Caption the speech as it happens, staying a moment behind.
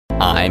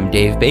I'm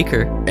Dave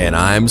Baker. And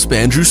I'm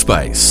Spandrew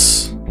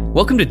Spice.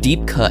 Welcome to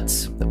Deep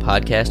Cuts, the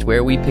podcast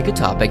where we pick a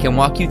topic and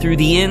walk you through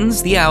the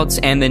ins, the outs,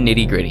 and the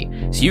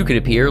nitty-gritty, so you could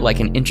appear like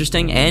an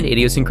interesting and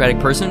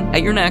idiosyncratic person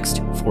at your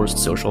next forced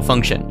social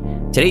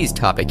function. Today's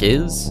topic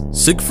is...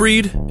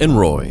 Siegfried and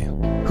Roy.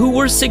 Who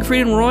were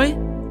Siegfried and Roy?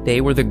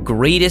 They were the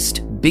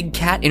greatest big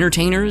cat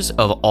entertainers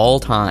of all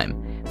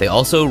time. They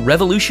also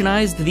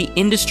revolutionized the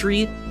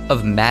industry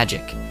of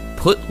magic,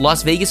 put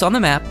Las Vegas on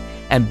the map,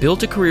 and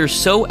built a career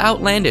so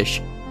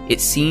outlandish,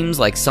 it seems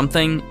like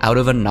something out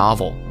of a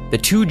novel. The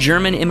two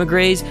German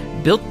immigrants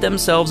built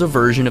themselves a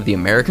version of the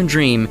American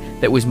dream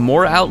that was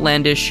more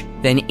outlandish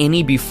than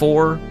any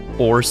before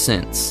or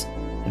since.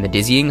 And the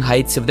dizzying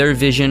heights of their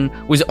vision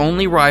was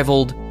only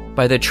rivaled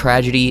by the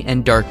tragedy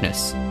and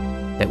darkness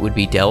that would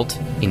be dealt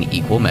in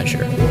equal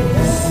measure.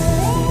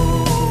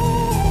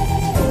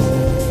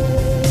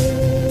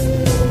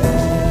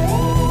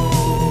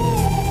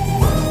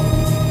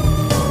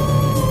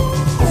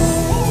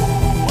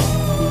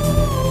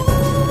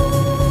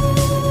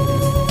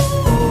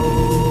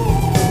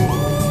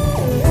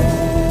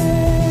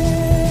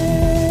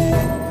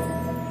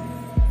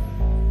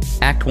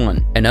 Act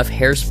 1. Enough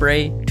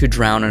hairspray to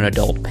drown an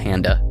adult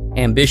panda.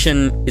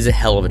 Ambition is a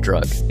hell of a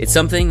drug. It's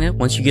something that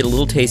once you get a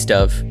little taste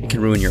of, it can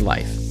ruin your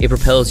life. It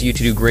propels you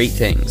to do great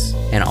things,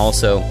 and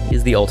also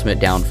is the ultimate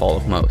downfall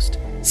of most.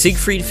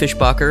 Siegfried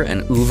Fischbacher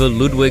and Uwe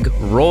Ludwig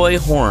Roy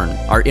Horn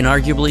are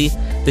inarguably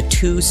the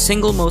two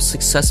single most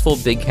successful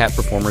big cat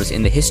performers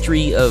in the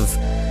history of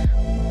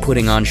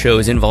putting on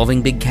shows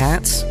involving big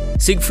cats.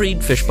 Siegfried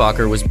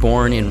Fischbacher was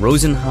born in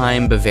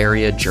Rosenheim,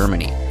 Bavaria,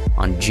 Germany,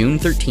 on June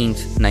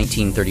 13th,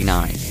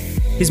 1939.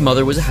 His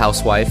mother was a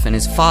housewife, and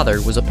his father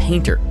was a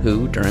painter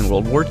who, during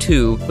World War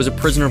II, was a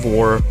prisoner of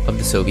war of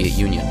the Soviet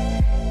Union.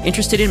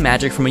 Interested in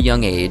magic from a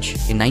young age,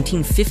 in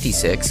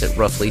 1956, at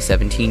roughly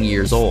 17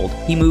 years old,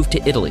 he moved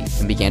to Italy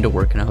and began to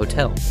work in a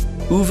hotel.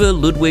 Uwe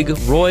Ludwig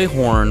Roy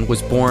Horn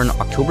was born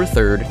October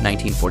 3rd,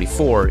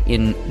 1944,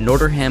 in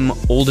Norderham,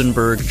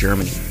 Oldenburg,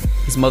 Germany.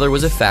 His mother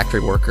was a factory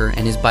worker,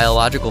 and his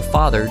biological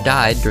father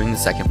died during the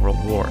Second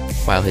World War,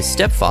 while his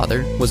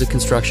stepfather was a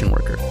construction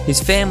worker. His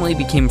family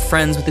became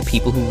friends with the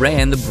people who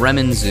ran the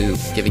Bremen Zoo,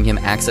 giving him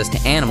access to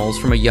animals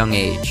from a young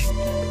age.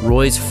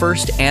 Roy's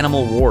first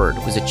animal ward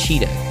was a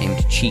cheetah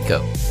named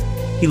Chico.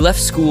 He left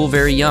school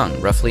very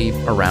young, roughly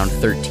around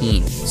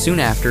 13. Soon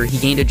after, he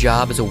gained a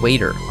job as a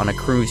waiter on a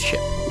cruise ship,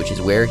 which is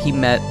where he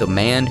met the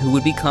man who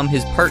would become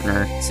his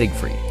partner,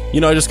 Siegfried. You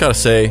know, I just gotta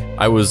say,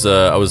 I was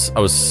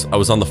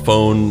on the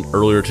phone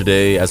earlier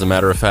today, as a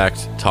matter of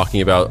fact,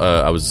 talking about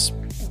I was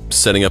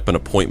setting up an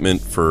appointment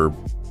for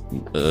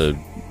a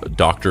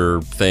doctor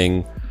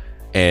thing,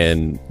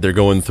 and they're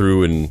going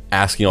through and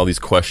asking all these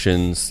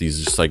questions,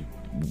 these just like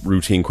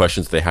routine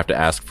questions they have to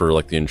ask for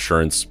like the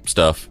insurance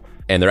stuff.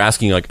 And they're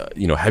asking, like,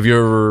 you know, have you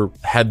ever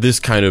had this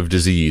kind of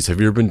disease? Have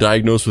you ever been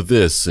diagnosed with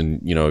this? And,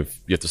 you know,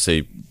 you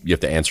have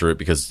to answer it,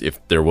 because if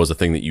there was a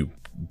thing that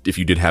if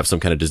you did have some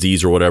kind of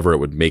disease or whatever, it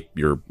would make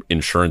your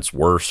insurance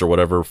worse or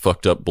whatever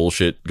fucked up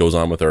bullshit goes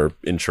on with our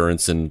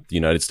insurance in the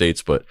United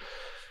States. But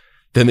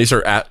then they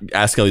start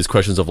asking all these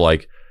questions of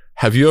like,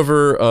 have you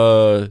ever,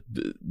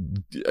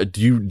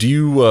 have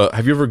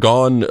you ever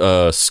gone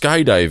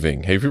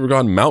skydiving? Have you ever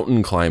gone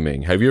mountain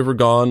climbing? Have you ever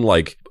gone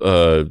like,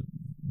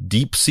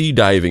 deep sea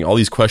diving? All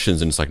these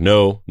questions, and it's like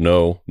no.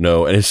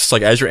 And it's just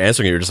like, as you're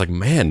answering it, you're just like,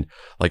 man,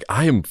 like,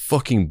 I am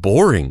fucking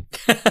boring.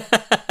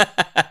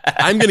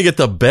 I'm gonna get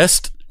the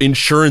best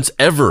insurance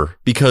ever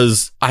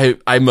because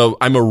I'm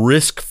a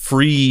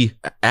risk-free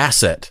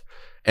asset.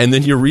 And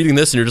then you're reading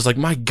this and you're just like,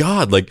 my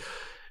God, like,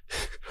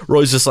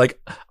 Roy's just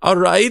like, all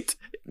right,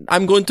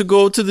 I'm going to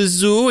go to the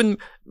zoo and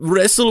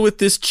wrestle with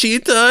this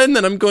cheetah, and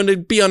then I'm going to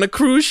be on a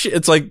cruise ship.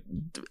 It's like,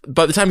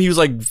 by the time he was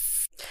like,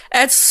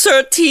 at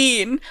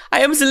 13,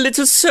 I am the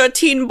little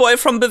 13 boy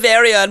from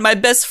Bavaria, and my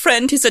best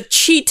friend is a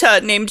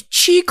cheetah named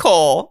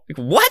Chico.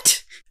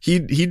 What? He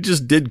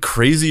just did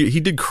crazy. He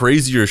did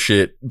crazier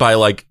shit by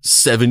like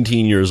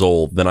 17 years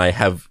old than I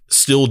have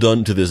still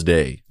done to this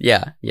day.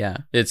 Yeah.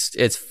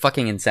 It's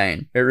fucking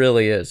insane. It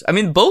really is. I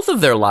mean, both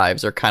of their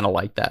lives are kind of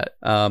like that.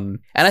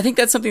 And I think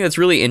that's something that's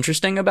really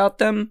interesting about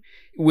them,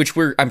 which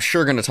I'm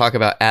sure going to talk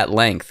about at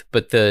length.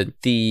 But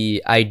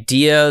the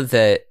idea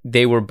that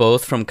they were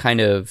both from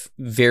kind of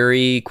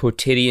very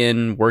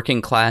quotidian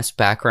working class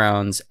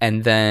backgrounds,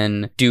 and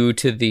then due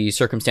to the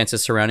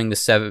circumstances surrounding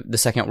the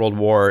Second World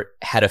War,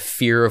 had a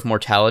fear of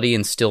mortality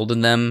instilled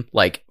in them,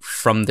 like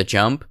from the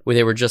jump, where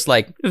they were just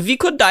like, we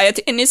could die at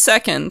any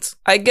second.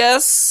 I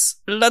guess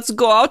let's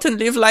go out and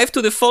live life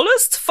to the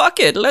fullest. Fuck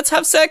it. Let's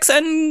have sex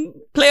and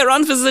play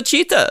around with the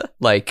cheetah.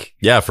 Like,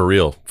 yeah, for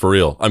real.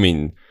 I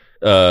mean,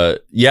 I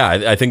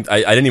think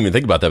I didn't even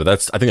think about that,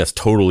 but I think that's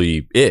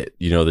totally it.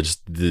 You know,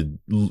 the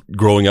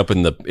growing up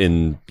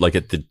in like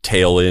at the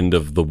tail end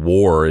of the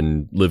war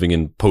and living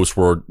in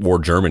post-war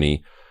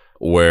Germany,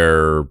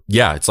 where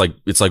it's like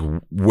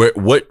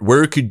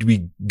where could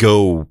we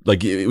go?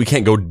 Like, we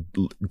can't go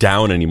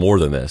down any more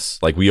than this.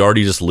 Like, we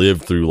already just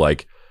lived through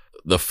like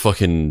the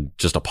fucking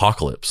just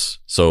apocalypse.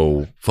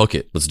 So fuck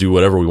it, let's do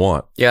whatever we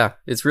want. Yeah,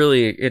 it's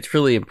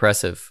really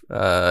impressive.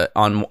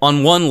 On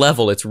one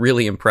level, it's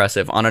really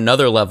impressive. On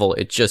another level,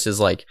 it just is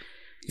like,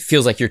 it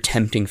feels like you're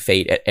tempting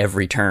fate at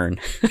every turn.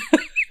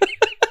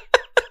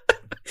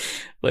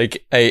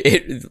 Like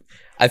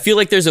I feel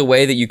like there's a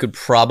way that you could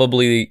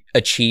probably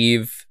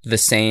achieve the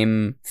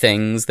same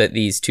things that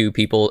these two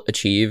people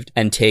achieved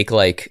and take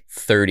like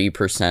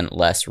 30%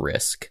 less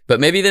risk. But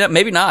maybe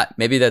not.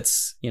 Maybe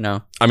that's, you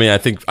know. I mean, I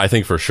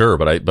think for sure,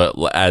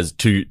 but as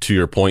to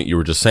your point you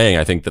were just saying,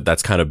 I think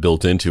that's kind of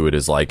built into it,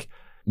 is like,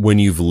 when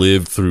you've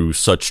lived through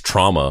such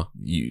trauma,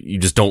 you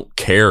just don't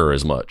care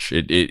as much.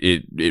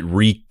 It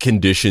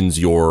reconditions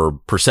your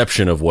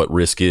perception of what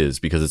risk is,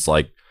 because it's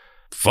like,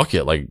 fuck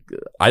it. Like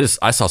I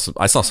saw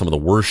some of the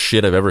worst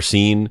shit I've ever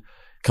seen.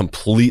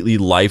 Completely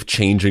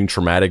life-changing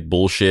traumatic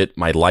bullshit.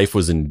 My life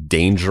was in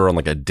danger on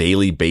like a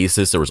daily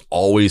basis. There was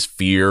always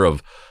fear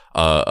of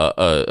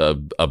a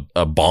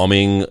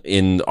bombing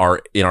in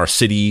our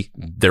city.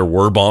 There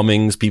were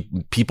bombings.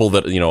 People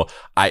that, you know,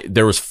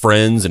 there was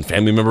friends and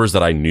family members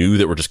that I knew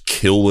that were just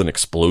killed in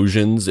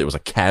explosions. It was a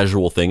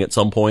casual thing at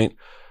some point.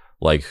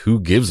 Like, who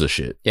gives a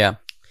shit? Yeah.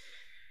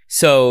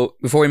 So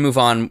before we move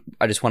on,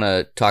 I just want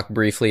to talk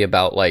briefly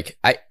about, like,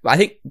 I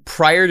think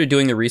prior to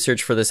doing the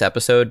research for this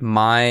episode,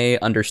 my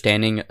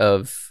understanding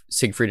of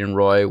Siegfried and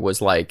Roy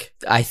was like,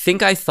 I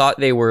think I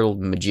thought they were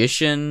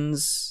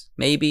magicians,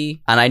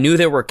 maybe. And I knew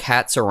there were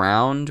cats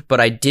around, but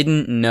I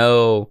didn't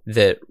know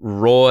that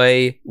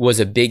Roy was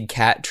a big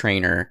cat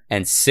trainer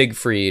and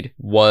Siegfried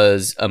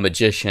was a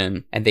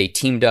magician, and they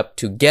teamed up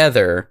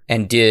together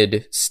and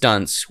did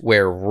stunts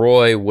where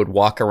Roy would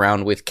walk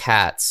around with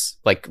cats,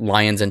 like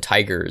lions and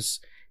tigers,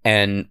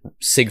 and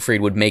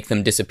Siegfried would make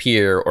them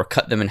disappear or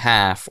cut them in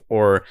half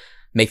or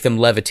make them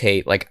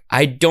levitate. Like,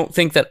 I don't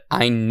think that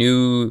I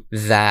knew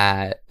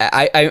that.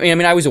 I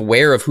mean, I was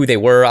aware of who they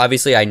were.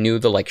 Obviously, I knew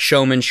the, like,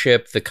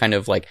 showmanship, the kind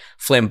of, like,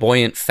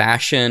 flamboyant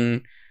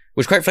fashion,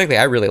 which, quite frankly,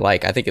 I really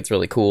like. I think it's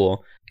really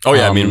cool. Oh,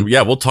 yeah. I mean,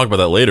 yeah, we'll talk about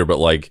that later, but,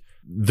 like,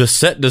 the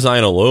set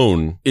design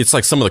alone, it's,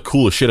 like, some of the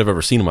coolest shit I've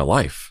ever seen in my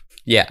life.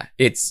 Yeah,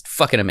 it's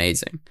fucking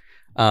amazing.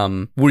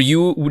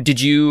 Did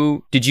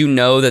you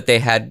know that they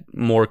had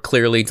more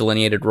clearly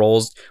delineated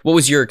roles? What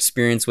was your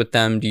experience with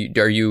them?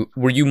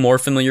 Were you more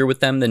familiar with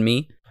them than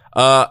me?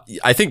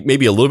 I think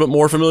maybe a little bit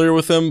more familiar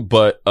with them,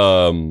 but,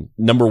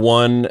 number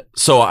one,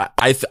 so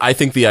I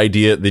think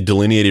the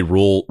delineated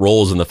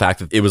roles and the fact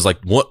that it was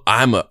like, what,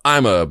 I'm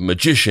a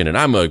magician and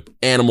I'm a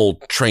animal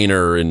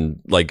trainer and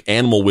like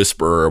animal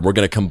whisperer, and we're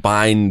going to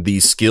combine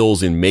these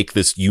skills and make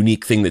this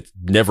unique thing that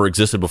never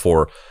existed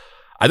before.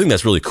 I think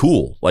that's really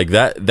cool. Like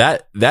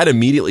that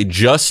immediately,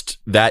 just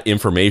that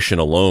information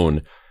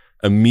alone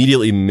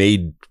immediately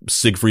made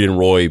Siegfried and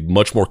Roy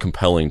much more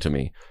compelling to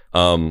me.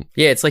 Yeah,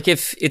 it's like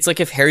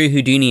if Harry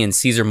Houdini and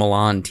Caesar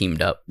Milan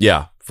teamed up.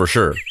 Yeah, for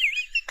sure.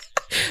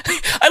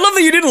 I love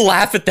that you didn't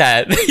laugh at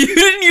that. You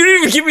didn't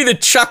even give me the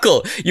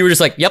chuckle. You were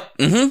just like, "Yep,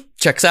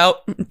 checks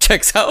out."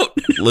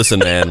 Listen,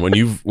 man, when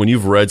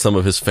you've read some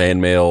of his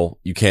fan mail,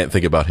 you can't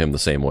think about him the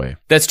same way.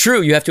 That's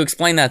true. You have to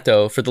explain that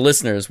though for the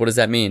listeners. What does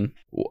that mean?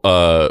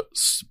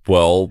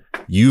 Well,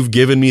 you've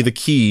given me the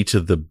key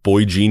to the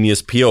Boy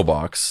Genius PO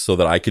box so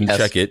that I can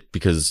check it,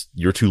 because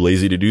you're too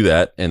lazy to do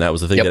that, and that was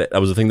the thing that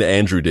was the thing that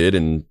Andrew did,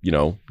 and you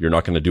know you're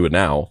not going to do it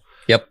now.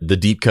 Yep. The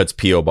Deep Cuts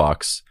PO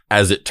box,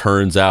 as it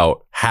turns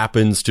out,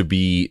 happens to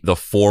be the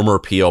former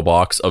PO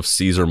box of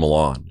Caesar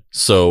Milan.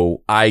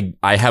 So I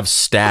have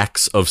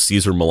stacks of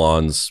Caesar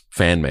Milan's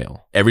fan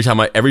mail. Every time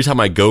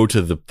I go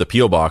to the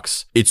PO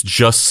box, it's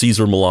just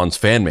Caesar Milan's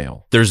fan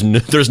mail. There's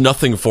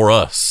nothing for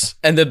us.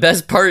 And the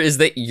best part is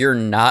that you're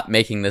not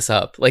making this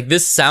up. Like,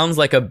 this sounds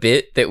like a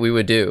bit that we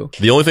would do.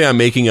 The only thing I'm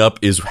making up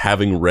is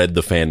having read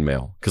the fan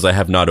mail, because I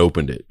have not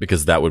opened it,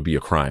 because that would be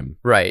a crime.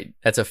 Right.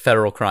 That's a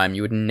federal crime.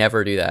 You would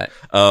never do that.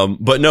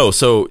 But no,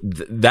 so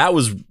that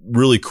was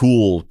really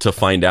cool to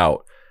find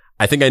out.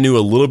 I think I knew a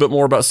little bit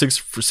more about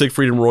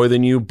Siegfried and Roy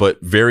than you, but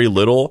very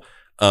little.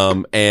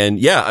 And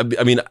yeah,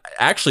 I mean,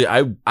 actually,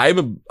 I'm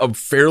a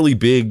fairly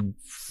big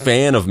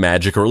fan of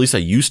magic, or at least I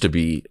used to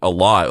be a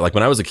lot. Like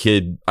when I was a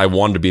kid, I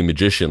wanted to be a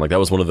magician. Like that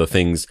was one of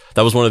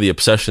the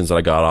obsessions that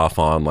I got off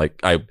on. Like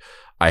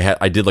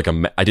I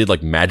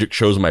did magic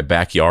shows in my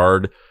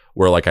backyard,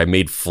 where like I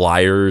made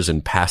flyers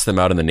and passed them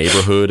out in the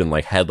neighborhood, and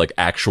like had like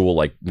actual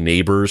like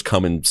neighbors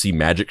come and see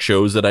magic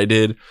shows that I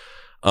did.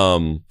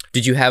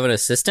 Did you have an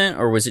assistant,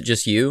 or was it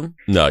just you?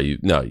 No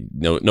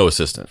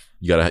assistant.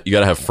 You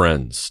gotta have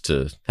friends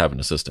to have an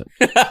assistant.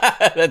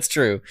 That's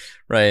true.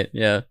 Right.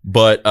 Yeah.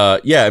 But,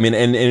 yeah, I mean,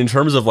 and in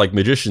terms of like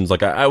magicians,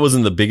 like I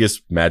wasn't the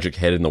biggest magic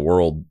head in the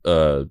world.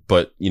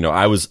 But you know,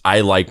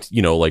 I liked,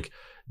 you know, like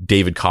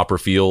David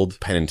Copperfield,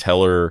 Penn and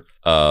Teller.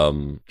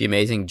 The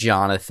Amazing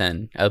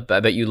Jonathan. I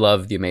bet you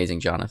love The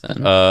Amazing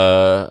Jonathan.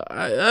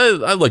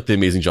 I like The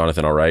Amazing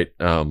Jonathan, all right.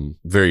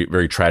 Very,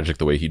 very tragic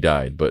the way he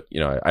died. But, you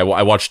know,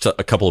 I watched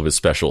a couple of his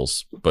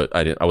specials, but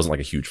I wasn't like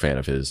a huge fan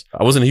of his.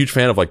 I wasn't a huge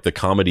fan of like the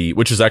comedy,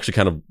 which is actually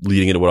kind of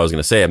leading into what I was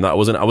going to say. I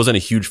wasn't a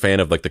huge fan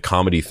of like the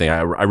comedy thing.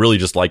 I really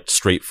just liked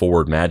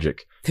straightforward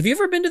magic. Have you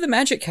ever been to the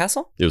Magic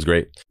Castle? It was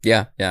great.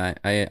 Yeah,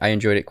 I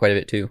enjoyed it quite a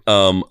bit too.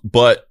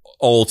 But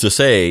all to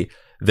say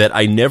that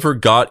I never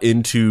got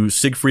into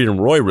Siegfried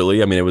and Roy,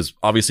 really. I mean, it was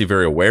obviously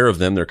very aware of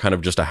them. They're kind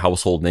of just a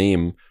household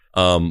name.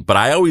 But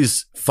I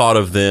always thought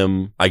of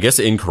them, I guess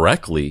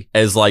incorrectly,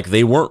 as like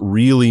they weren't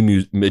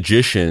really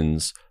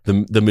magicians.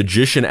 The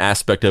magician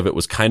aspect of it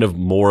was kind of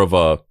more of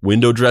a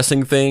window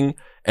dressing thing.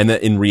 And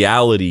that in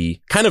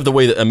reality, kind of the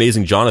way that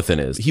Amazing Jonathan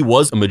is. He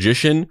was a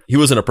magician. He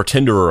wasn't a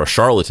pretender or a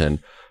charlatan.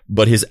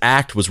 But his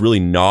act was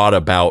really not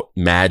about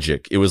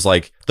magic. It was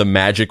like the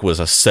magic was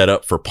a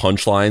setup for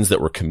punchlines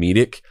that were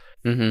comedic.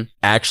 Mm-hmm.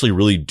 Actually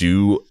really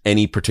do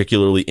any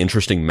particularly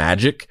interesting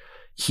magic.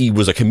 He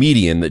was a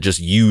comedian that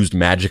just used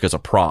magic as a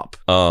prop.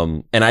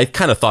 And I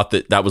kind of thought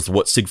that was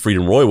what Siegfried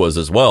and Roy was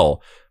as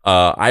well.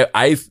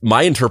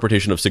 My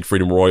interpretation of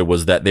Siegfried and Roy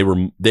was that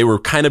they were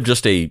kind of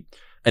just an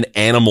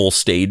animal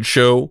stage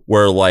show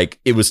where like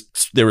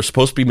they were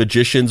supposed to be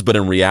magicians, but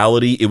in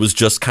reality, it was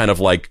just kind of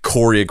like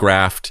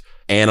choreographed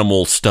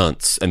animal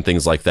stunts and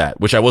things like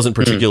that, which I wasn't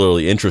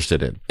particularly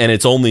interested in. And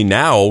it's only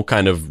now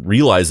kind of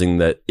realizing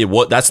that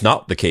that's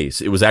not the case.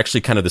 It was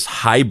actually kind of this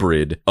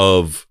hybrid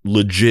of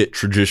legit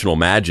traditional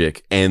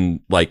magic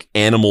and like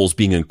animals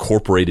being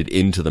incorporated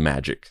into the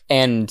magic.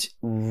 And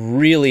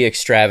really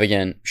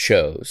extravagant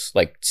shows,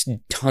 like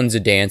tons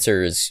of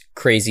dancers,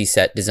 crazy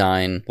set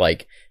design.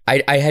 Like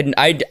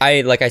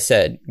I like I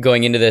said,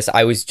 going into this,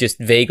 I was just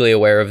vaguely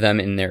aware of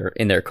them in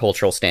their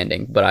cultural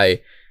standing,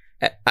 but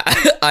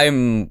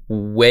I'm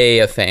way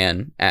a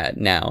fan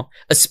now,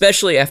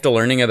 especially after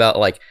learning about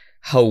like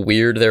how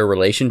weird their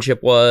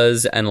relationship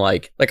was. And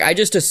like I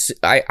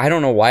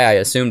don't know why I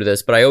assumed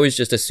this, but I always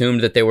just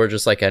assumed that they were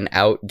just like an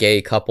out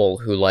gay couple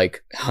who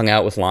like hung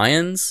out with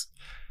lions.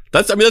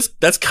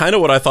 That's kind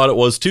of what I thought it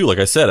was too. Like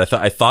I said,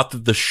 I thought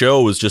that the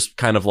show was just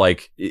kind of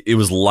like, it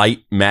was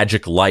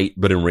magic light,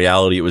 but in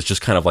reality, it was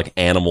just kind of like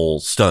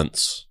animal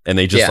stunts. And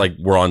they just like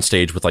were on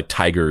stage with like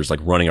tigers, like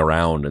running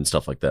around and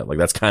stuff like that. Like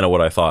that's kind of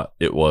what I thought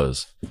it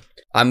was.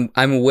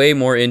 I'm way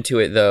more into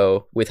it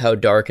though, with how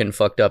dark and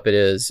fucked up it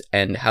is,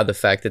 and how the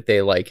fact that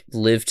they like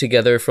lived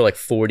together for like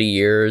 40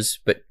 years,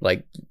 but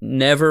like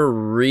never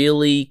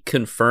really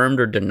confirmed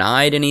or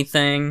denied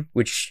anything,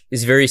 which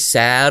is very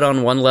sad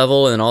on one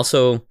level, and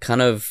also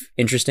kind of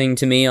interesting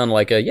to me on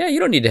like you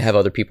don't need to have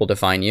other people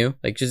define you.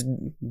 Like just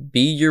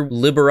be your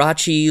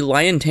Liberace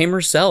lion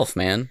tamer self,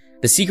 man.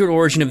 The secret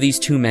origin of these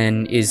two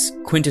men is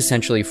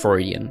quintessentially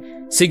Freudian.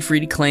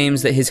 Siegfried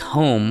claims that his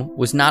home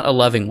was not a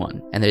loving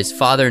one, and that his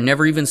father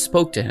never even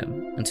spoke to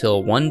him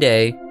until one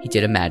day he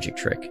did a magic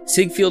trick.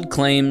 Siegfried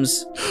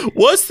claims,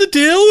 "What's the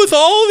deal with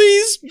all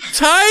these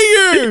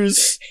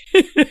tigers?"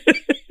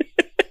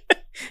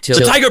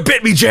 The tiger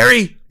bit me,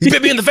 Jerry! He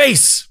bit me in the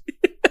face!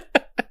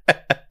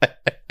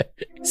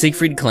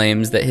 Siegfried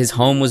claims that his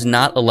home was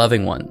not a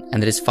loving one,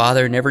 and that his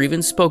father never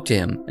even spoke to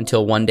him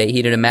until one day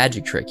he did a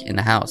magic trick in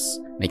the house,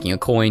 making a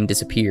coin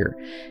disappear,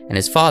 and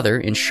his father,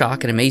 in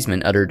shock and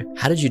amazement, uttered,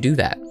 "How did you do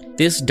that?"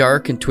 This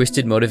dark and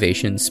twisted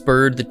motivation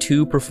spurred the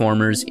two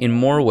performers in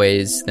more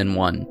ways than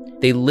one.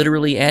 They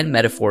literally and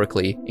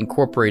metaphorically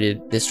incorporated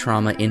this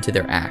trauma into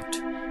their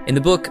act. In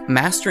the book,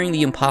 Mastering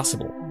the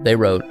Impossible, they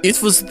wrote,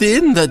 "It was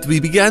then that we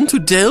began to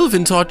delve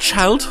into our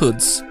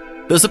childhoods.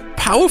 There's a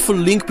powerful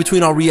link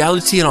between our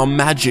reality and our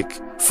magic.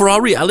 For our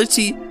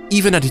reality,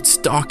 even at its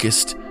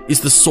darkest,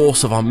 is the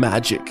source of our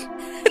magic."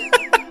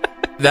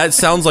 That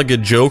sounds like a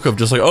joke of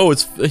just like, oh,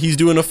 he's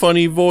doing a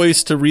funny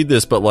voice to read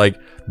this, but like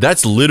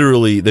that's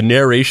literally the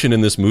narration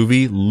in this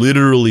movie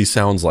literally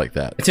sounds like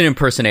that. It's an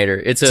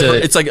impersonator. It's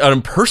like an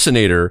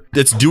impersonator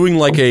that's doing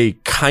like a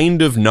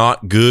kind of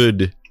not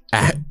good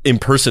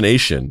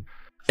impersonation,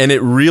 and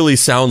it really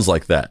sounds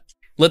like that.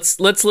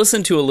 Let's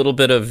listen to a little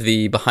bit of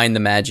the Behind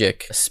the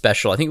Magic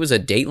special. I think it was a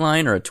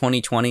Dateline or a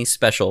 2020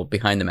 special,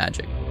 Behind the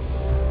Magic.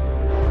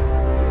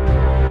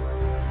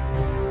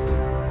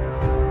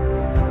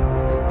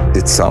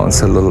 It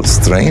sounds a little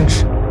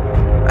strange.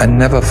 I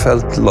never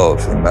felt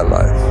love in my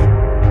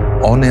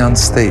life. Only on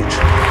stage.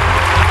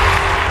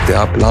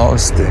 The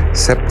applause, the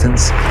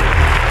acceptance.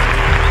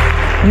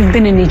 You've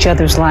been in each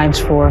other's lives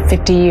for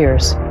 50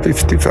 years.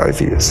 55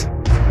 years.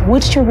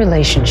 What's your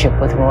relationship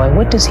with Roy?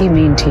 What does he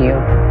mean to you?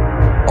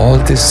 All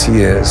these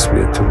years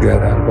we're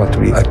together, what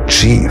we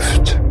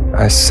achieved.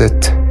 I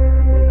said,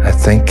 I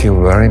thank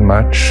you very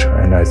much.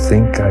 And I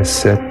think I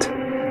said,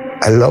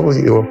 I love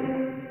you.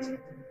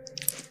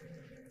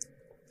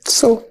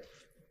 So,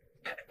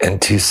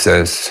 and he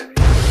says,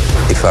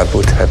 if I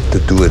would have to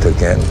do it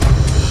again,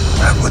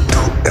 I would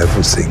do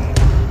everything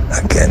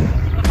again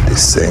the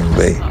same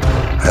way.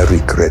 I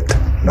regret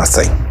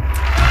nothing.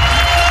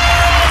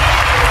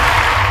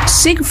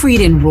 Siegfried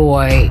and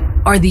Roy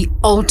are the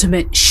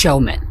ultimate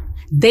showmen.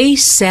 They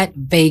set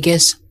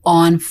Vegas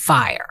on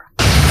fire.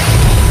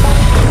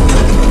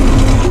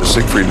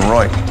 Siegfried and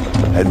Roy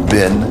had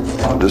been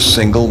the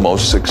single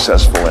most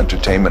successful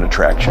entertainment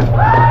attraction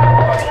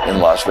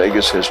in Las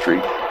Vegas history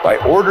by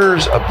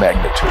orders of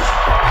magnitude.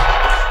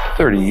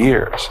 30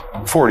 years,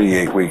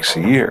 48 weeks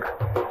a year,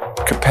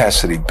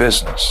 capacity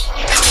business.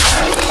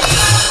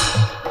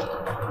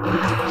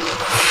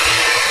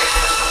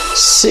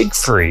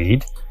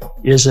 Siegfried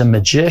is a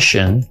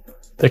magician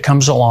that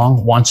comes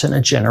along once in a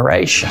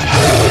generation.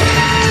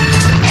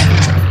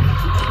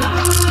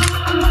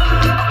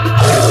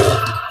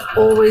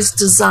 Always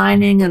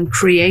designing and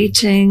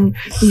creating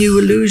new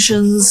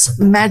illusions,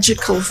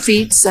 magical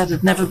feats that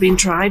had never been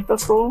tried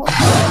before.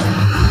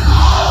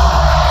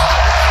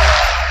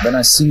 When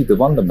I see the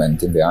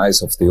wonderment in the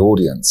eyes of the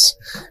audience,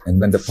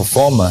 and when the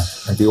performer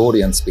and the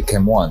audience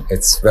became one,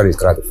 it's very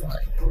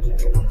gratifying.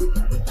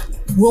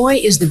 Roy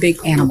is the big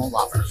animal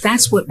lover.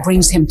 That's what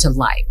brings him to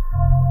life.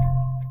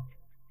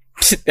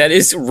 That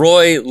is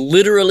Roy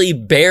literally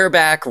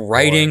bareback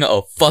riding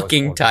a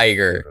fucking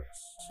tiger.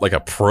 Like a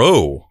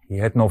pro. He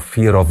had no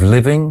fear of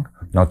living,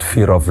 not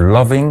fear of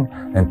loving,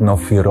 and no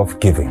fear of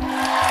giving. The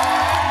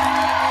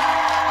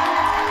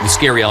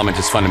scary element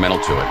is fundamental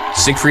to it.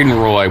 Siegfried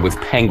and Roy with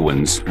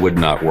penguins would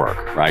not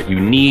work, right? You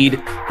need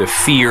the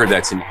fear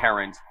that's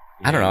inherent.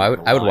 I don't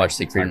know. I would watch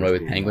Siegfried and Roy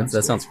with penguins.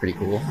 That sounds pretty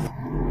cool.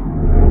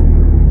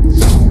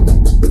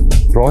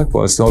 Roy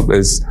was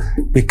always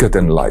bigger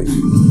than life.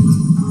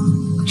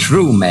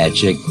 True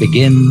magic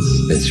begins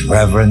with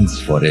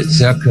reverence for the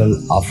circle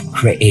of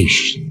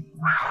creation.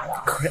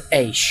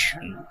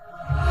 Creation.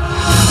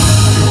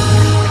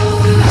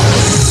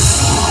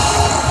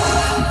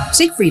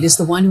 Siegfried is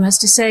the one who has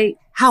to say,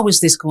 how is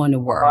this going to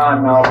work?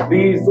 Now,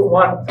 please,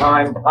 one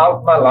time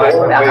out my life.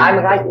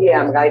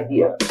 I'm right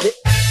here.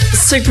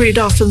 Siegfried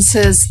often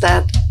says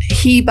that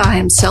he by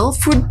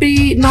himself would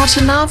be not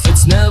enough.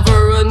 It's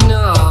never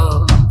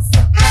enough.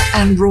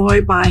 And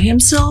Roy by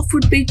himself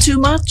would be too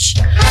much.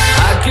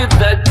 I get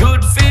that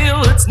good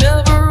feel, it's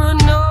never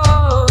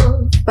enough.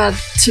 But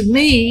to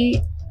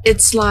me,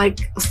 it's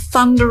like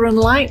thunder and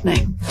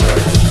lightning.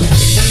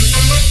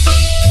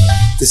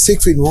 The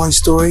Siegfried and Roy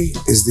story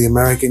is the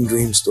American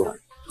dream story.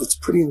 It's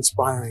pretty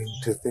inspiring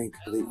to think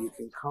that you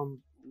can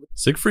come.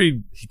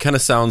 Siegfried, he kind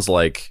of sounds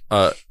like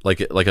a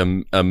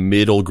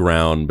middle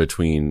ground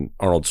between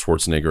Arnold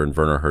Schwarzenegger and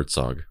Werner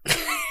Herzog.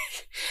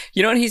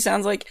 You know what he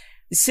sounds like?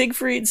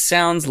 Siegfried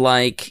sounds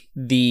like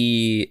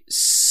the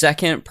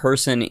second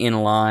person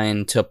in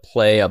line to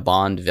play a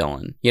Bond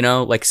villain. You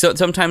know, like so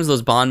sometimes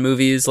those Bond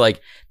movies, like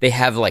they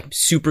have like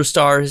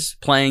superstars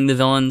playing the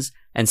villains.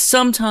 And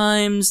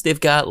sometimes they've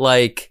got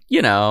like,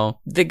 you know,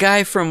 the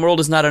guy from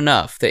World Is Not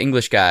Enough, the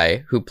English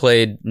guy who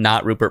played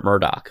not Rupert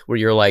Murdoch, where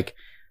you're like,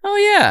 oh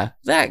yeah,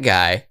 that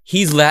guy.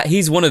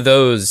 He's one of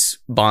those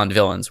Bond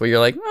villains where you're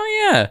like,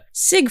 oh yeah,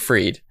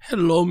 Siegfried.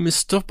 Hello,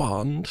 Mr.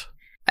 Bond.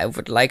 I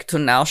would like to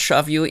now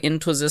shove you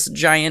into this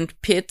giant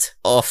pit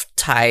of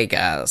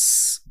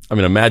tigers. I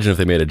mean, imagine if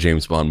they made a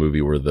James Bond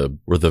movie where the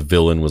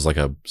villain was like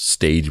a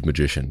stage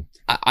magician.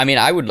 I mean,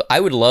 I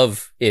would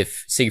love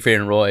if Siegfried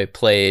and Roy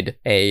played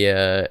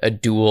a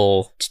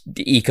dual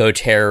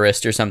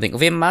eco-terrorist or something.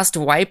 We must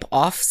wipe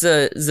off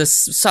the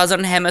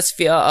southern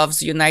hemisphere of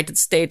the United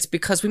States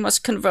because we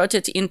must convert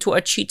it into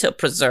a cheetah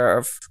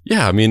preserve.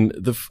 Yeah, I mean,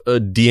 the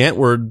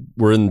DeAntwoord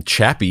were in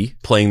Chappie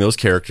playing those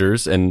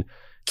characters, and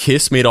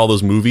Kiss made all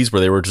those movies where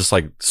they were just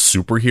like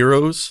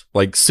superheroes.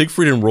 Like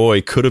Siegfried and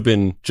Roy could have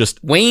been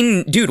just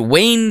Wayne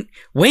Newton.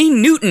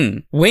 Wayne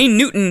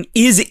Newton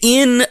is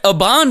in a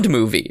Bond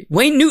movie.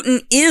 Wayne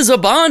Newton is a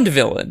Bond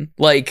villain.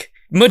 Like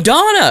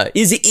Madonna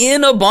is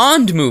in a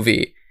Bond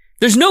movie.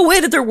 There's no way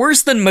that they're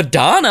worse than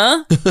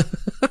Madonna.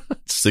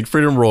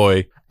 Siegfried and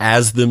Roy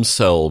as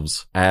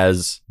themselves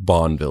as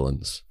Bond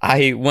villains.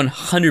 I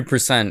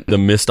 100%. The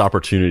missed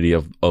opportunity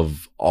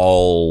of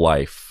all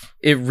life.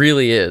 It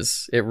really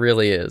is. It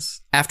really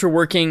is. After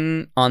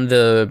working on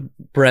this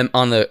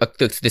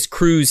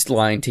cruise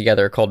line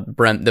together called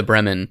the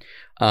Bremen,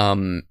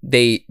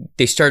 they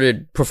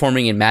started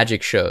performing in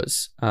magic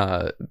shows.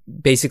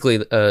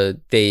 Basically,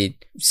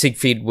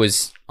 Siegfried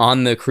was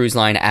on the cruise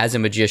line as a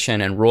magician,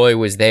 and Roy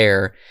was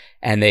there,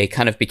 and they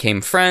kind of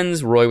became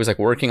friends. Roy was like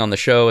working on the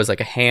show as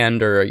like a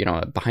hand or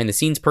a behind the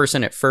scenes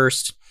person at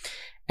first,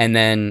 and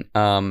then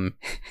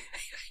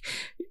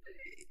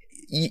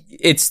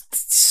it's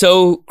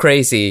so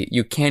crazy.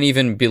 You can't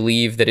even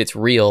believe that it's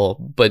real.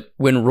 But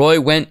when Roy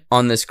went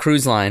on this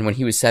cruise line when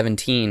he was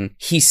 17,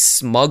 he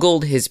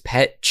smuggled his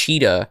pet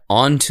cheetah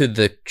onto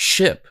the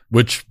ship.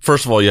 Which,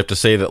 first of all, you have to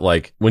say that,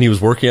 like, when he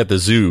was working at the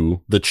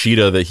zoo, the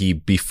cheetah that he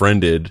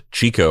befriended,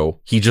 Chico,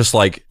 he just,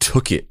 like,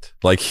 took it.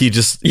 Like,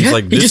 he's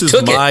like, this is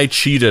my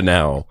cheetah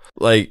now.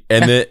 Like,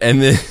 and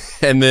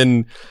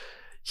then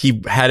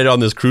he had it on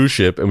this cruise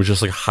ship and was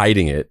just like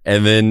hiding it.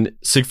 And then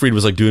Siegfried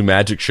was like doing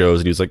magic shows,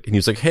 and he was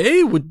like,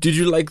 hey, did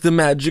you like the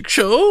magic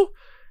show?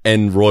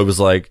 And Roy was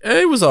like,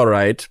 it was all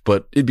right,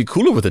 but it'd be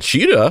cooler with a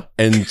cheetah.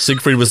 And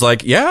Siegfried was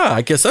like, yeah,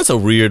 I guess that's a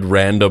weird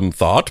random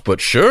thought,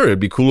 but sure, it'd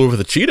be cooler with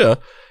a cheetah.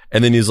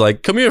 And then he's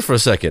like, come here for a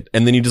second.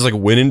 And then he just like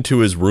went into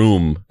his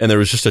room and there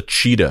was just a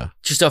cheetah.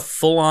 Just a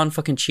full-on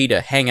fucking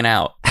cheetah hanging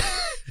out.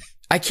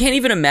 I can't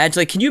even imagine,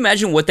 like, can you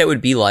imagine what that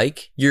would be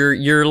like?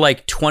 You're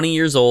like 20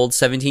 years old,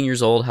 17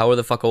 years old, however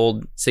the fuck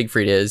old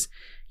Siegfried is.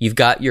 You've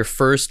got your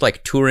first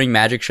like touring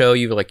magic show.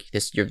 You've like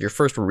your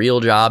first real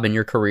job in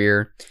your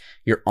career.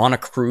 You're on a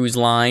cruise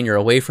line. You're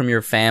away from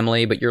your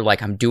family, but you're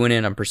like, I'm doing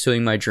it. I'm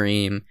pursuing my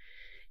dream.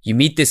 You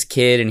meet this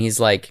kid and he's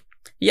like,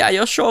 yeah,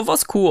 your show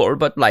was cool,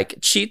 but like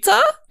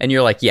cheetah? And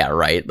you're like, yeah,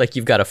 right. Like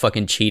you've got a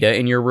fucking cheetah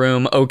in your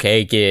room.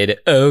 Okay, kid.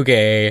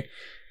 Okay.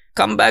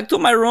 Come back to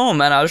my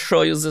room and I'll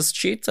show you this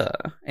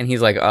cheetah. And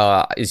he's like,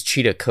 is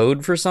cheetah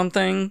code for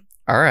something?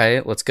 All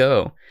right, let's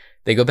go.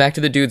 They go back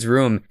to the dude's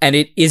room and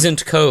it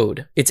isn't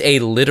code. It's a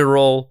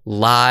literal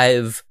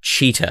live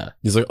cheetah.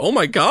 He's like, oh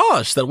my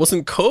gosh, that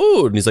wasn't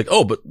code. And he's like,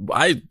 oh, but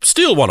I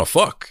still want to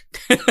fuck.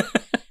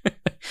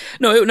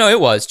 No, it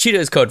was. Cheetah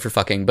is code for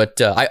fucking,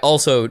 but I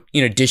also,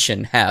 in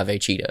addition, have a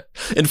cheetah.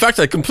 In fact,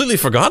 I completely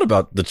forgot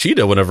about the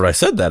cheetah whenever I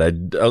said that.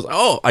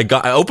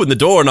 I opened the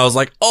door and I was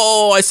like,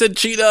 oh, I said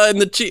cheetah and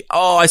the cheetah.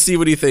 Oh, I see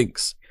what he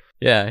thinks.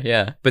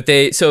 Yeah. But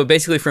so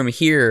basically from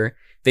here,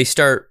 they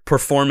start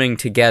performing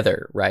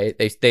together, right?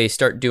 They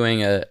start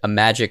doing a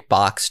magic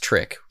box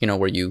trick,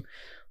 where you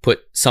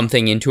put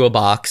something into a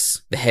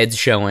box, the head's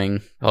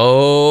showing,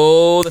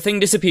 oh, the thing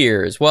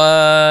disappears.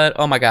 What?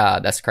 Oh my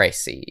God, that's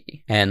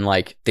crazy. And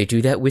like, they do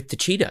that with the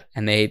cheetah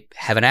and they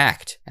have an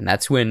act. And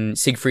that's when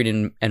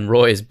Siegfried and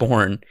Roy is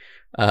born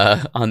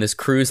on this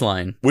cruise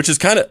line. Which is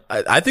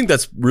I think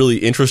that's really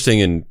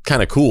interesting and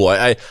kind of cool.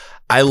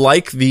 I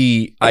like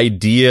the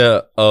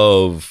idea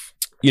of,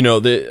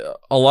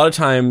 a lot of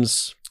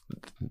times...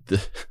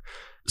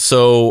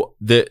 So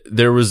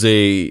there was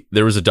a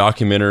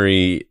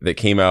documentary that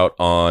came out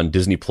on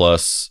Disney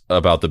Plus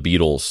about the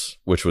Beatles,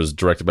 which was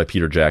directed by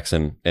Peter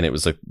Jackson, and it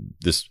was like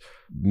this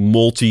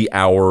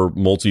multi-hour,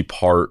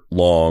 multi-part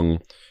long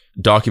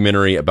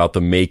documentary about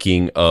the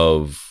making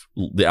of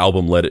the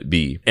album Let It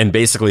Be, and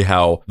basically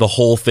how the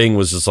whole thing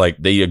was just like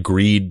they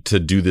agreed to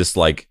do this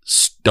like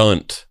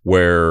stunt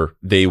where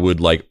they would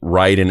like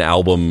write an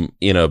album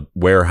in a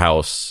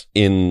warehouse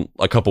in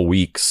a couple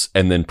weeks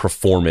and then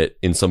perform it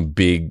in some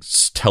big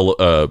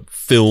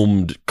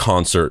filmed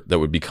concert that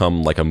would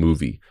become like a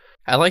movie.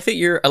 I like that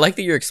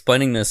you're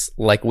explaining this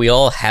like we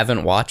all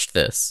haven't watched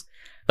this.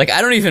 Like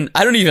I don't even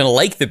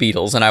like the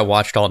Beatles, and I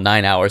watched all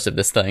 9 hours of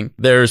this thing.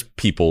 There's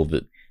people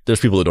that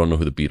don't know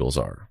who the Beatles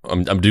are.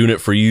 I'm doing it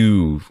for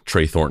you,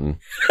 Trey Thornton.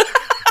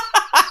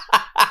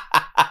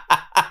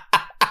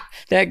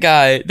 That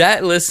guy,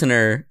 that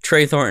listener,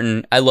 Trey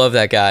Thornton, I love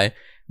that guy.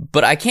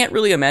 But I can't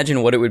really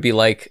imagine what it would be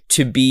like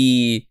to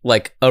be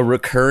like a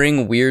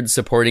recurring weird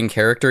supporting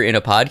character in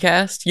a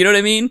podcast. You know what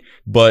I mean?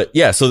 But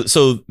yeah, so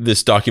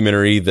this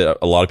documentary that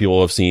a lot of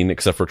people have seen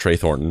except for Trey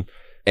Thornton.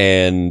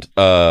 And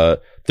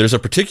there's a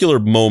particular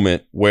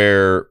moment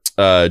where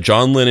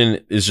John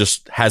Lennon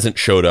hasn't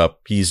showed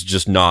up. He's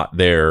just not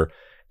there.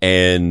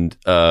 And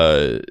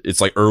it's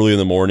like early in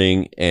the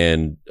morning,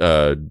 and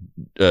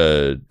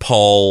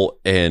Paul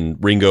and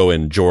Ringo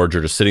and George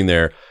are just sitting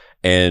there,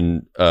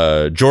 and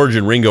George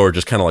and Ringo are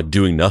just kind of like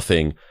doing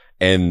nothing,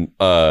 and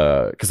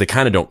because they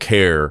kind of don't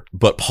care.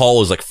 But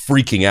Paul is like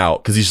freaking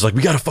out because he's just like,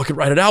 we gotta fucking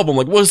write an album.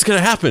 Like, what is gonna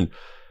happen?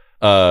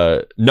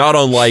 Not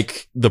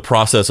unlike the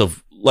process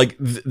of like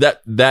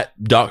that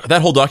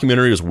whole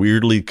documentary was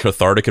weirdly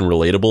cathartic and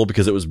relatable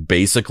because it was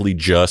basically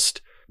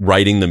just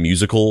writing the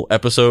musical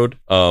episode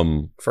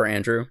for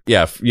Andrew.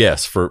 Yeah,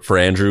 yes, for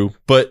Andrew.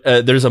 But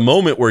there's a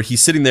moment where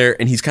he's sitting there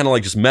and he's kind of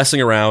like just messing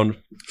around,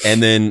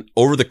 and then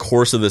over the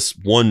course of this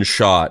one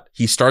shot,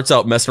 he starts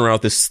out messing around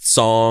with this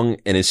song,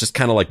 and it's just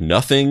kind of like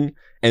nothing.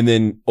 And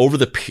then over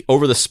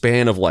the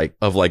span of like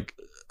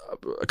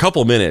a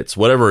couple minutes,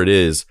 whatever it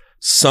is,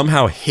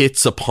 somehow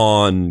hits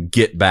upon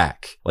Get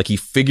Back. Like he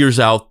figures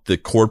out the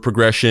chord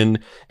progression,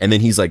 and then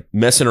he's like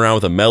messing around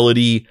with a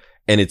melody,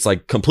 and it's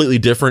like completely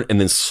different. And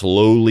then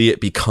slowly it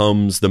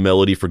becomes the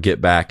melody for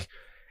Get Back.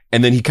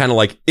 And then he kind of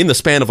like, in the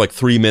span of like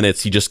 3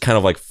 minutes, he just kind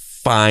of like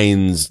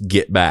finds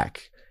Get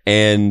Back.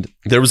 And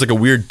there was like a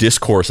weird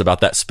discourse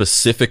about that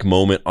specific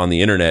moment on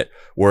the internet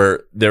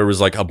where there was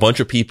like a bunch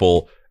of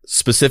people,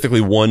 specifically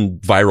one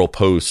viral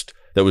post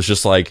that was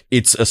just like,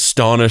 it's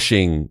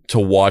astonishing to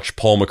watch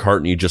Paul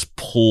McCartney just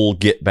pull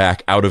Get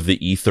Back out of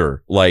the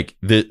ether. Like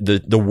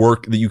the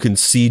work that you can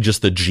see,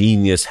 just the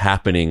genius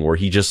happening where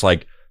he just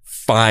like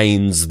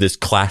finds this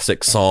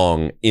classic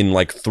song in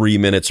like 3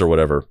 minutes or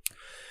whatever.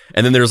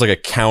 And then there's like a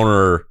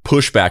counter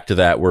pushback to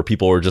that where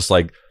people are just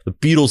like, the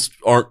Beatles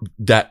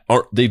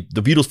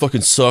the Beatles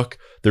fucking suck.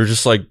 They're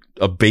just like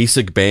a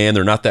basic band.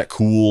 They're not that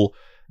cool.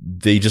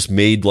 They just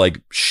made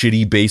like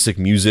shitty basic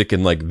music,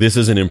 and like, this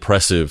isn't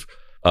impressive.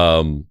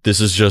 This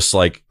is just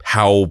like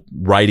how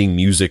writing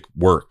music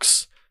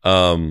works.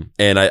 And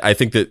I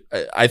think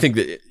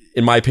that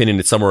in my opinion,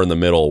 it's somewhere in the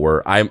middle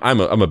where I'm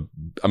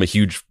a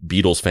huge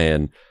Beatles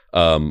fan.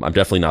 I'm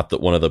definitely not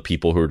one of the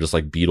people who are just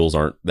like Beatles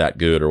aren't that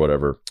good or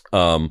whatever.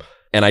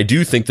 And I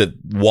do think that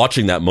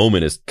watching that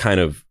moment is kind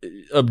of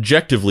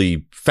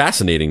objectively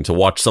fascinating to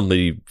watch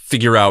somebody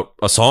figure out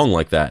a song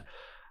like that.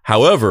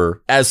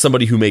 However, as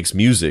somebody who makes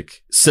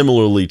music,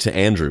 similarly to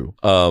Andrew,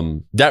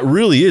 that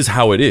really is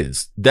how it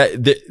is.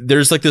 That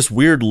there's like this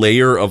weird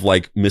layer of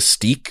like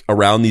mystique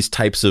around these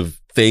types of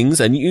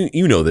things. And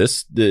you know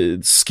this, the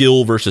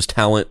skill versus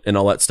talent and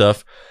all that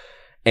stuff.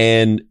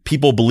 And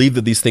people believe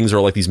that these things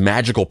are like these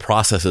magical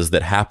processes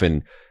that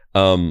happen.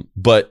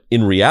 But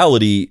in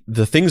reality,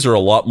 the things are a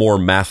lot more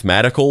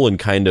mathematical and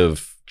kind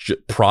of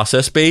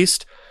process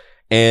based.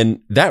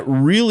 And that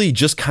really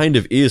just kind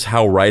of is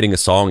how writing a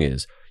song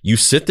is. You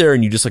sit there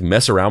and you just like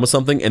mess around with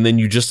something, and then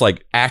you just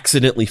like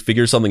accidentally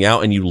figure something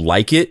out and you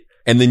like it.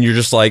 And then you're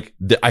just like,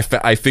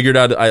 I figured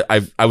out,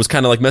 I was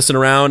kind of like messing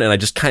around, and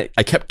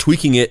I kept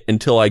tweaking it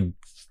until I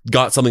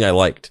got something I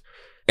liked.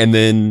 And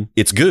then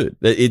it's good.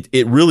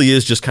 It really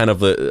is just kind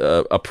of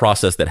a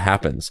process that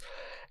happens.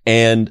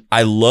 And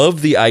I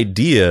love the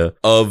idea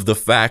of the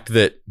fact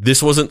that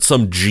this wasn't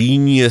some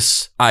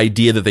genius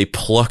idea that they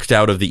plucked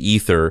out of the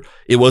ether.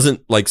 It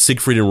wasn't like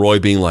Siegfried and Roy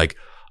being like,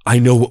 I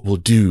know what we'll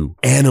do,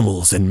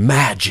 animals and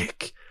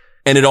magic.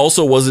 And it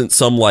also wasn't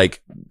some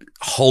like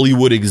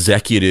Hollywood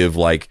executive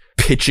like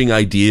pitching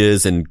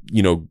ideas and,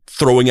 you know,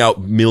 throwing out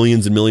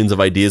millions and millions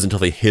of ideas until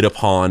they hit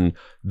upon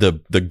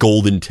the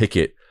golden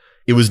ticket.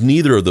 It was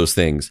neither of those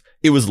things.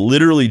 It was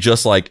literally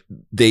just like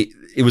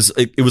it was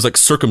like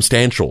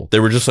circumstantial. They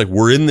were just like,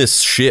 we're in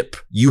this ship.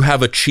 You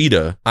have a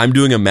cheetah. I'm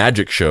doing a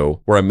magic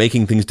show where I'm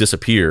making things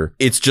disappear.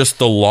 It's just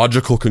the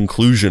logical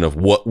conclusion of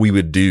what we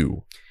would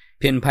do.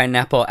 Pin,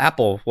 pineapple,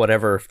 apple,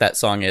 whatever that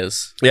song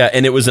is. Yeah,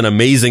 and it was an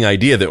amazing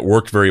idea that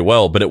worked very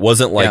well, but it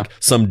wasn't like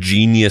some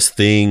genius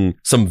thing,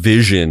 some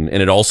vision,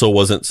 and it also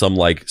wasn't some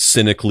like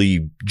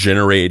cynically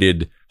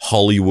generated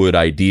Hollywood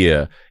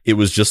idea. It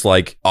was just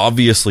like,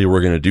 obviously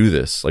we're going to do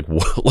this. Like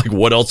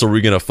what else are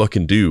we going to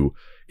fucking do?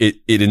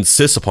 It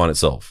insists upon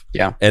itself.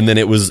 Yeah. And then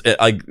it was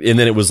like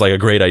a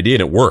great idea,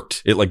 and it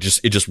worked. It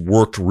just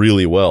worked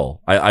really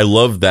well. I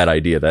love that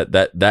idea.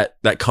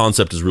 That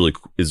concept is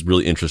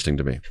really interesting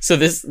to me. So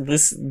this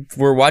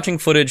we're watching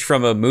footage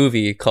from a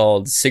movie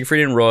called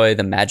Siegfried and Roy,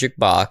 The Magic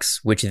Box,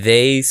 which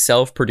they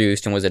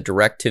self-produced and was a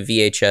direct to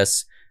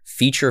VHS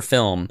feature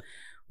film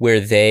where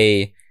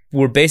they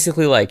were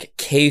basically like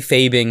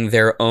kayfabing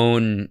their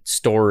own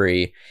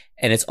story.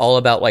 And it's all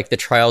about like the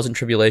trials and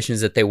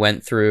tribulations that they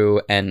went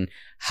through and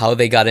how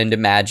they got into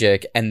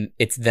magic. And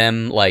it's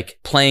them like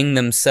playing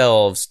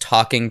themselves,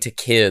 talking to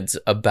kids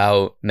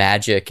about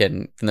magic.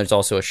 And there's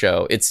also a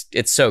show. It's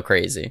so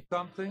crazy.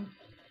 Something?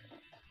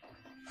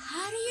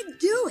 How do you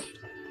do it?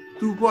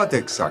 Do what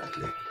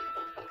exactly?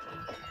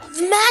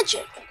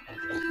 Magic.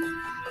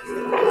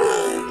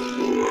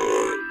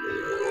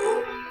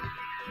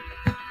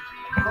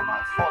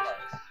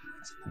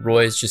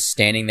 Roy's just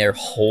standing there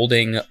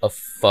holding a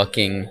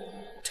fucking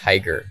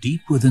tiger.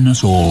 Deep within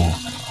us all,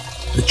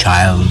 the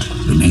child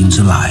remains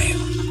alive.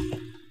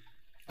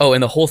 Oh,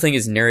 and the whole thing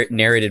is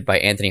narrated by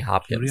Anthony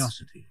Hopkins.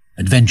 Curiosity,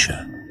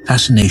 adventure,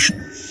 fascination.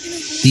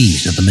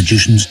 These are the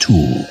magician's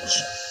tools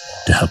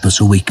to help us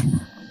awaken,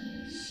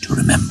 to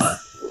remember.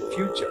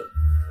 Future.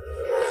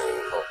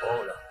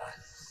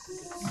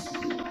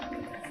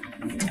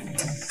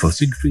 For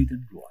Siegfried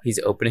and Roy, he's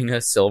opening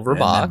a silver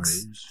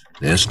box.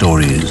 Their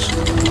stories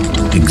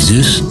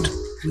exist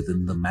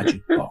within the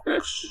magic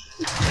box.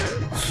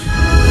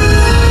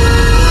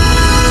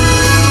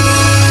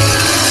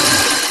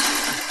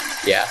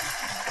 Yeah,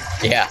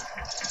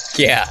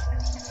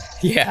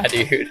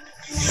 dude.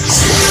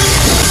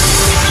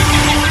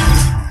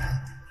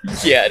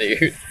 Yeah,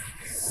 dude.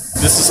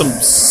 This is some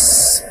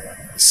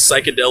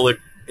psychedelic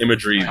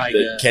imagery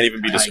that can't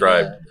even be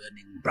described.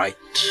 Burning bright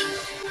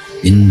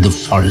in the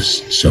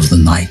forests of the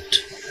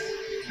night.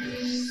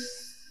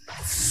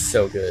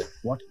 So good.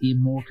 What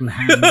immortal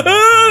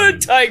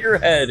hand tiger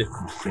head.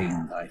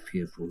 Thy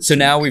fearful so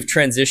now we've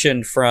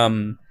transitioned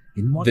from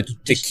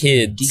the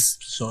kids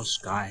deeps or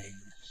skies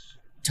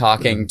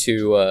talking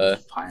to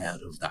fire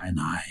of thine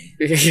eye.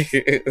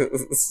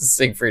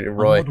 Siegfried and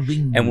Roy,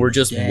 and we're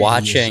just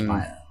watching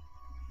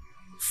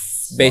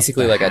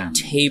basically like a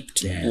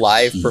taped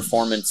live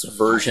performance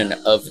version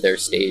of their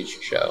stage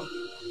show.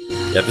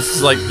 Yeah, this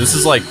is like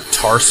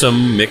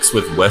Tarsum mixed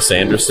with Wes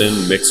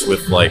Anderson mixed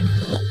with like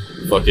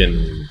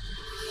fucking.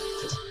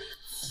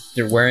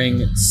 They're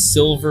wearing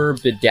silver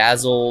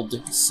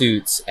bedazzled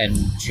suits and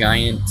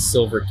giant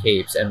silver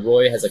capes, and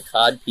Roy has a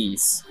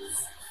codpiece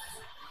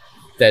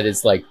that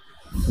is like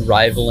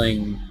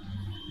rivaling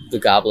the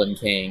Goblin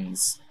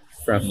Kings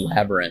from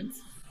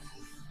Labyrinth.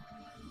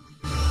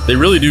 They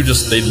really do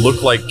they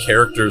look like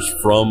characters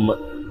from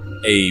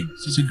a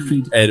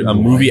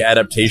movie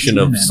adaptation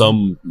of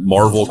some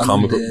Marvel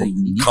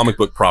comic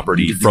book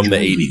property from the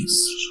 80s.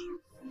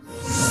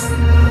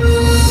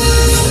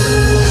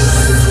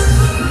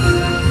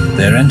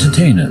 They're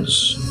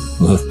entertainers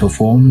who have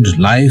performed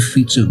live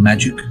feats of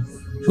magic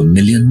for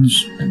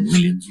millions and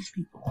millions of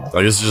people.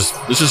 Like this is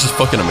just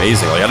fucking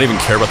amazing. Like I don't even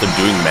care about them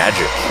doing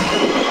magic.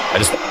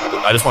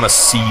 I just want to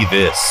see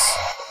this.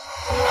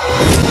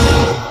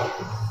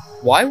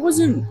 Why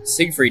wasn't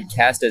Siegfried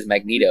cast as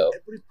Magneto?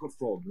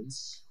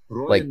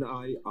 Like,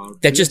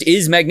 that just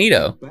is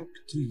Magneto.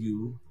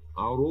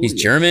 He's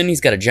German,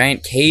 he's got a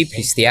giant cape,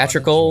 he's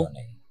theatrical,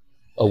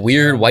 a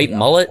weird white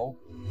mullet.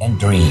 And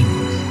dreams.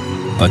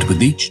 But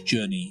with each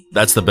journey,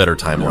 that's the better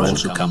timeline.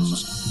 Also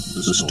comes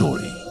the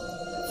story.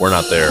 We're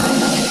not there.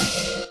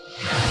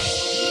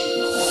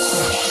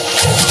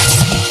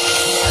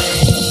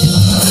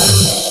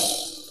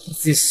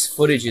 This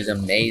footage is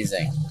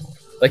amazing.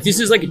 Like, this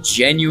is like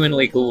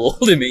genuinely cool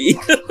to me.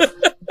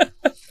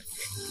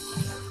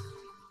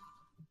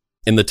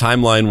 In the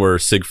timeline where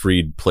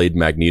Siegfried played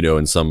Magneto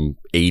in some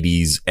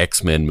 80s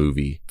X-Men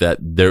movie, that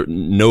there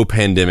no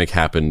pandemic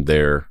happened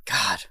there.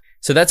 God.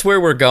 So that's where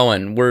we're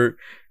going.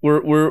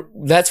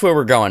 That's where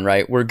we're going,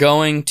 right? We're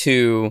going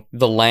to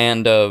the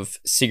land of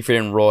Siegfried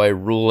and Roy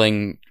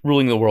ruling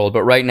the world,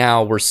 but right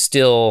now we're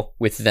still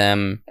with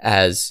them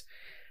as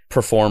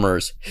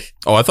performers.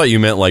 Oh, I thought you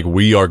meant like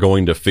we are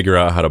going to figure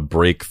out how to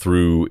break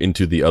through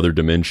into the other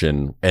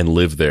dimension and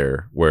live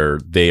there, where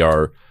they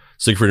are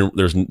Siegfried.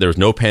 There's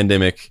no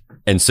pandemic,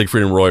 and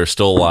Siegfried and Roy are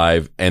still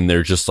alive, and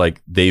they're just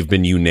like they've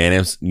been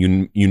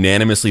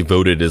unanimously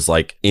voted as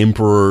like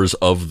emperors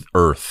of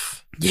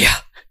Earth. Yeah.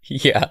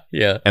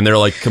 And they're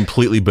like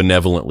completely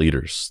benevolent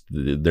leaders.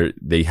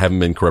 They haven't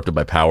been corrupted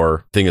by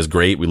power. Thing is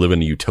great. We live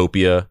in a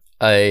utopia.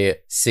 A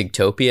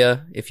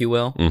Sigtopia, if you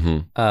will.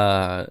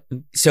 Mm-hmm.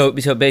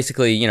 So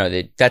basically, you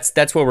know,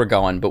 that's where we're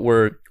going. But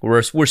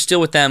we're still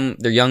with them.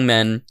 They're young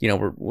men. You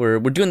know, we're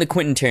doing the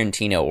Quentin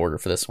Tarantino order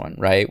for this one,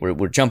 right?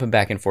 We're jumping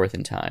back and forth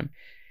in time.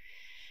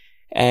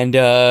 And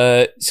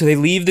so they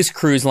leave this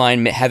cruise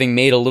line, having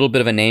made a little bit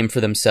of a name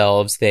for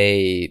themselves.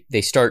 They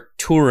start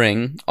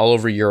touring all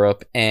over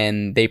Europe,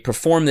 and they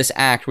perform this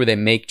act where they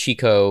make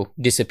Chico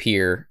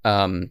disappear.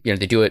 You know,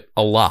 they do it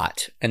a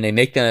lot, and they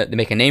make a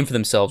name for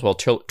themselves while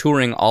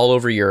touring all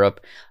over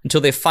Europe until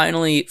they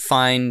finally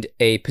find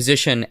a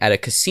position at a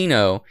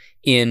casino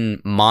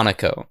in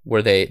Monaco,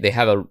 where they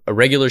have a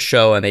regular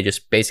show, and they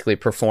just basically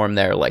perform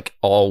there like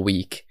all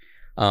week.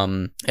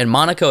 And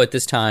Monaco at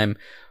this time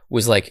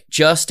was like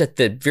just at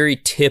the very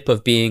tip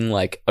of being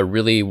like a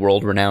really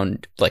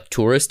world-renowned like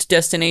tourist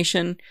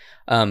destination.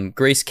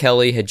 Grace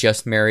Kelly had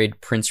just married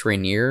Prince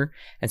Rainier,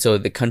 and so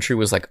the country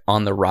was like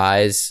on the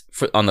rise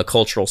on the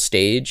cultural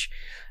stage.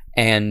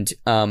 And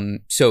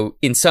so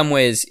in some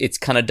ways it's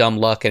kind of dumb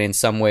luck, and in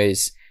some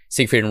ways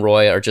Siegfried and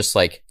Roy are just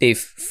like they've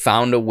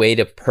found a way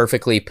to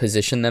perfectly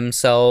position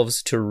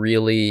themselves to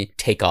really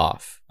take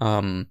off.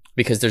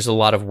 Because there's a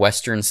lot of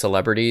Western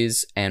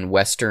celebrities and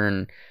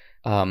Western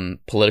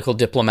political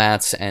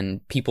diplomats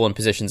and people in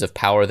positions of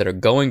power that are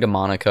going to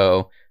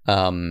Monaco,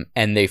 and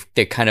they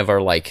kind of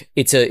are like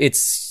it's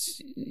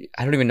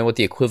I don't even know what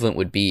the equivalent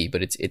would be,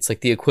 but it's like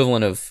the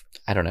equivalent of,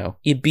 I don't know,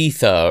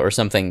 Ibiza or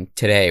something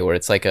today, where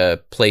it's like a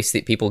place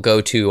that people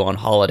go to on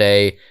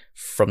holiday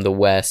from the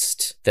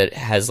West that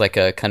has like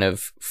a kind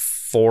of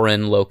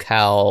foreign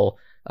locale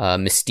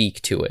mystique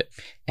to it.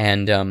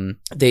 And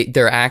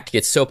their act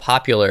gets so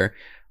popular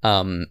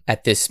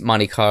at this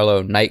Monte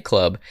Carlo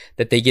nightclub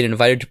that they get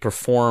invited to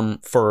perform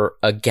for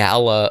a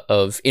gala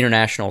of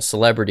international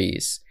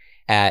celebrities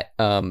at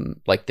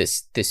like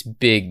this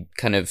big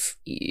kind of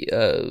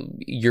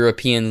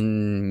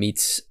European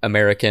meets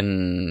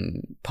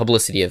American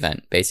publicity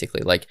event,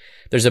 basically. Like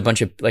there's a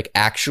bunch of like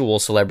actual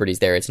celebrities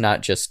there. It's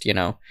not just, you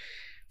know,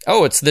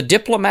 oh, it's the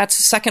diplomat's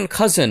second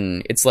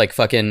cousin. It's like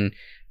fucking,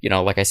 you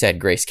know, like I said,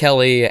 Grace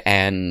Kelly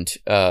and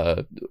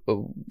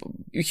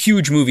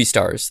huge movie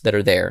stars that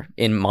are there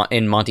in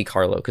Monte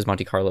Carlo, because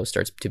Monte Carlo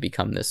starts to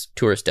become this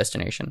tourist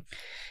destination.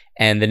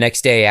 And the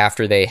next day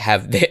after they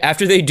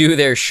do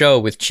their show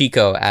with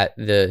Chico at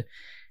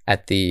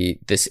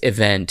this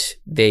event,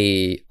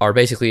 they are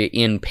basically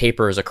in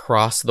papers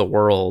across the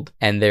world,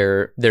 and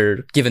they're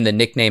given the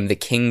nickname the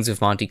Kings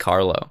of Monte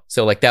Carlo.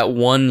 So like that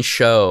one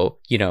show,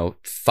 you know,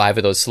 5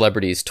 of those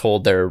celebrities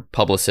told their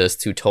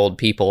publicists who told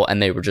people,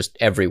 and they were just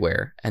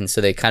everywhere. And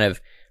so they kind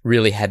of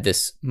really had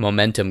this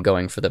momentum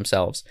going for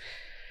themselves.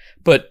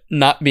 But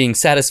not being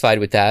satisfied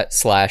with that,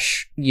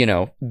 / you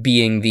know,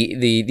 being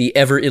the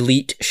ever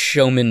elite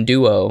showman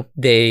duo,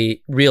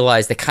 they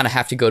realize they kind of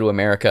have to go to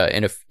America,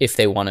 and if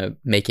they want to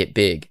make it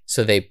big.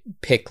 So they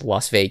pick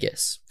Las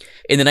Vegas.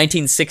 In the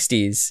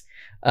 1960s,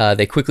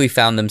 they quickly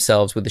found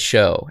themselves with the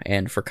show.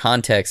 And for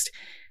context,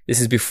 this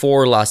is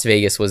before Las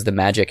Vegas was the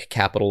magic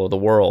capital of the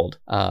world.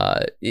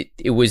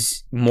 It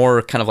was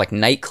more kind of like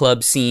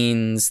nightclub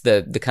scenes,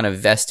 the kind of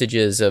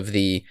vestiges of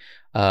the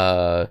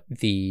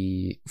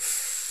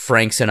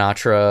Frank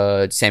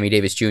Sinatra, Sammy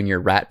Davis Jr.,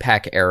 Rat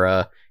Pack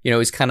era. You know, it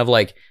was kind of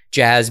like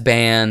jazz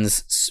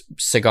bands,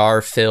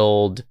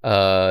 cigar-filled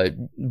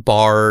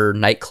bar,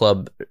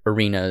 nightclub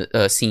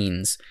arena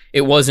scenes.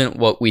 It wasn't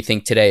what we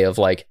think today of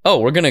like, oh,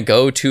 we're going to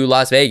go to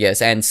Las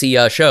Vegas and see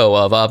a show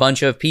of a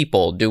bunch of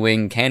people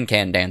doing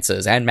can-can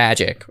dances and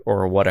magic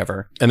or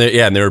whatever. And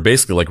they were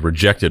basically like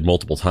rejected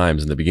multiple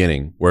times in the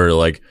beginning, where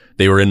like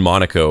they were in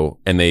Monaco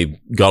and they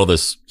got all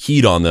this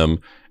heat on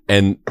them.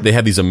 And they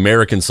had these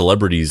American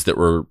celebrities that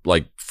were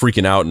like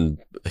freaking out and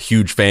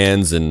huge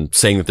fans and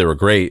saying that they were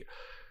great.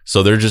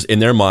 So they're just in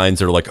their minds,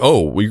 they're like, oh,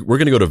 we're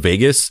going to go to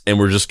Vegas and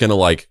we're just going to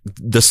like,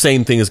 the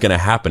same thing is going to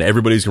happen.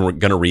 Everybody's going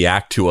to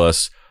react to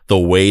us the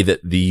way that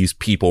these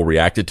people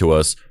reacted to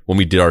us when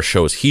we did our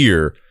shows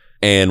here.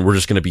 And we're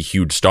just going to be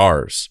huge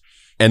stars.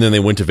 And then they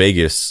went to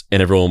Vegas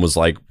and everyone was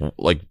like,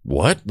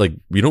 what? Like,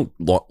 we don't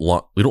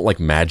like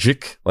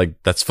magic.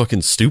 Like, that's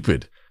fucking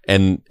stupid.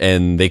 And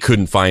they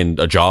couldn't find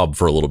a job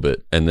for a little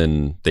bit. And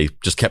then they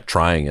just kept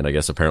trying. And I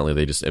guess apparently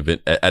they just,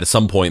 at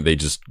some point they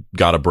just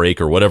got a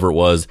break or whatever it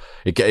was.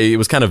 It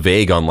was kind of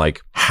vague on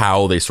like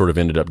how they sort of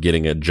ended up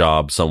getting a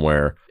job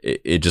somewhere.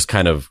 It just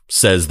kind of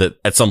says that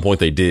at some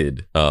point they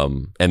did.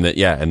 And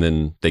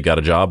then they got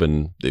a job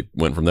and they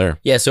went from there.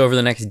 Yeah. So over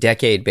the next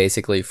decade,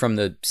 basically from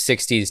the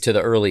 60s to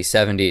the early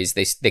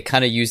 70s, they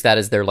kind of use that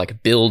as their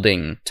like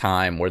building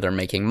time where they're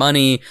making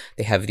money.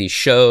 They have these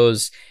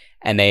shows.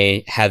 And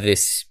they have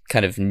this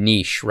kind of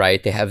niche,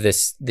 right? They have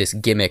this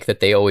gimmick that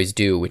they always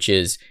do, which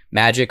is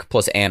magic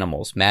plus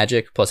animals.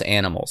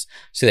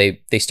 So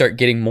they start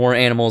getting more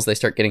animals. They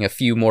start getting a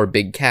few more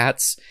big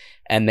cats.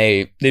 And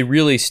they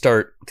really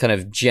start kind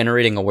of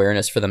generating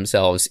awareness for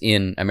themselves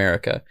in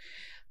America.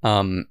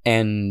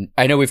 And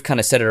I know we've kind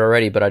of said it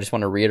already, but I just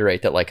want to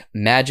reiterate that like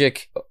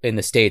magic in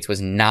the States was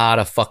not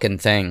a fucking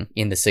thing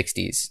in the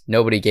 60s.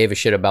 Nobody gave a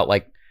shit about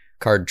like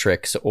card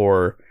tricks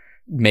or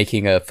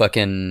making a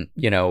fucking,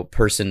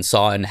 person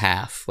saw in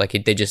half. Like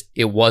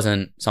it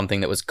wasn't something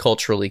that was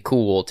culturally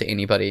cool to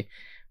anybody.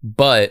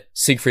 But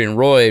Siegfried and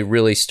Roy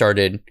really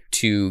started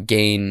to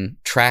gain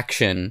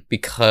traction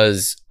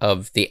because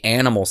of the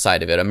animal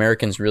side of it.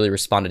 Americans really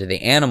responded to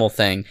the animal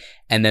thing.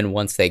 And then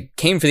once they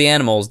came for the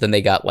animals, then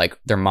they got like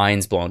their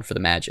minds blown for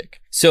the magic.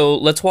 So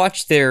let's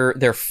watch their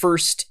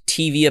first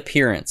TV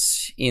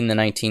appearance in the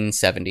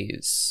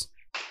 1970s.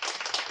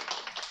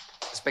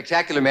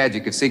 Spectacular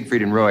magic of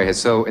Siegfried and Roy has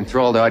so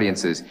enthralled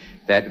audiences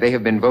that they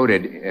have been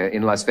voted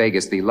in Las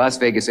Vegas the Las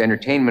Vegas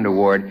Entertainment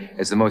Award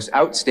as the most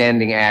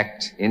outstanding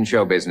act in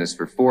show business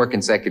for 4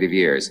 consecutive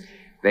years.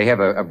 They have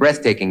a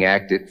breathtaking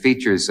act. It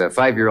features a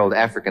 5-year-old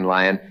African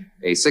lion,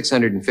 a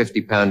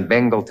 650-pound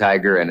Bengal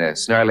tiger, and a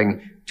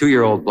snarling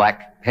 2-year-old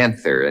Black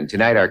Panther. And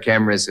tonight our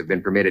cameras have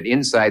been permitted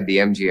inside the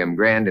MGM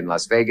Grand in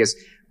Las Vegas,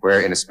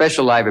 where in a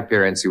special live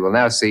appearance you will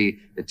now see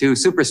the 2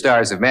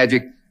 superstars of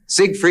magic,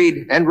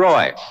 Siegfried and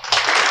Roy.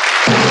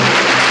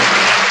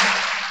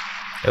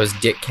 That was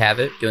Dick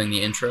Cavett doing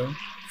the intro.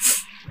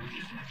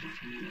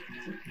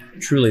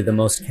 Truly the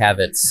most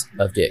Cavets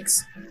of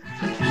Dicks.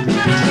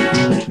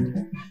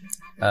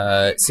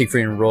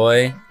 Siegfried and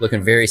Roy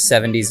looking very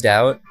 70s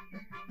out.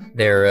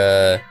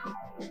 They're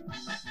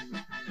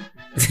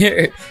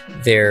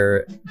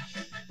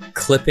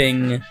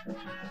clipping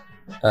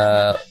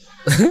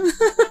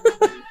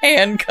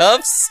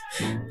handcuffs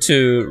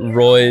to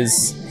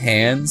Roy's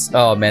hands.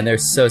 Oh man, they're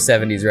so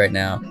 70s right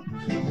now.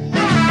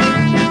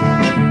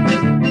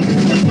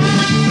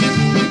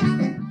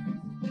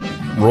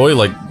 Roy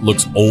like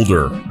looks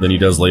older than he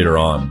does later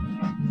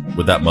on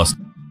with that mustache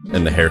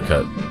and the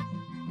haircut.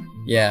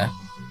 Yeah.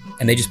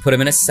 And they just put him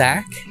in a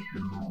sack.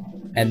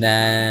 And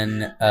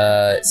then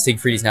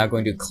Siegfried is now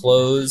going to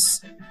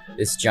close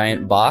this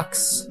giant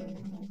box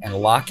and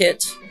lock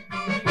it.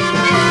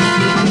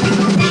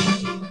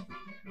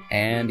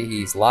 And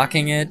he's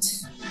locking it.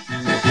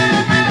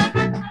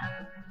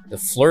 The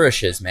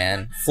flourishes,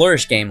 man.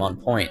 Flourish game on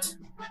point.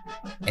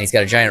 And he's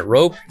got a giant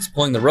rope. He's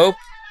pulling the rope.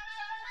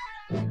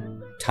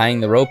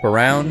 Tying the rope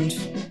around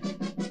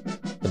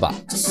the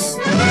box.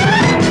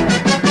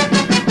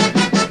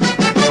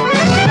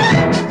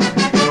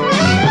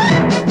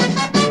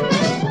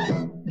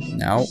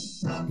 Now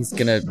he's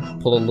gonna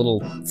pull a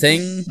little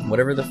thing,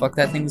 whatever the fuck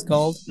that thing's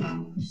called.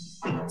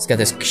 It's got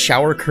this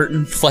shower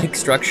curtain-like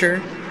structure.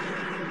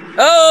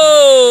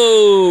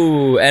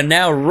 Oh! And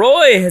now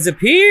Roy has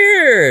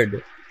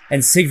appeared!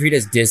 And Siegfried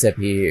has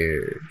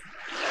disappeared.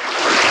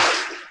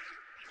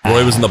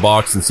 Roy was in the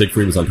box and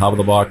Siegfried was on top of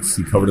the box.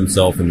 He covered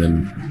himself and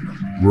then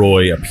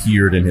Roy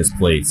appeared in his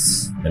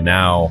place. And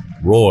now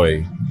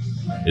Roy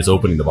is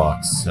opening the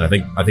box. And I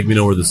think we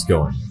know where this is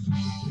going.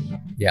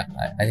 Yeah,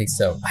 I think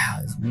so. Wow,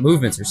 his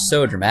movements are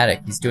so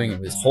dramatic. He's doing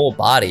it with his whole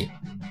body.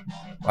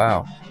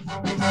 Wow.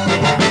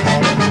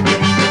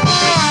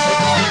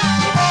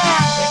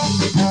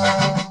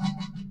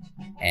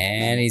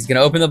 And he's gonna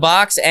open the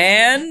box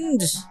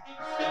and...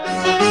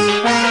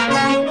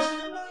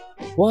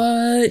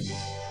 What?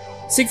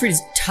 Siegfried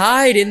is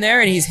tied in there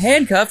and he's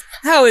handcuffed.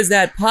 How is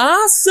that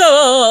possible?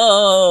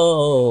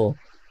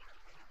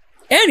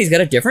 And he's got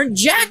a different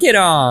jacket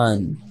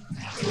on.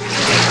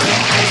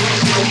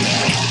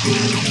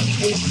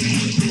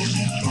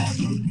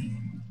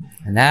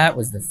 And that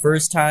was the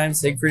first time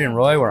Siegfried and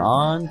Roy were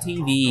on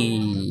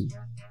TV.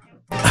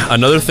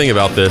 Another thing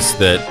about this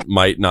that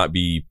might not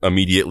be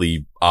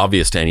immediately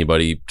obvious to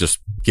anybody, just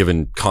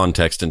given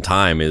context and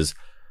time, is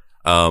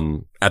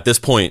At this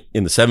point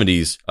in the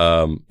 70s,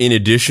 in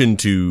addition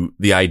to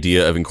the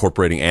idea of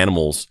incorporating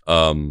animals,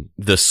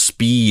 the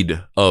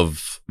speed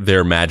of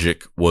their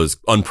magic was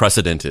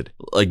unprecedented.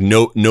 Like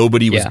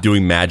nobody was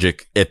doing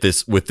magic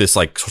with this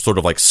like sort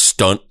of like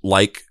stunt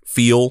like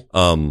feel,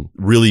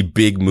 really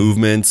big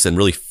movements and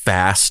really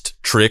fast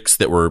tricks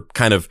that were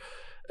kind of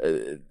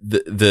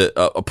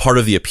a part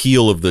of the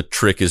appeal of the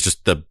trick is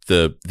just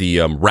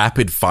the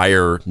rapid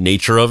fire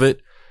nature of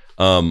it.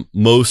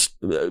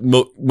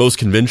 Most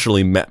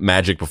conventionally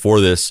magic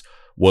before this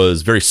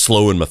was very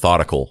slow and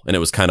methodical, and it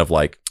was kind of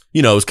like,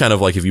 it was kind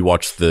of like if you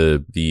watch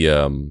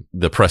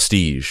the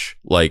Prestige,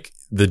 like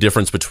the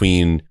difference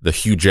between the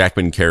Hugh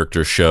Jackman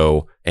character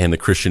show and the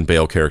Christian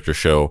Bale character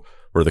show,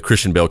 where the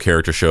Christian Bale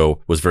character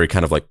show was very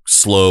kind of like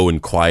slow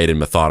and quiet and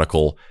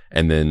methodical,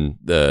 and then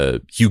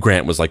the Hugh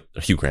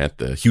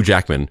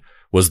Jackman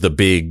was the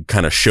big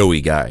kind of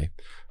showy guy.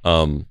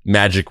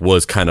 Magic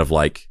was kind of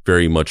like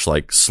very much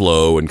like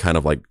slow and kind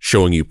of like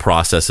showing you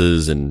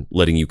processes and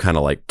letting you kind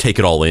of like take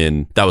it all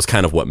in. That was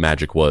kind of what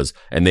magic was.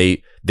 And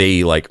they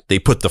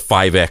put the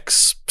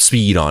 5x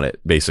speed on it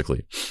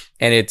basically.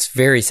 And it's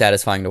very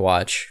satisfying to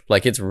watch.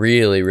 Like it's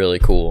really, really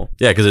cool.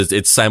 Yeah. Cause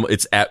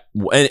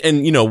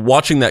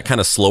watching that kind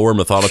of slower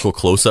methodical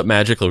close up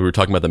magic, like we were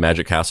talking about the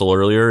Magic Castle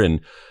earlier,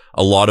 and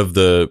a lot of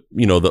the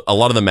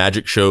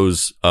magic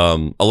shows,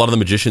 a lot of the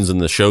magicians in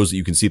the shows that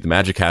you can see at the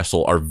Magic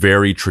Castle are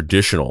very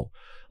traditional.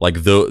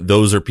 Like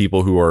those are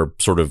people who are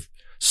sort of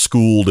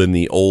schooled in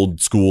the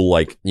old school,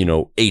 like,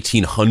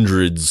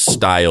 1800s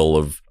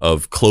style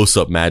of close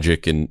up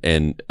magic and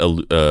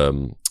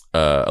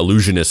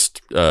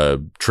illusionist,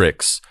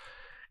 tricks.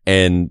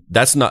 And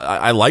that's not,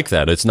 I like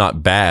that. It's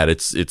not bad.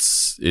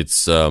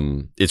 It's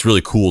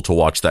really cool to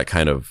watch that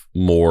kind of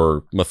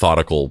more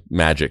methodical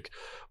magic.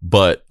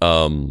 But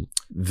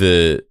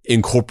the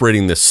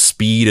incorporating the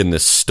speed and the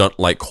stunt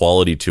like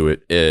quality to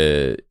it,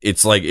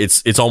 it's like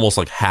it's almost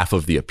like half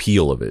of the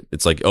appeal of it.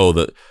 It's like,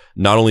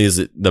 not only is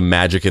it the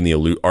magic and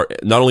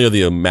not only are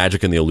the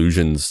magic and the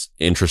illusions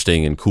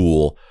interesting and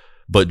cool,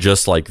 but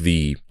just like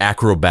the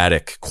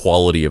acrobatic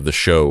quality of the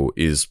show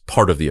is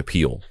part of the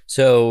appeal.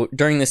 So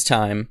during this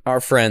time, our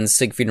friends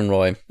Siegfried and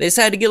Roy, they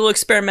decided to get a little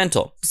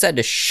experimental, decided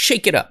to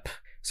shake it up.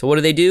 So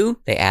what do?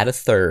 They add a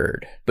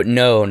third. But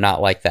no,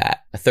 not like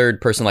that. A third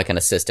person like an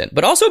assistant.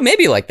 But also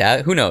maybe like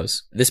that. Who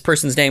knows? This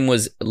person's name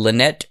was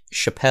Lynette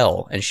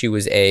Chappelle, and she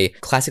was a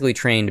classically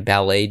trained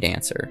ballet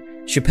dancer.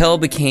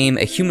 Chappelle became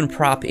a human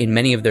prop in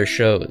many of their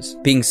shows.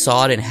 Being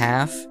sawed in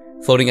half,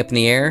 floating up in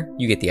the air,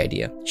 you get the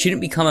idea. She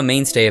didn't become a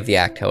mainstay of the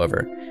act,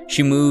 however.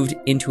 She moved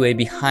into a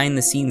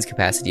behind-the-scenes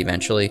capacity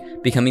eventually,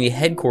 becoming the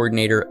head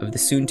coordinator of the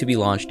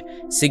soon-to-be-launched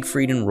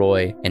Siegfried and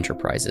Roy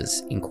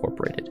Enterprises,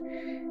 Incorporated.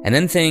 And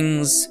then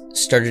things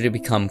started to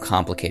become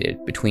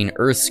complicated between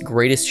Earth's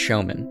greatest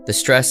showman. The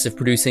stress of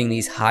producing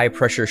these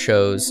high-pressure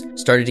shows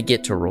started to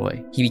get to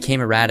Roy. He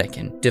became erratic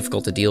and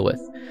difficult to deal with,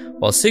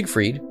 while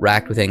Siegfried,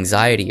 racked with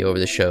anxiety over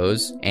the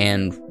shows,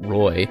 and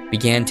Roy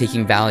began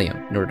taking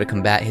Valium in order to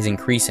combat his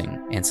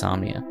increasing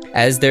insomnia.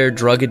 As their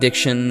drug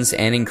addictions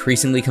and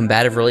increasingly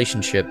combative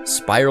relationship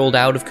spiraled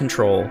out of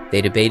control,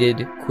 they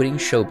debated quitting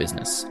show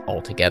business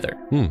altogether.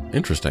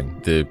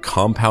 Interesting. The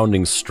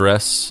compounding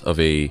stress of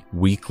a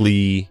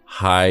weekly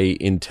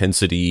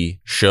high-intensity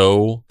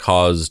show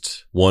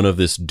caused one of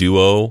this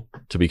duo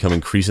to become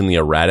increasingly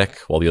erratic,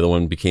 while the other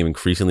one became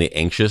increasingly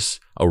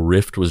anxious. A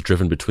rift was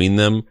driven between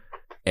them,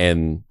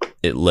 and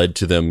it led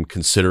to them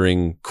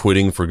considering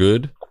quitting for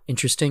good.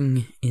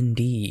 Interesting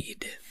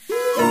indeed.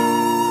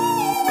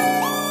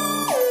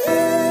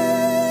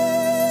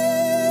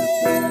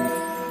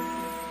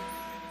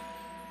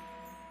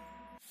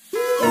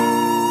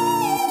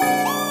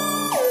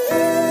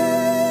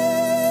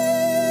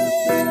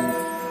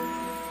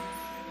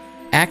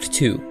 Act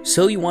 2,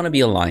 So You Want to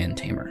Be a Lion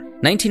Tamer.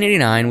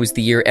 1989 was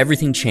the year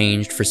everything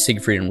changed for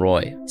Siegfried and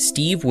Roy.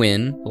 Steve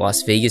Wynn, the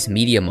Las Vegas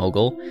media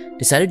mogul,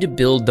 decided to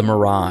build the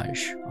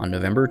Mirage on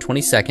November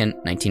 22nd,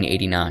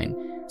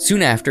 1989.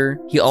 Soon after,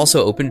 he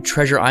also opened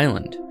Treasure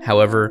Island.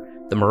 However,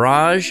 the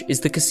Mirage is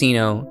the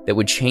casino that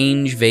would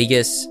change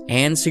Vegas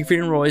and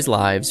Siegfried and Roy's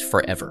lives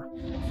forever.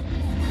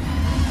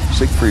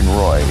 Siegfried and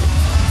Roy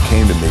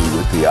came to me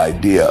with the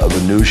idea of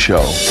a new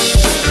show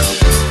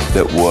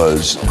that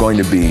was going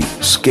to be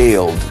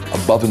scaled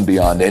above and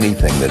beyond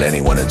anything that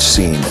anyone had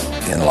seen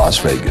in Las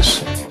Vegas.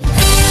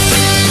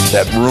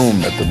 That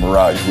room at the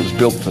Mirage was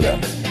built for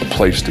them, a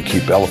place to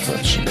keep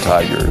elephants and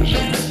tigers,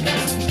 and,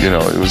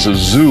 it was a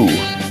zoo.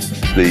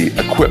 The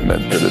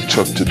equipment that it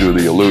took to do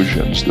the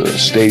illusions, the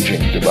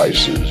staging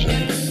devices,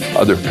 and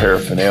other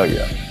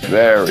paraphernalia,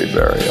 very,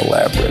 very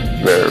elaborate,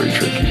 very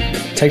tricky.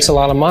 It takes a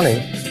lot of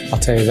money, I'll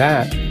tell you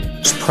that.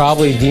 It's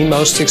probably the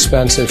most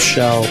expensive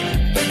show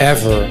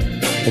ever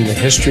in the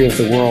history of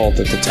the world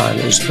at the time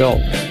it was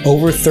built.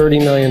 Over $30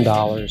 million.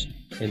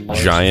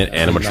 Giant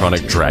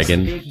animatronic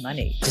dragon. Big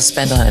money to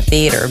spend on a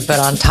theater, but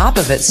on top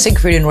of it,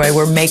 Siegfried and Roy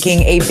were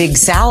making a big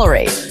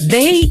salary.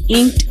 They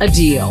inked a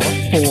deal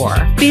for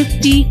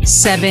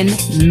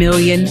 $57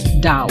 million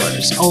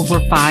over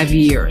 5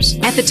 years.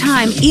 At the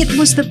time, it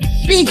was the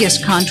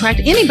biggest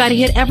contract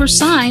anybody had ever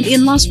signed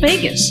in Las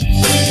Vegas.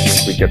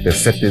 We get the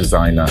set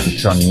designer,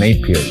 John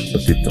Napier, who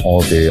did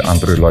all the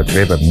Andrew Lloyd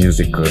Webber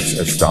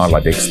musicals,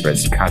 Starlight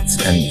Express,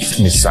 Cats, and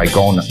Miss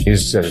Saigon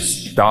is a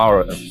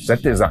star of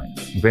set design.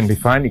 When we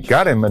finally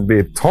got him and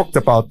we talked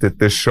about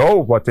the show,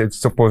 what it's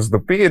supposed to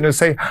be, and they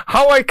say,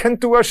 how I can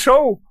do a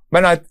show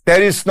when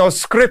there is no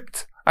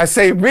script. I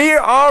say, we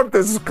are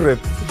the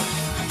script.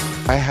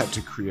 I had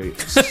to create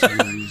a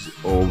series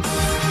of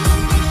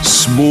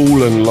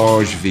small and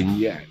large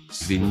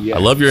vignettes. I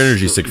love your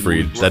energy,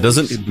 Siegfried. That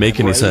doesn't make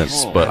any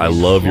sense, but I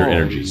love your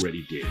energy.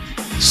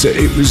 So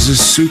it was a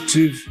sort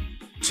of...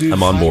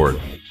 I'm on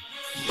board.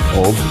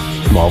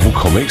 Of Marvel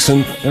Comics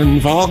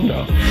and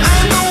Wagner.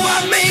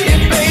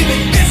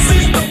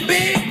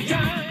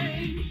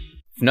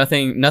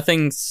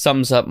 Nothing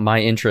sums up my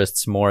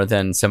interests more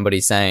than somebody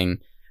saying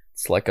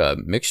it's like a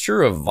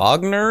mixture of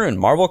Wagner and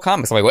Marvel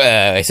Comics. I'm like,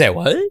 wait, I say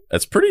what?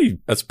 That's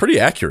pretty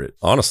accurate,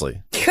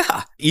 honestly.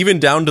 Yeah. Even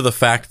down to the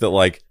fact that,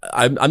 like,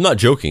 I'm not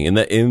joking in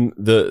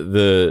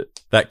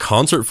that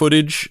concert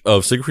footage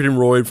of Siegfried and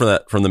Roy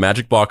from the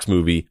Magic Box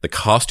movie, the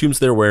costumes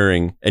they're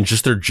wearing and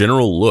just their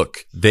general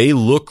look, they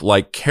look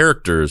like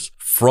characters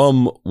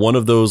from one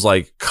of those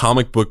like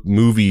comic book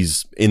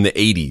movies in the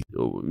 80s,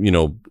 you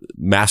know,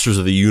 Masters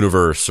of the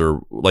Universe,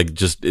 or like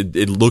just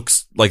it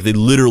looks like they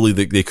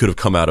could have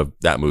come out of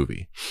that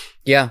movie.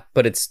 Yeah,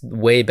 but it's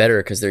way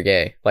better because they're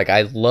gay. Like,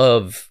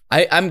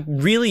 I'm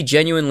really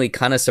genuinely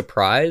kind of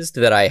surprised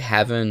that I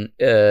haven't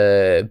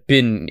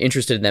been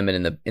interested in them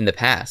in the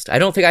past. I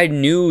don't think I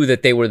knew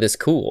that they were this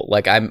cool.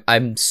 Like,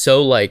 I'm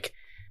so like,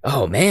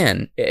 oh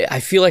man, I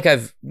feel like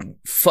I've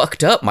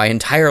fucked up my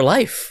entire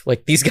life.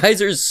 Like, these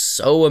guys are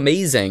so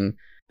amazing.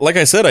 Like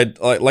I said,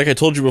 like I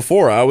told you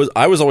before, I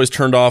was always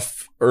turned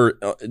off or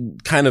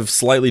kind of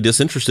slightly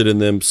disinterested in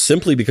them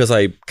simply because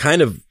I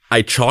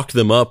chalked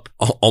them up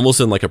almost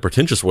in like a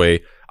pretentious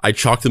way. I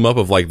chalked them up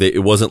of like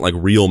it wasn't like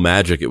real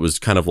magic. It was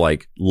kind of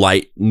like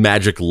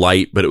magic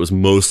light, but it was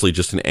mostly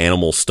just an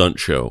animal stunt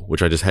show,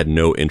 which I just had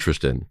no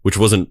interest in, which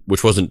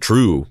wasn't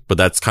true, but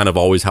that's kind of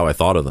always how I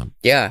thought of them.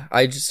 Yeah,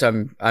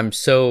 I'm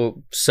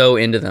so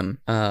into them.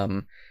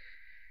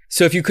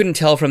 So if you couldn't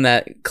tell from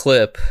that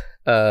clip,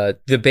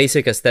 the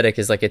basic aesthetic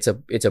is like it's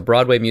a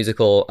Broadway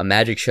musical, a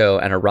magic show,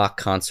 and a rock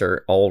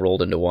concert all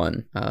rolled into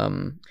one.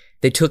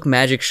 They took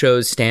magic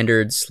shows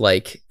standards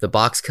like the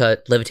box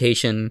cut,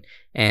 levitation,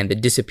 and the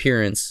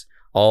disappearance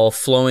all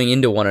flowing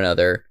into one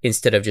another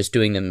instead of just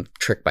doing them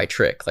trick by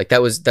trick. Like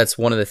that's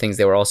one of the things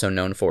they were also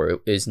known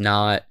for, is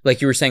not, like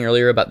you were saying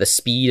earlier about the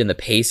speed and the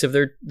pace of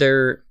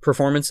their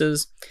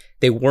performances.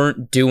 They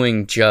weren't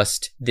doing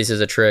just this is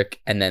a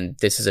trick and then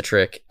this is a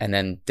trick and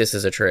then this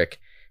is a trick.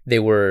 They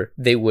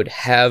would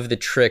have the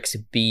tricks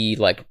be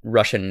like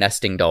Russian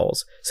nesting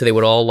dolls. So they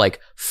would all like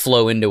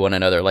flow into one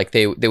another. Like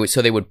they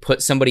would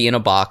put somebody in a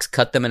box,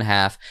 cut them in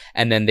half,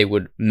 and then they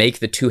would make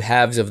the two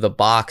halves of the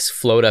box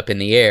float up in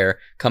the air,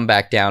 come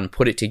back down,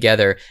 put it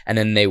together, and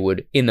then they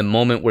would, in the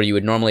moment where you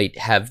would normally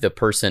have the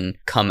person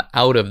come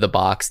out of the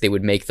box, they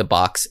would make the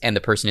box and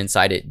the person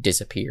inside it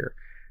disappear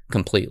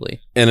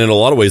completely. And in a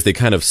lot of ways, they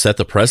kind of set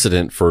the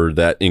precedent for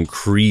that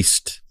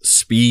increased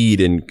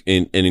speed and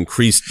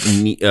increased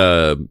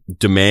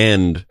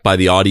demand by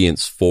the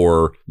audience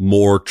for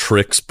more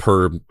tricks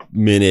per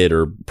minute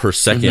or per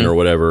second or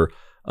whatever,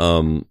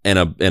 and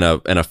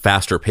a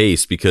faster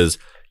pace, because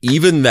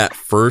even that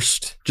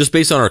first, just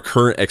based on our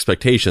current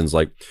expectations,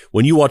 like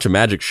when you watch a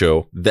magic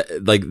show,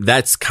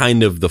 that's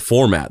kind of the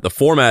format. The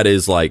format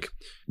is like,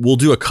 we'll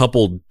do a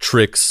couple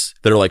tricks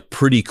that are like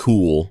pretty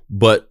cool,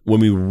 but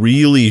when we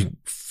really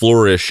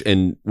flourish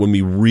and when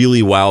we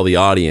really wow the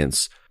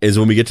audience is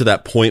when we get to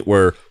that point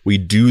where we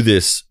do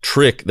this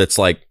trick that's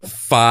like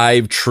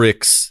 5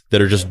 tricks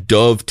that are just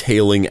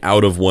dovetailing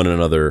out of one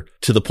another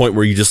to the point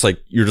where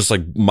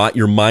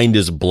your mind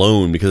is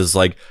blown, because it's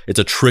like it's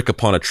a trick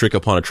upon a trick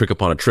upon a trick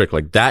upon a trick.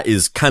 Like that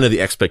is kind of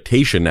the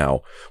expectation now.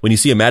 When you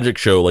see a magic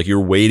show, like you're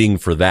waiting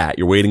for that.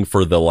 You're waiting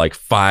for the like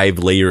 5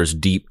 layers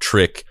deep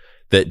trick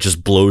that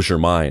just blows your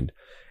mind.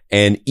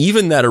 And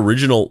even that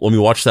original, when we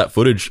watch that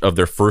footage of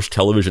their first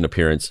television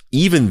appearance,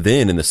 even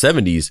then in the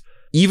 70s,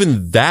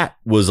 even that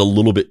was a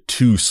little bit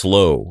too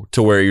slow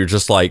to where you're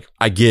just like,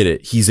 I get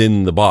it. He's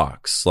in the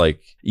box.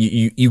 Like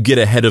you get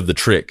ahead of the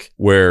trick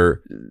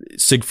where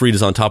Siegfried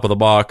is on top of the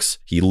box.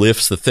 He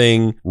lifts the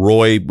thing.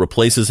 Roy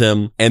replaces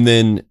him. And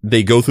then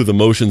they go through the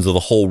motions of the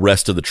whole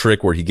rest of the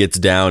trick where he gets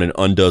down and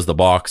undoes the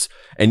box.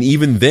 And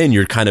even then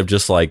you're kind of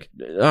just like,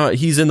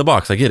 he's in the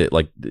box. I get it.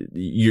 Like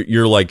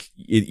you're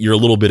a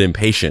little bit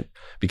impatient,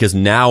 because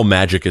now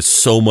magic is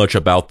so much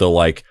about the,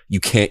 like, you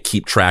can't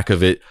keep track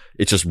of it.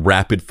 It's just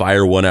rapid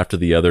fire one after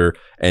the other.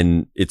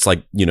 And it's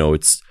like, you know,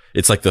 it's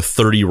like the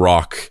 30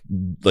 Rock,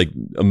 like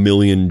a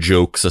million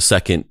jokes a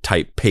second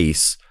type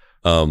pace,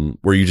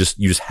 where you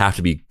just have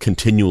to be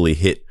continually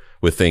hit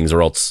with things,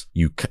 or else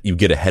you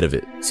get ahead of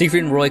it.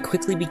 Siegfried and Roy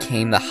quickly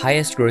became the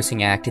highest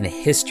grossing act in the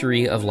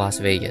history of Las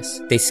Vegas.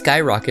 They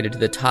skyrocketed to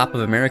the top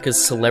of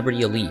America's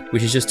celebrity elite,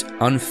 which is just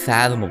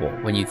unfathomable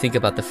when you think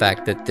about the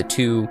fact that the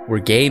two were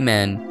gay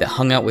men that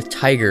hung out with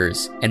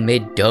tigers and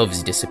made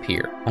doves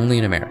disappear, only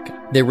in America.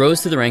 They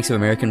rose to the ranks of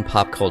American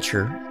pop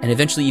culture and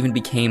eventually even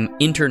became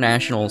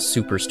international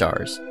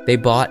superstars. They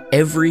bought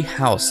every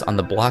house on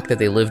the block that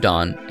they lived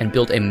on and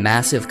built a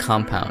massive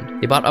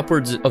compound. They bought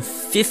upwards of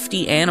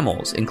 50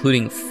 animals,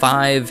 including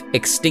 5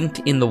 extinct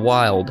in the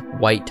wild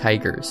white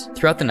tigers.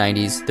 Throughout the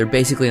 90s, they're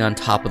basically on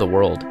top of the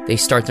world. They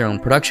start their own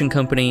production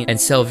company and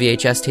sell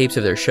VHS tapes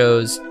of their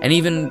shows, and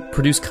even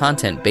produce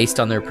content based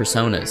on their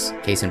personas.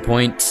 Case in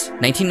point,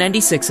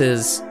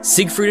 1996's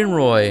Siegfried and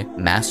Roy,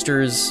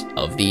 Masters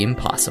of the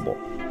Impossible.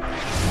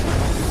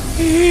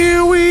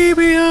 Here we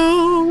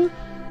belong.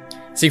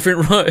 Siegfried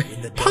and Roy.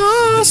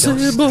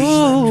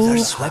 Possible.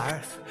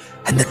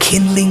 And the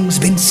kindling's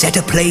been set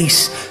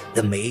aplace.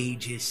 The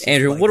mages.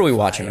 Andrew, what are we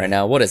watching right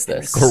now? What is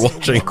this? We're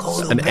watching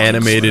an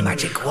animated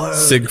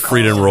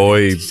Siegfried and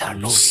Roy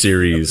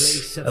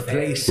series,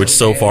 which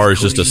so far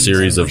is just a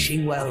series of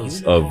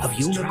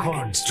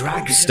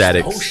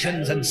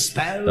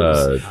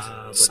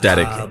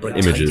static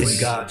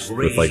images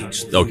with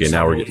like, okay,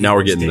 now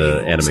we're getting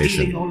the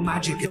animation.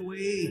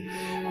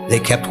 They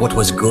kept what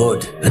was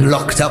good and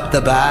locked up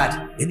the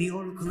bad.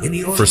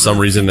 For some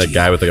reason, that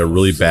guy with like a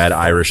really bad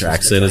Irish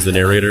accent is the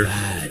narrator.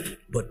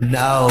 But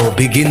now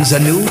begins a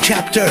new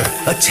chapter,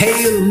 a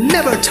tale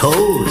never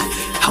told.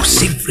 How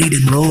Siegfried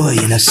and Roy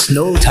in a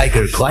snow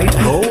tiger quite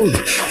bold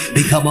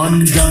become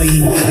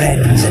undying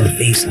friends and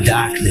face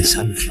darkness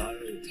unfurled.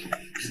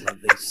 While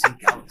they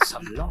seek out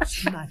some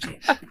lost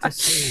magic to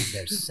save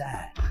their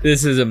sad.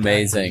 This is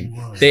amazing.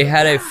 They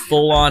had a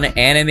full-on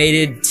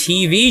animated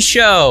TV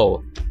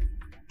show.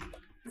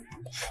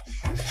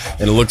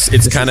 And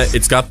it's got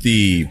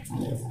the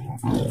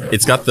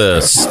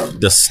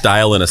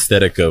style and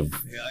aesthetic of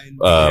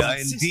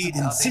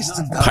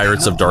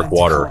Pirates of Dark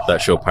Water.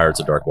 That show,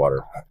 Pirates of Dark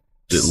Water.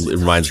 It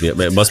reminds me.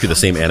 It must be the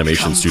same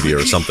animation studio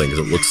or something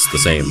because it looks the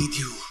same.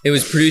 It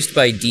was produced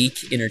by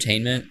Deke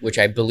Entertainment, which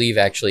I believe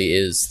actually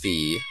is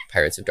the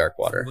Pirates of Dark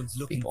Water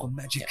people.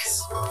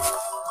 Yes.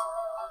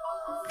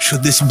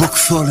 Should this book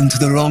fall into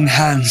the wrong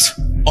hands,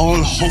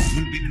 all hope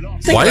will be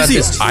lost. Why is he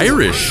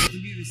Irish?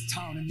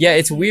 Yeah,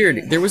 it's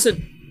weird. There was a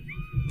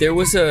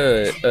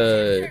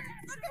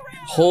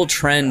whole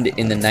trend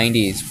in the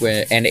 90s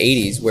and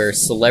 80s where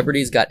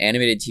celebrities got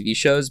animated TV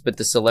shows, but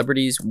the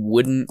celebrities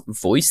wouldn't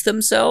voice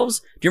themselves.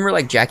 Do you remember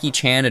like Jackie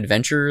Chan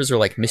Adventures or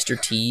like Mr.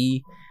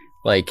 T?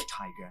 Like,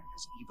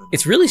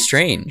 it's really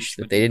strange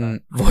that they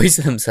didn't voice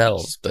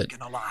themselves, but...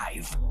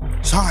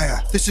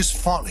 Sire, this is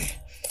folly.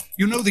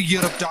 You know the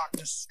year of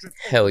darkness.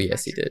 Hell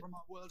yes, he did.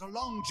 A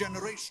long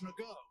generation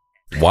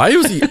ago. Why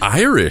was he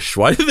Irish?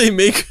 Why did they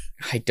make...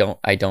 I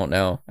don't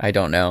know.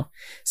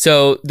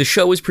 So the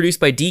show was produced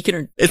by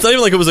Deacon. It's not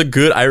even like it was a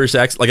good Irish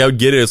accent. Like I would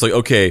get it. It's like,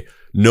 okay,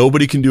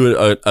 nobody can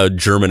do a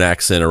German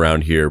accent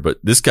around here, but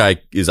this guy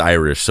is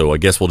Irish, so I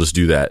guess we'll just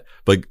do that.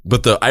 But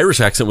the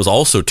Irish accent was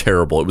also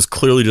terrible. It was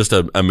clearly just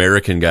an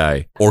American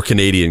guy or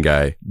Canadian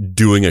guy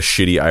doing a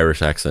shitty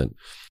Irish accent.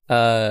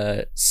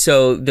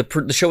 So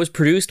the show was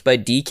produced by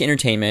Deke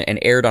Entertainment and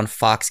aired on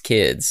Fox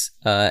Kids.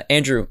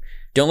 Andrew,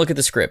 don't look at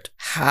the script.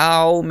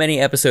 How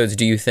many episodes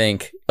do you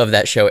think of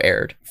that show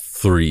aired?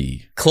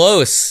 3.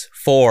 Close.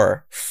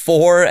 4.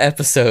 4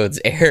 episodes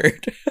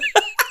aired.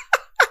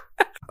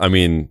 I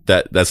mean,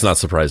 that's not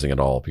surprising at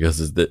all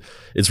because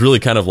it's really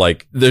kind of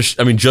like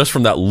just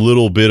from that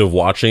little bit of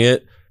watching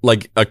it,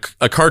 like a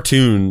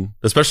cartoon,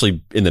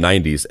 especially in the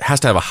 90s,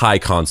 has to have a high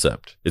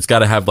concept. It's got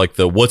to have like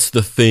what's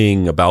the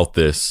thing about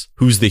this?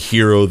 Who's the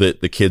hero that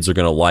the kids are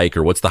going to like,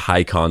 or what's the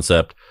high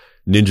concept?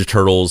 Ninja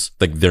Turtles,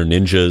 like they're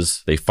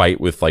ninjas. They fight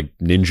with like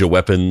ninja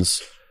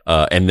weapons,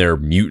 and they're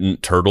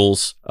mutant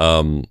turtles.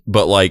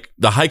 But like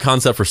the high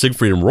concept for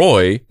Siegfried and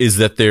Roy is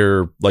that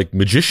they're like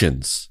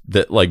magicians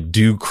that like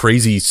do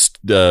crazy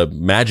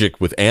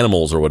magic with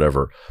animals or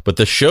whatever. But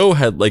the show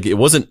had like,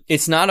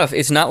 it's not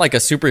like a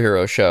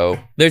superhero show.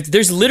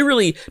 There's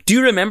literally, do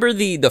you remember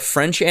the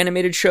French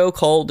animated show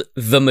called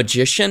The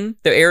Magician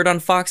that aired on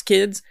Fox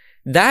Kids?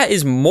 That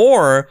is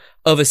more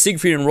of a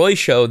Siegfried and Roy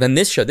show than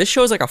this show. This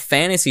show is like a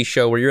fantasy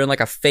show where you're in like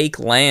a fake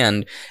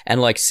land and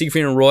like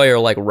Siegfried and Roy are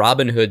like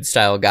Robin Hood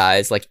style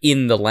guys, like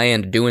in the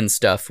land doing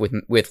stuff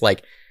with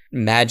like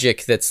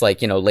magic that's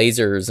like, you know,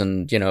 lasers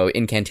and, you know,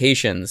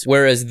 incantations.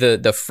 Whereas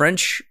the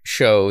French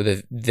show,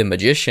 The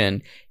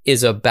Magician,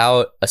 is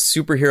about a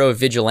superhero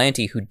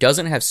vigilante who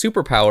doesn't have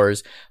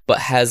superpowers, but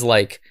has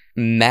like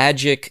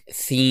magic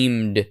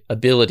themed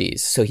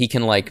abilities. So he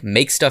can like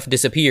make stuff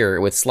disappear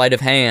with sleight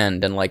of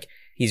hand, and like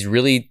he's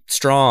really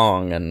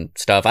strong and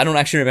stuff. I don't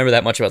actually remember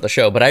that much about the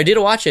show, but I did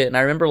watch it and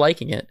I remember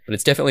liking it. But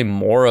it's definitely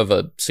more of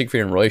a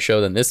Siegfried and Roy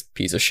show than this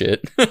piece of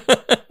shit.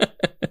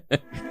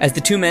 As the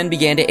two men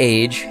began to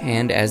age,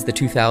 and as the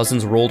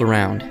 2000s rolled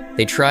around,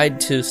 they tried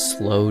to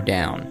slow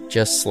down,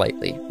 just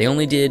slightly. They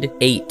only did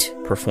 8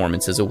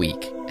 performances a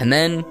week. And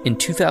then, in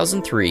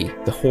 2003,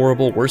 the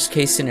horrible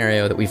worst-case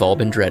scenario that we've all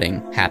been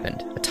dreading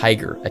happened. A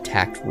tiger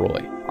attacked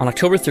Roy. On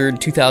October 3rd,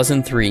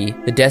 2003,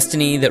 the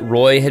destiny that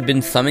Roy had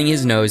been thumbing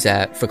his nose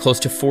at for close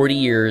to 40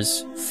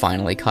 years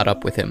finally caught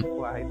up with him.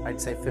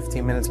 I'd say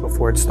 15 minutes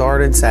before it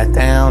started, sat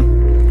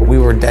down, but we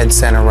were dead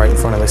center right in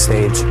front of the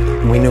stage.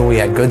 We knew we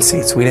had good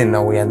seats. We didn't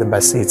know we had the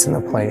best seats in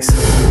the place.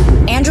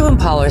 Andrew and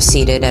Paul are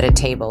seated at a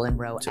table in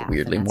row F. It's a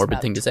weirdly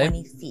morbid thing to say.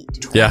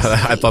 Yeah,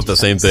 I thought the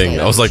same thing.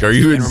 I was like, are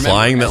you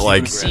implying that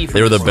like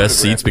they were the best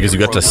seats because you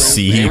got to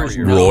see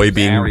Roy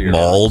being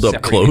mauled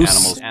up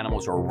close?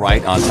 Animals are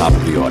right on top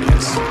of the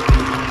audience.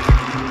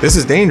 This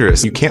is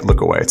dangerous. You can't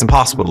look away. It's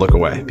impossible to look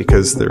away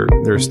because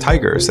there's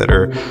tigers that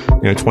are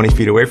 20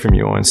 feet away from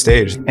you on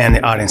stage. And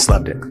the audience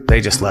loved it. They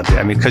just loved it.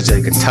 I mean, because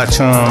they could touch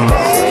them.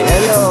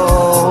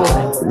 Hello.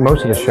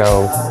 Most of the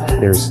show,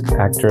 there's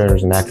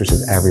actors and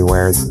actresses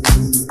everywhere.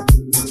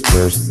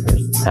 There's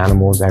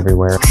animals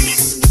everywhere.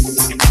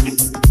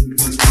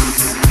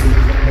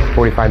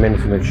 45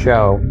 minutes into the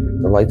show,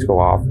 the lights go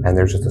off, and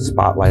there's just a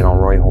spotlight on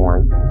Roy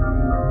Horn.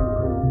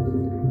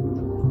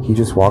 He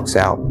just walks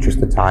out,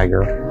 just a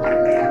tiger.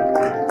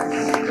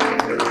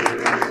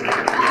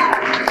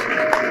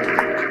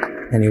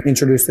 And you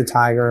introduce the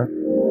tiger.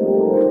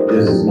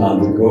 This is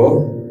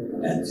Manticore,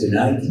 and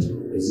tonight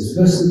is his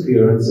first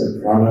appearance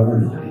in front of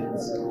an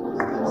audience.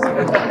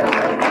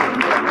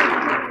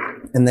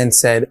 And then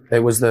said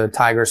it was the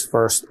tiger's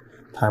first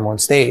time on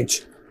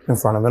stage in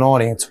front of an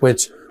audience,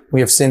 which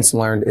we have since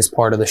learned is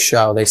part of the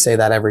show. They say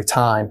that every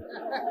time.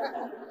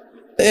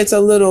 It's a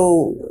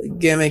little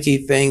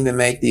gimmicky thing to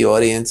make the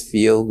audience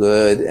feel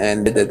good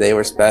and that they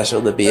were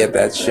special to be at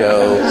that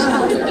show.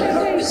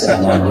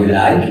 Someone you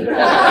like?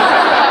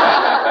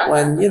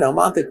 When,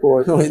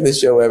 Manticore is doing the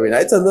show every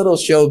night. It's a little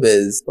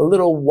showbiz, a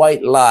little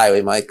white lie,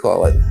 we might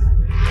call it.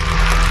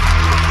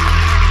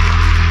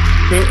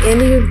 In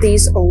any of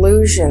these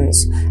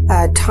illusions,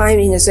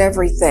 timing is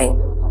everything.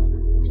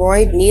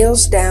 Roy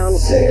kneels down,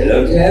 say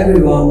hello to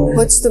everyone,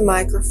 puts the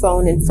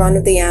microphone in front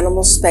of the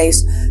animal's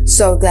face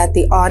so that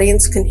the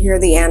audience can hear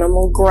the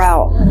animal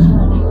growl.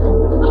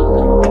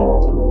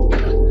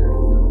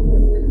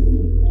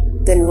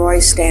 Then Roy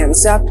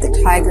stands up, the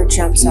tiger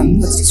jumps up,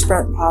 puts his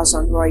front paws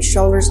on Roy's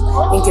shoulders,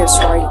 and gives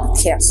Roy a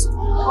kiss.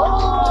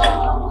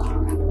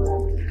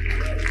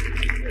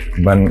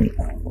 When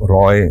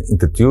Roy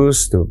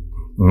introduced the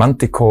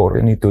Manticore,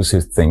 and he does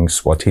his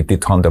things, what he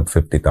did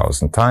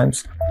 150,000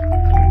 times.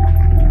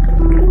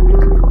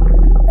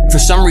 For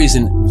some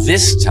reason,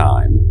 this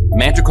time,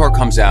 Manticore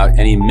comes out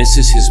and he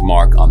misses his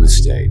mark on the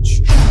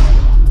stage.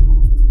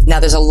 Now,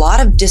 there's a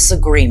lot of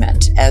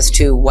disagreement as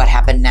to what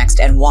happened next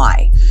and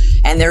why.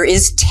 And there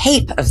is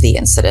tape of the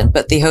incident,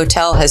 but the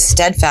hotel has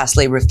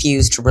steadfastly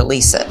refused to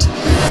release it.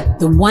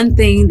 The one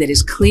thing that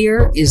is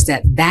clear is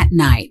that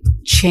night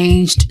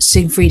changed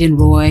Siegfried and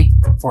Roy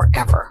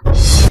forever.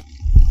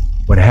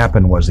 What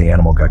happened was the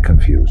animal got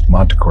confused.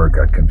 Manticore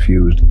got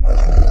confused.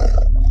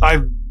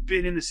 I've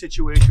been in a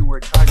situation where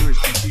a tiger is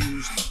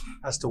confused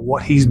as to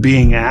what he's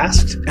being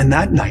asked. And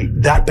that night,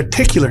 that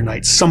particular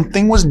night,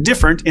 something was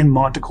different in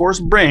Manticore's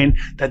brain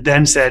that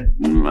then said,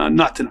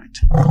 not tonight.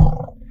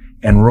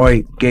 And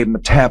Roy gave him a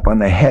tap on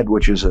the head,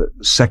 which is a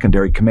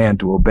secondary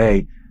command to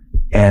obey.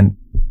 And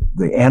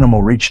the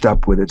animal reached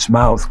up with its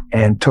mouth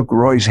and took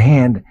Roy's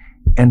hand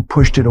and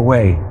pushed it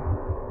away.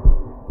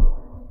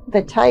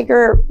 The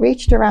tiger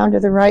reached around to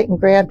the right and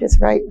grabbed his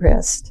right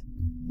wrist.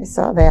 I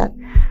saw that.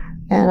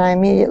 And I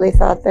immediately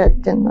thought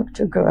that didn't look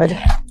too good.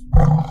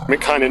 It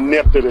kind of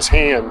nipped at his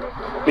hand.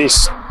 He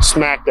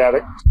smacked at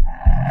it.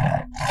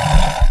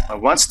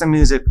 Once the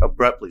music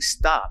abruptly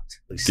stopped,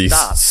 these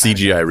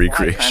CGI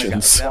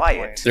recreations.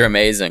 They're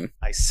amazing.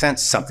 I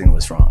sensed something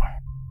was wrong.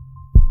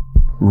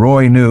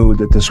 Roy knew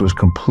that this was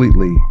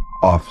completely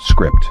off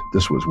script.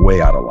 This was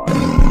way out of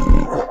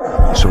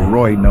line. So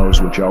Roy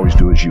knows what you always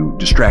do is you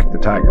distract the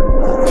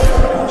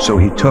tiger. So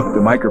he took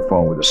the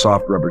microphone with a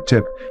soft rubber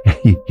tip and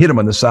he hit him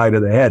on the side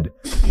of the head.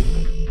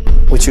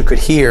 Which you could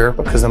hear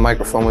because the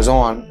microphone was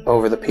on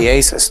over the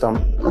PA system.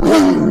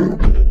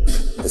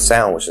 The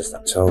sound was just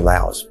so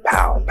loud. It was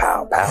pow,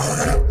 pow,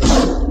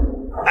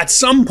 pow. At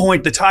some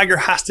point, the tiger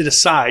has to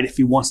decide if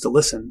he wants to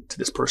listen to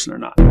this person or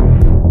not.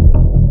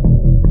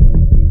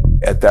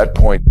 At that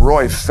point,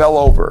 Roy fell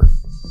over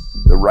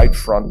the right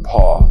front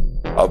paw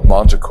of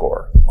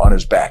Manticore on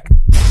his back.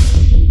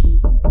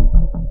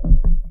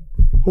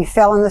 He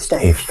fell on the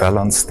stage. He fell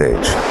on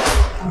stage.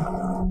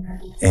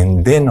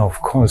 And then,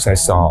 of course, I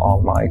saw,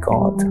 oh my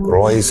God,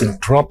 Roy is in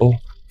trouble.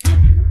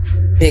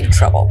 Big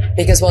trouble.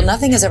 Because while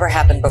nothing has ever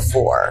happened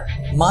before,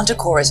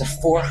 Manticore is a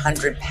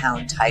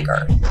 400-pound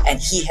tiger, and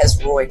he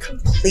has Roy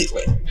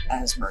completely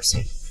at his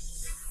mercy.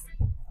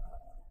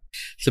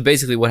 So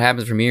basically what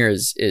happens from here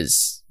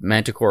is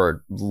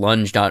Manticore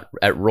lunged out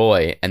at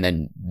Roy and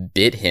then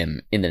bit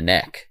him in the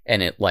neck,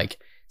 and it like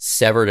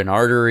severed an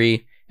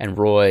artery and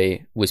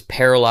Roy was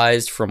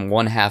paralyzed from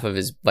one half of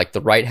his, like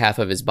the right half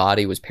of his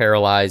body was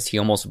paralyzed. He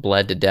almost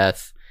bled to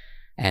death.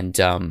 And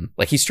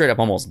like he straight up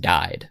almost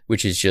died,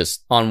 which is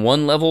just on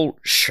one level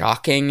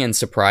shocking and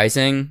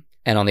surprising,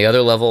 and on the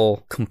other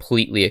level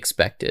completely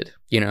expected,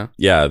 you know?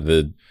 Yeah,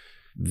 the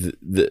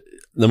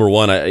number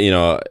one,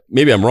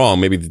 maybe I'm wrong,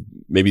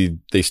 maybe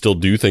they still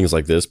do things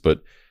like this,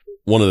 but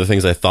one of the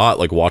things I thought,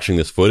 like watching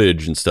this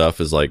footage and stuff,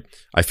 is like,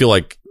 I feel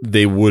like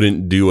they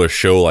wouldn't do a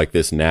show like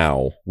this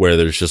now, where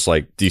there's just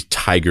like these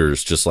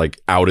tigers just like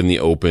out in the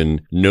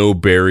open, no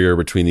barrier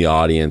between the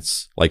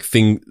audience. Like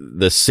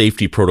the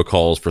safety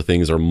protocols for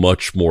things are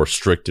much more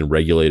strict and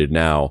regulated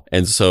now.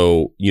 And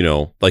so,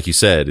 like you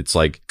said, it's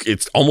like,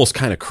 it's almost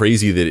kind of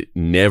crazy that it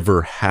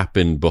never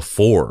happened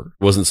before.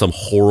 It wasn't some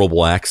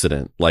horrible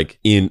accident. Like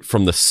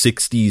from the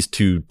 60s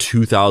to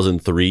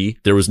 2003,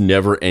 there was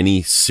never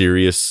any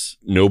serious,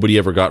 nobody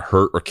ever got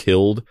hurt or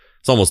killed.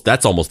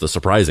 That's almost the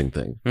surprising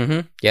thing.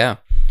 Mm-hmm. Yeah.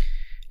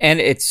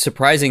 And it's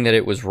surprising that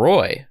it was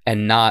Roy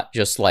and not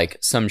just like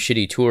some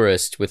shitty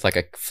tourist with like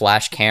a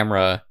flash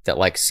camera that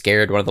like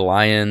scared one of the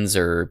lions,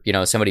 or,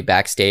 somebody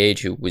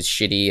backstage who was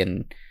shitty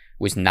and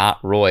was not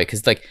Roy.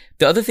 Because like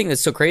the other thing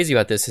that's so crazy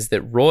about this is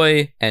that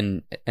Roy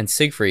and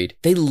Siegfried,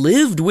 they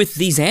lived with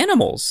these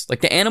animals.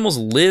 Like the animals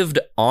lived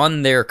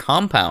on their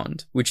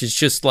compound, which is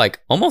just like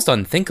almost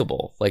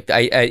unthinkable. Like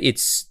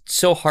it's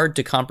so hard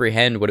to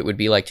comprehend what it would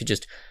be like to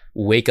just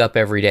wake up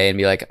every day and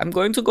be like, I'm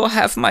going to go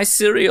have my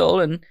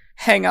cereal and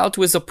hang out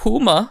with a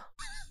puma.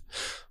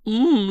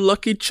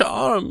 Lucky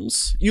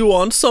Charms. You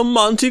want some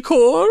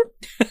Manticore?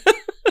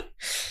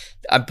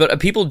 But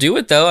people do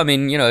it though. I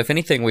mean, if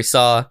anything, we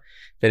saw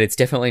that it's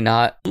definitely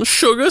not.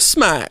 Sugar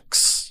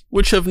Smacks,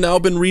 which have now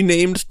been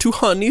renamed to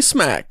Honey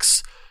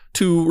Smacks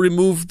to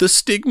remove the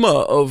stigma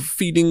of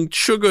feeding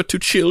sugar to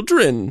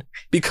children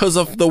because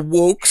of the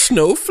woke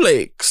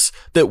snowflakes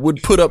that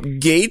would put up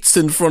gates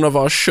in front of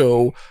our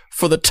show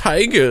for the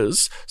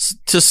tigers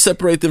to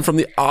separate them from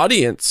the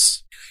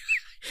audience.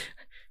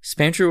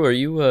 Spantrew, are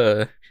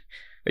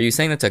you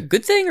saying that's a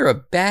good thing or a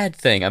bad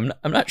thing? I'm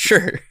not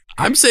sure.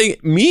 I'm saying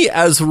me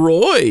as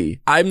Roy,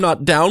 I'm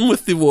not down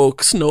with the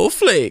woke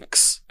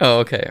snowflakes. Oh,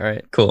 okay. All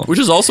right. Cool. Which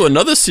is also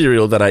another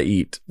cereal that I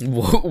eat.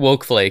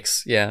 Woke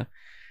flakes. Yeah.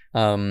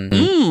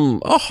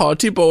 A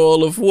hearty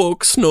bowl of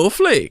woke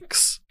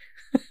snowflakes.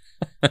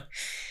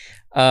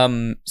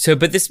 But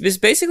this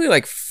basically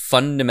like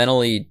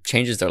fundamentally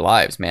changes their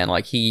lives, man.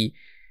 Like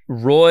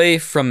Roy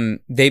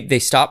they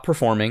stop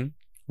performing.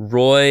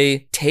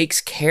 Roy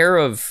takes care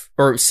of,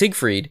 or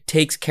Siegfried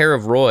takes care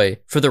of Roy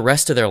for the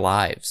rest of their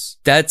lives.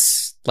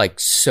 That's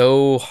like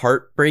so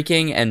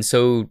heartbreaking and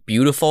so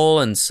beautiful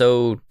and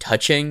so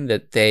touching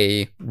that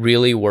they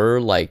really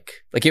were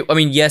like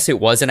yes, it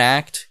was an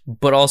act,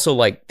 but also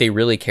like they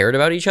really cared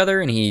about each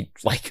other, and he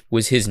like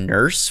was his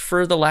nurse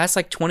for the last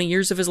like 20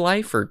 years of his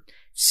life, or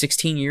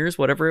 16 years,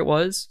 whatever it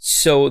was.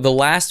 So the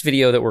last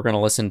video that we're going to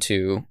listen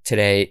to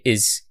today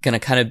is going to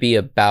kind of be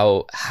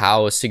about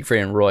how Siegfried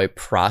and Roy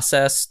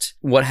processed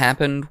what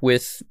happened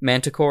with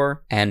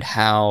Manticore and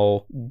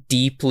how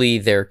deeply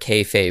their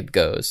kayfabe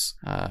goes.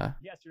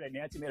 Yesterday,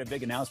 Nancy made a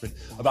big announcement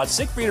about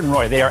Siegfried and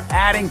Roy. They are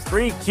adding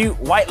 3 cute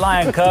white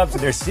lion cubs to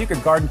their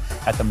secret garden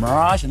at the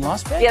Mirage in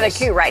Las Vegas. Yeah, they're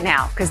cute right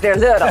now because they're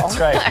little. That's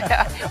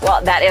right.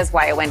 Well, that is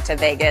why I went to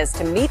Vegas,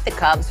 to meet the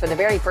cubs for the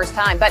very first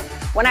time. But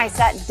when I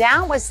sat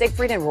down with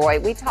Siegfried and Roy,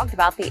 we talked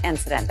about the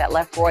incident that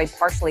left Roy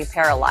partially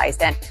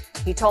paralyzed, and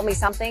he told me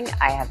something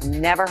I have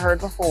never heard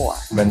before.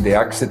 When the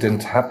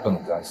accident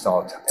happened, I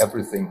thought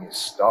everything is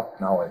stopped.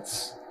 Now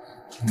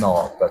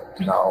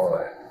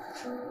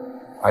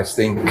I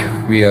think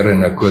we are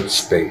in a good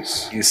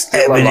space.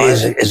 Every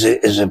day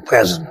is a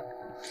present.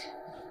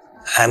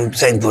 I'm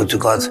thankful to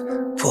God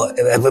for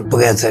every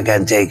breath I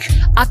can take.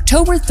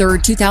 October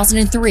 3rd,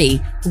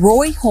 2003,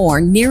 Roy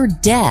Horn near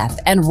death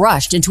and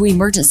rushed into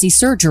emergency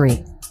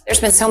surgery. There's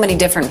been so many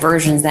different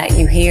versions that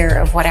you hear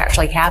of what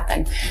actually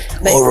happened.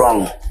 All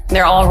wrong.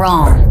 They're all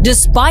wrong.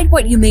 Despite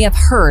what you may have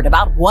heard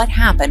about what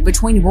happened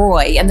between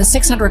Roy and the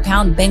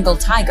 600-pound Bengal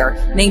tiger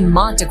named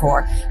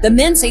Manticore, the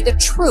men say the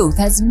truth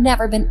has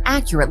never been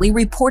accurately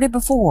reported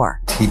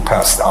before. He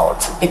passed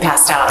out. He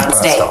passed out on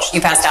stage.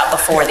 You passed out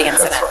before the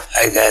incident.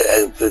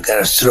 I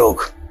got a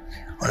stroke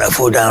when I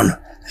fell down,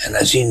 and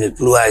I seen the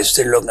blue eyes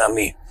still looking at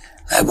me.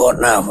 I thought,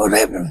 now what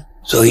happened?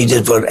 So he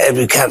did what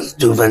every cat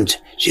do when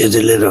she has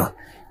a litter.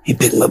 He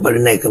picked me up by the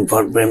neck and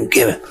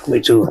came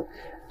me to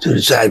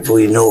the side for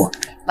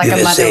like a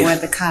mother safe.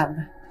 With a cub.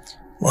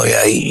 Oh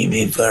yeah,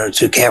 he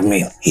took care of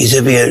me. He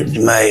said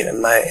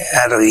my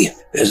artery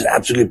is an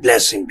absolute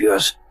blessing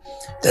because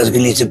that's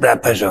going to lead to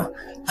blood pressure.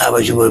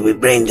 Otherwise you will be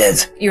brain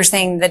dead. You're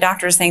saying, the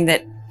doctor's saying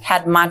that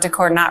had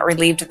Manticore not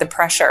relieved the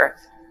pressure,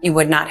 you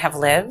would not have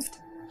lived?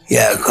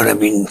 Yeah, I could have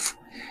been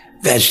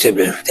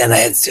vegetable. Then I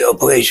had the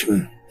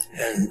operation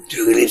and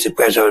to relieve the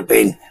pressure of the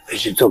pain,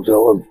 which took the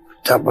whole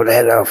top of the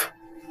head off.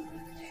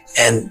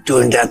 And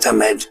during that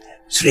time I had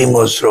 3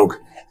 more strokes.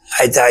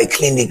 I died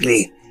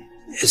clinically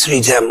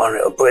 3 times on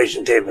the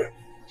operation table.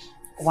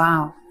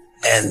 Wow.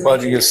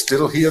 But you're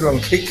still here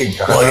and kicking.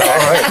 Oh,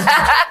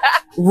 yeah.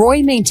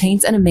 Roy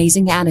maintains an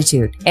amazing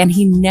attitude, and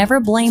he never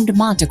blamed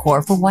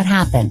Manticore for what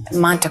happened.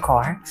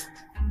 Manticore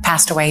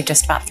passed away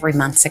just about 3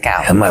 months ago.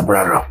 And my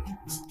brother.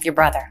 Your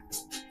brother.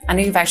 I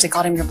know you've actually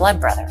called him your blood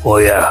brother. Oh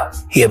yeah,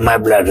 he had my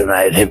blood and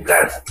I had his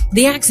blood.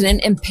 The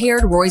accident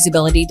impaired Roy's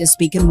ability to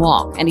speak and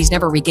walk, and he's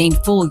never regained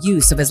full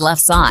use of his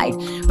left side.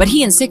 But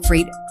he and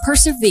Siegfried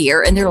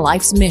persevere in their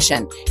life's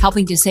mission,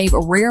 helping to save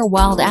rare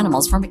wild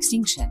animals from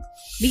extinction.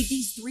 Meet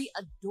these three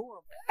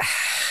adorable...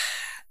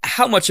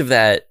 How much of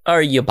that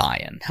are you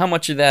buying? How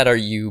much of that are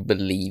you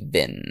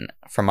believing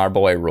from our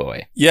boy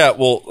Roy? Yeah,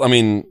 well, I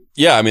mean,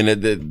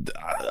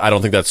 I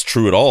don't think that's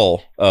true at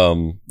all.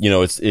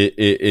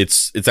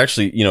 It's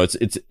actually,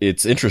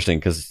 it's interesting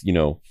because,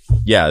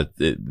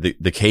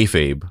 the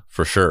kayfabe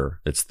for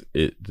sure. It's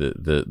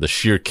the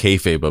sheer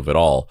kayfabe of it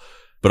all.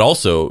 But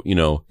also,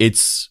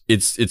 it's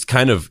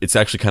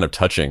actually kind of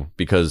touching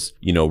because,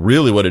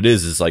 really what it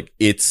is like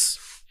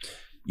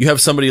you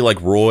have somebody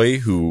like Roy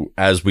who,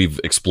 as we've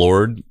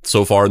explored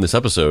so far in this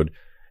episode,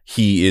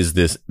 he is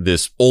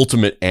this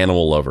ultimate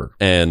animal lover,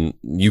 and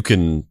you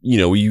can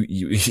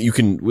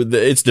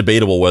it's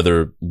debatable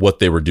whether what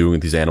they were doing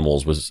with these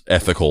animals was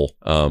ethical,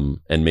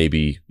 and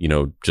maybe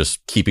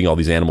just keeping all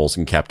these animals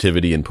in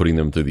captivity and putting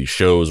them through these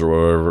shows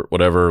or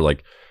whatever.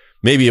 Like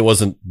maybe it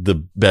wasn't the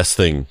best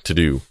thing to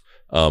do.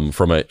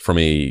 From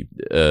a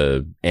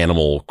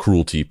animal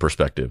cruelty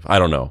perspective. I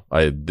don't know.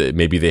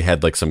 Maybe they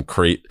had like some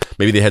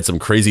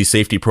crazy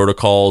safety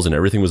protocols and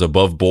everything was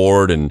above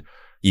board, and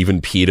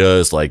even PETA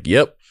is like,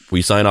 yep,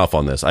 we sign off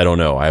on this. I don't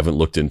know. I haven't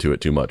looked into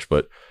it too much,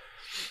 but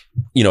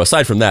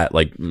aside from that,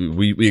 like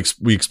we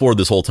explored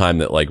this whole time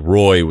that like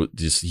Roy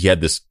he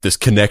had this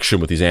connection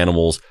with these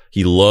animals.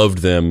 He loved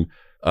them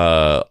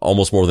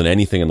almost more than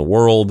anything in the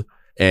world,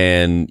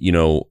 and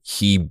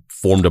he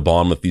formed a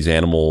bond with these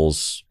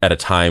animals at a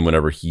time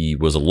whenever he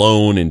was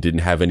alone and didn't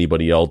have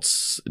anybody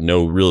else,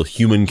 no real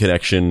human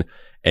connection.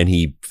 And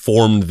he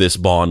formed this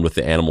bond with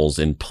the animals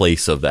in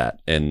place of that.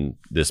 And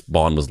this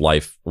bond was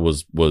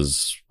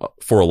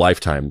for a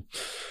lifetime.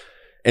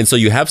 And so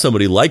you have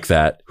somebody like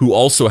that who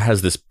also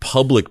has this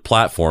public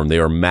platform. They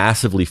are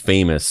massively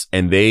famous,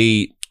 and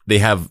they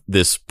have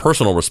this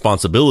personal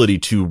responsibility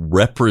to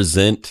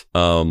represent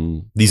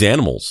these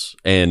animals.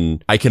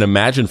 And I can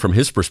imagine from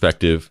his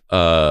perspective,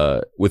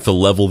 with the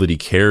level that he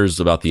cares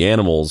about the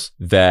animals,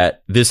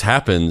 that this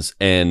happens.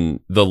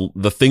 And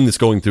the thing that's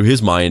going through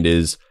his mind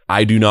is,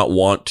 I do not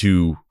want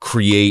to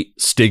create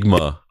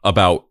stigma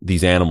about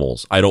these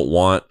animals. I don't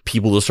want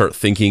people to start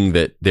thinking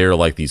that they're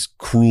like these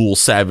cruel,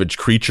 savage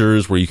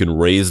creatures where you can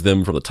raise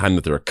them from the time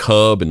that they're a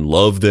cub and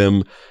love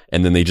them,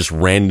 and then they just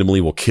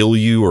randomly will kill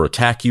you or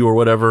attack you or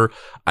whatever.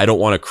 I don't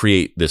want to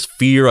create this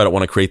fear. I don't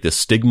want to create this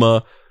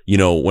stigma.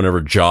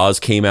 Whenever Jaws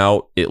came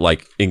out, it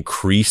like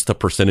increased the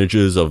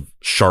percentages of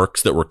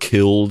sharks that were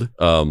killed.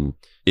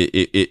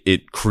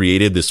 It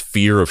created this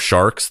fear of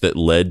sharks that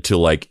led to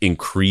like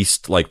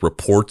increased like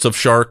reports of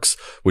sharks,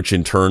 which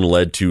in turn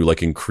led to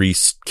like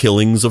increased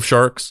killings of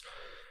sharks.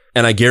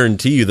 And I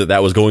guarantee you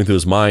that was going through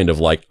his mind of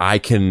like,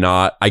 I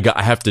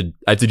have to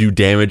do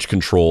damage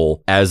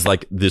control as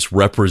like this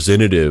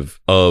representative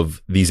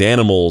of these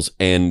animals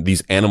and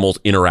these animals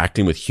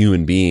interacting with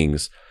human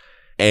beings.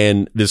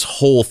 And this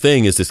whole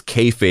thing is this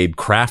kayfabe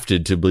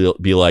crafted to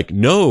be like,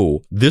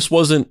 no, this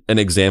wasn't an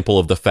example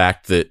of the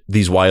fact that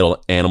these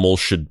wild animals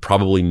should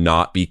probably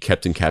not be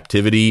kept in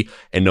captivity.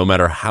 And no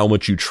matter how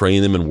much you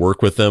train them and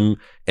work with them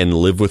and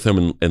live with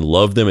them and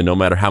love them, and no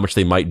matter how much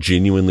they might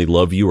genuinely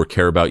love you or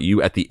care about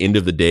you, at the end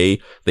of the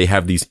day, they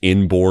have these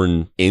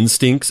inborn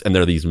instincts and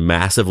they're these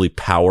massively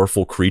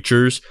powerful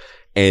creatures.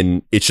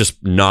 And it's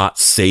just not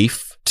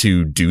safe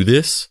to do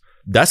this.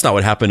 That's not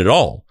what happened at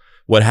all.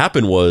 What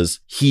happened was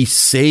he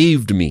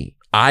saved me.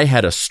 I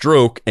had a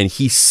stroke and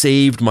he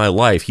saved my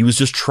life. He was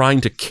just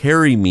trying to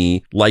carry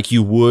me like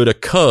you would a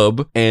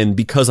cub. And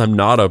because I'm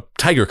not a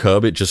tiger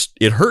cub,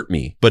 it hurt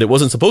me, but it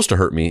wasn't supposed to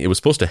hurt me. It was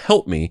supposed to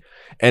help me.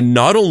 And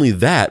not only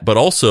that, but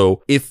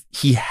also if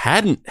he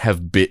hadn't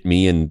have bit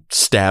me and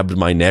stabbed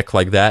my neck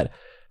like that,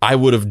 I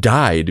would have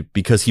died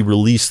because he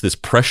released this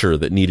pressure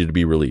that needed to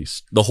be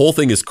released. The whole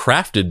thing is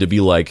crafted to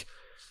be like,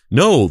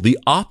 no, the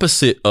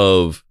opposite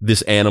of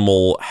this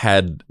animal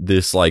had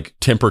this like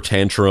temper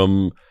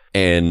tantrum,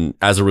 and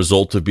as a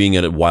result of being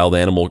a wild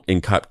animal in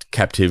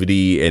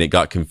captivity, and it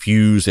got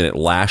confused and it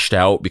lashed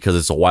out because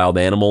it's a wild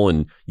animal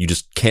and you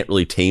just can't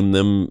really tame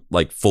them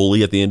like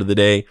fully at the end of the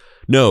day.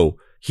 No,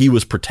 he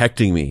was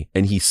protecting me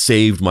and he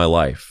saved my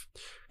life.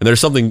 And there's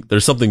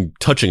something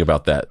touching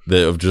about that,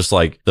 of just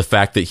like the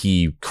fact that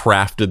he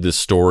crafted this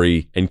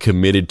story and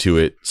committed to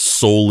it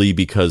solely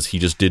because he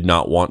just did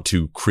not want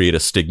to create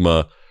a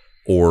stigma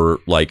or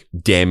like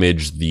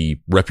damage the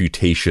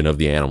reputation of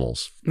the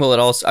animals. Well, it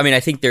also, I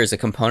think there's a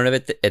component of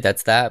it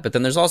that's that, but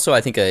then there's also,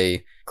 I think,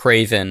 a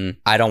craven,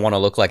 I don't want to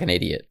look like an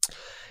idiot.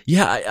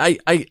 Yeah,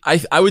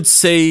 I would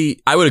say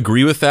I would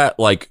agree with that.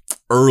 Like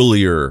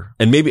earlier,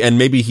 and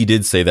maybe he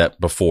did say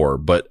that before,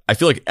 but I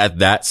feel like at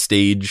that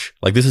stage,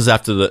 like this is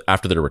after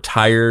they're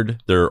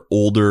retired, they're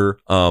older.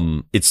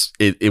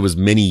 It was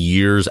many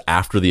years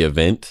after the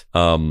event.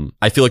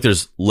 I feel like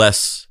there's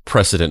less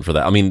precedent for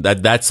that. I mean,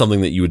 that's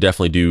something that you would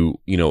definitely do,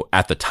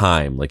 at the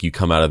time. Like you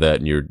come out of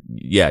that and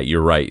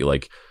you're right.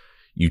 Like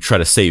you try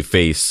to save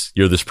face.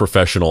 You're this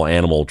professional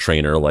animal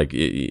trainer. Like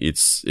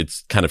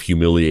it's kind of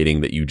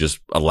humiliating that you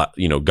just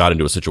got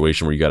into a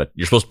situation where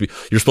you're supposed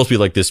to be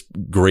like this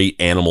great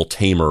animal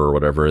tamer or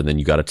whatever, and then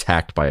you got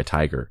attacked by a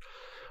tiger.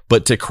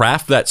 But to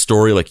craft that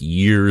story like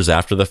years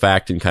after the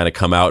fact and kind of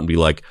come out and be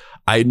like,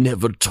 I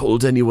never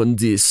told anyone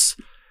this,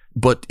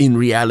 but in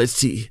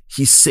reality,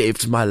 he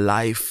saved my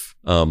life.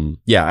 To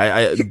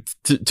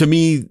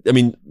me, I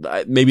mean,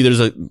 maybe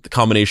there's a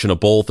combination of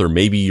both, or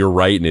maybe you're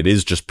right and it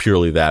is just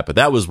purely that. But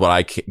that was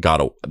what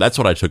that's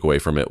what I took away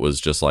from it,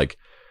 was just like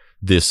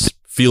this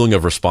feeling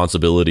of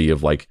responsibility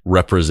of like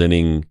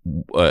representing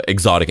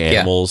exotic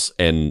animals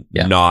and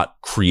not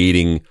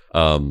creating,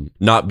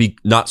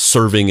 not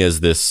serving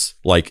as this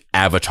like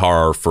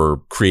avatar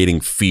for creating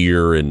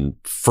fear and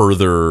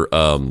further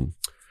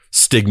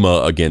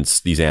stigma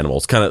against these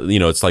animals. Kind of,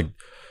 it's like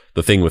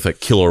the thing with like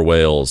killer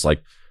whales,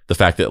 like the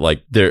fact that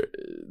like there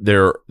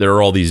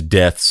are all these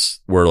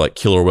deaths where like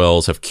killer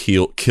whales have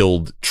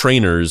killed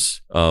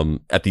trainers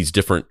at these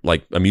different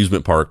like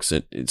amusement parks,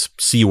 and it's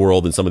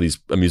SeaWorld and some of these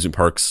amusement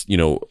parks,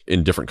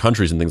 in different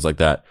countries and things like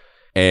that.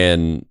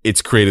 And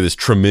it's created this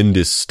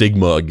tremendous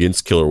stigma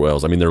against killer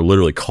whales. I mean, they're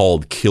literally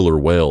called killer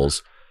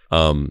whales.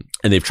 And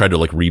they've tried to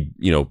like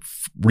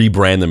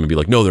rebrand them and be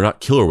like, no, they're not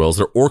killer whales,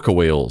 they're orca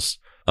whales.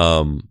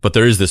 But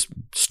there is this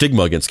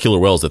stigma against killer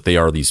whales that they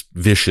are these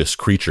vicious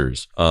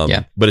creatures.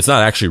 But it's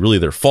not actually really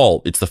their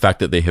fault. It's the fact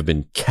that they have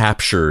been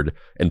captured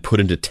and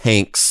put into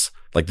tanks.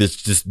 Like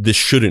this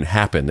shouldn't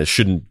happen. This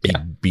shouldn't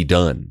be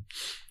done.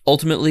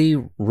 Ultimately,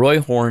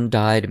 Roy Horn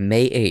died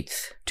May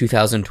 8th,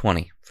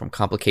 2020, from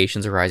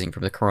complications arising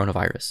from the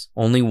coronavirus.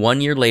 Only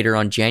 1 year later,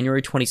 on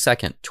January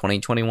 22nd,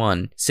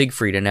 2021,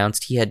 Siegfried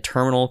announced he had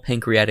terminal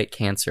pancreatic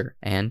cancer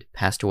and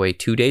passed away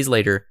 2 days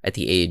later at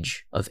the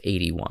age of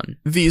 81.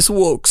 These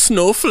woke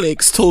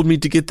snowflakes told me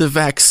to get the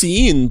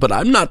vaccine, but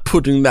I'm not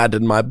putting that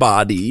in my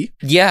body.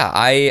 Yeah,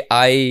 I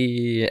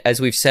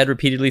as we've said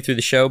repeatedly through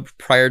the show,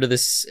 prior to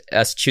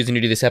us choosing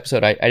to do this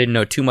episode, I didn't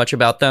know too much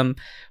about them.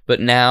 But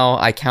now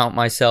I count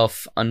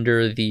myself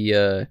under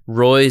the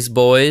Roy's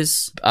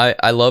boys.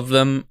 I love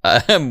them.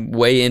 I'm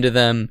way into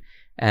them,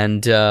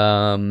 and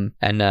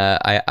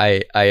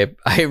I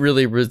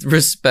really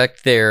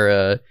respect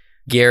their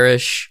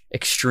garish,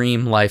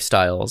 extreme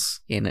lifestyles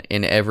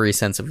in every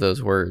sense of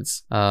those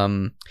words.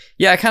 I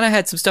kind of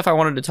had some stuff I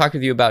wanted to talk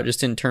with you about,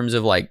 just in terms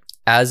of like,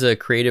 as a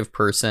creative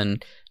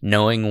person,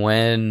 knowing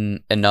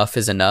when enough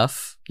is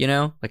enough.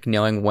 Like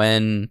knowing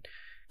when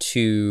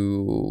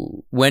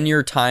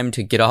your time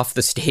to get off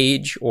the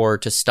stage or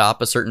to stop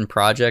a certain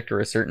project or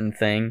a certain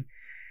thing,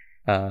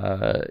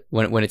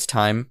 when it's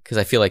time. Because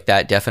I feel like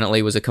that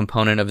definitely was a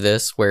component of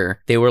this,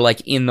 where they were like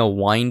in the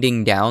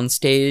winding down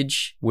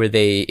stage, where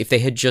if they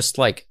had just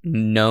like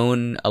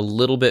known a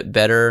little bit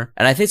better.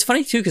 And I think it's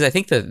funny too, because I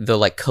think the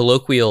like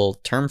colloquial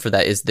term for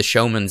that is the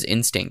showman's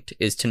instinct,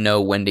 is to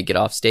know when to get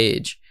off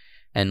stage.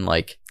 And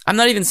like, I'm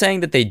not even saying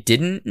that they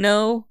didn't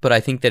know, but I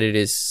think that it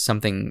is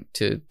something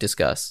to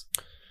discuss.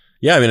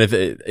 Yeah, I mean,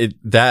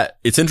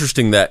 it's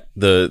interesting that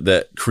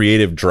that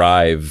creative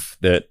drive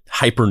that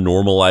hyper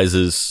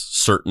normalizes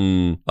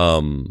certain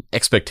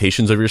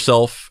expectations of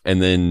yourself,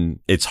 and then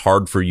it's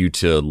hard for you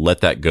to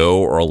let that go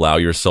or allow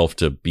yourself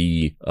to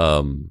be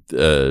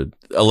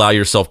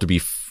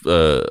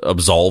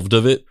absolved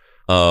of it.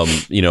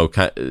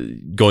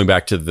 Going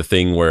back to the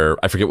thing where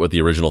I forget what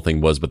the original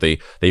thing was, but they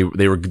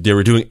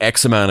were doing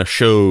X amount of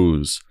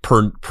shows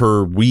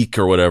per week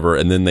or whatever,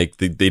 and then they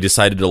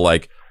decided to,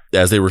 like,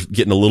 as they were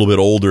getting a little bit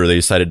older, they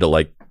decided to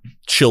like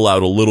chill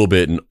out a little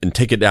bit and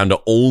take it down to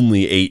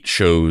only 8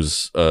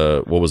 shows.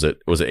 What was it?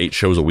 Was it 8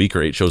 shows a week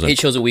or 8 shows? 8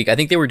 shows a week. I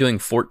think they were doing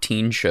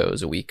 14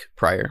 shows a week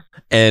prior.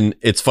 And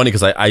it's funny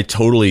because I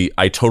totally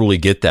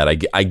get that.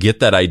 I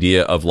get that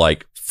idea of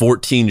like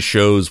 14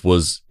 shows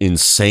was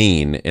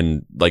insane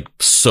and like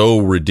so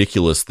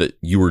ridiculous that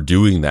you were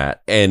doing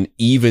that. And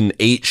even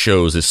 8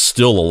 shows is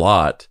still a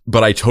lot.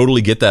 But I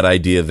totally get that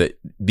idea that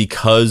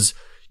because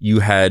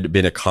you had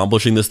been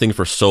accomplishing this thing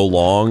for so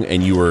long,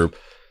 and you were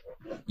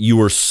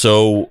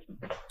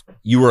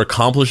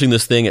accomplishing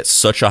this thing at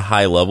such a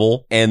high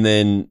level, and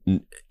then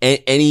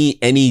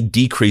any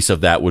decrease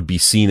of that would be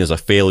seen as a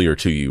failure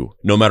to you,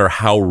 no matter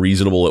how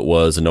reasonable it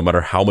was, and no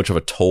matter how much of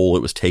a toll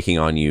it was taking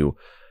on you,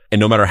 and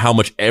no matter how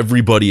much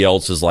everybody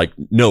else is like,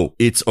 no,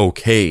 it's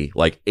okay.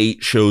 Like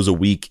 8 shows a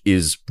week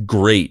is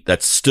great.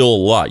 That's still a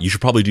lot. You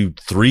should probably do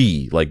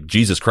 3. Like,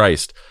 Jesus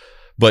Christ.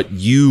 But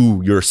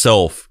you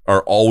yourself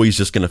are always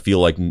just going to feel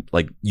like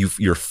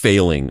you're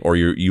failing, or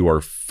you are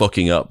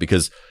fucking up,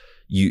 because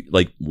you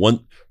like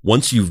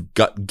once you've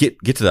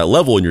get to that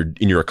level and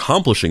you're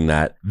accomplishing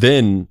that,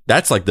 then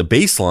that's like the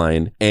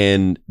baseline,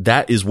 and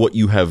that is what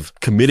you have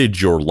committed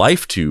your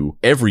life to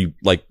every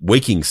like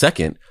waking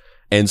second.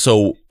 And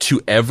so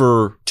to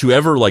ever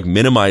like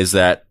minimize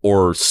that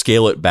or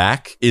scale it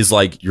back is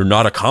like, you're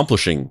not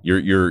accomplishing,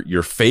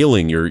 you're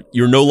failing, you're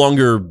no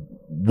longer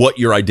what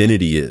your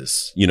identity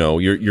is. You know,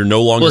 you're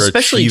no longer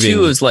especially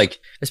achieving.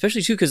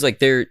 Especially too, because like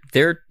they're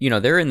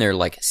in their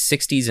like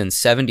 60s and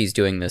 70s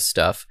doing this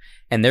stuff.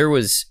 And there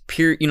was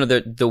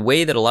the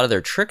way that a lot of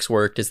their tricks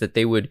worked is that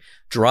they would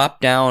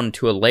drop down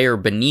to a layer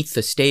beneath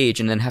the stage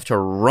and then have to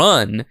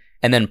run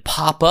and then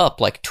pop up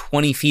like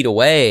 20 feet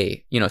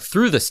away,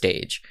 through the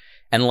stage.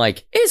 And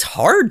like, it's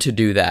hard to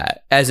do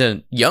that as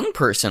a young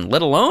person,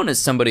 let alone as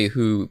somebody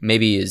who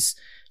maybe is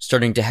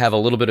starting to have a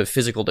little bit of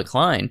physical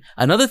decline.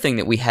 Another thing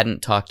that we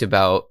hadn't talked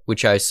about,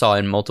 which I saw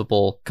in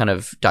multiple kind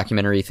of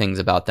documentary things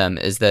about them,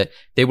 is that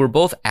they were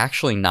both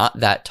actually not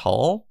that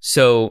tall.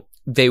 So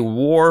they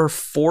wore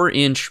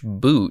 4-inch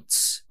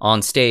boots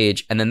on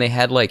stage, and then they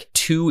had like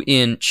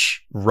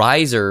 2-inch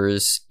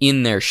risers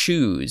in their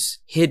shoes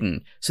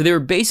hidden. So they were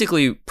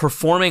basically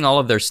performing all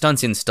of their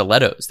stunts in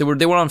stilettos. They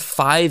were on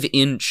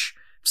 5-inch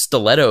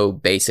stiletto,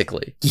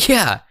 basically.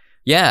 Yeah.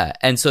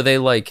 And so they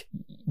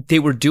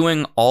were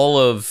doing all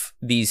of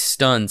these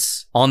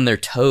stunts on their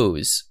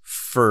toes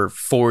for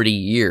 40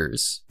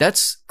 years.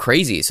 That's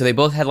crazy. So they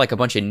both had like a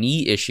bunch of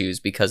knee issues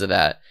because of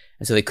that.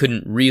 And so they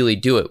couldn't really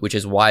do it, which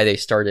is why they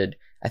started,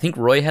 I think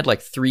Roy had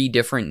like 3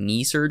 different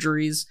knee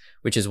surgeries,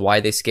 which is why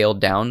they scaled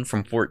down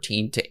from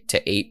 14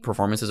 to 8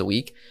 performances a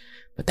week.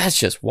 But that's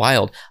just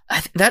wild.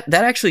 That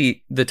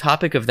actually, the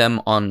topic of them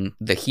on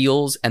the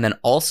heels and then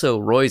also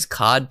Roy's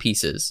cod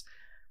pieces.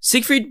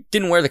 Siegfried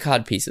didn't wear the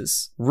cod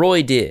pieces.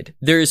 Roy did.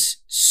 There's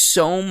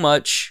so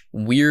much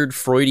weird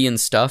Freudian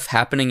stuff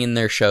happening in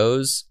their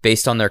shows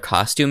based on their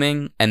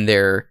costuming, and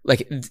their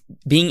like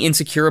being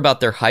insecure about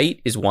their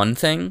height is one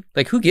thing.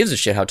 Like, who gives a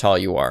shit how tall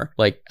you are?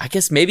 Like, I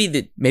guess maybe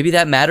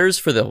that matters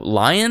for the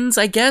lions,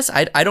 I guess.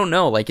 I don't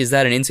know. Like, is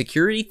that an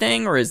insecurity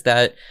thing, or is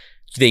that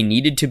they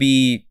needed to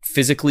be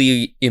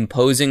physically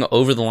imposing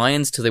over the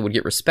lions till they would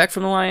get respect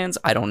from the lions?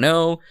 I don't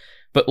know.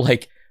 But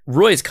like,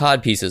 Roy's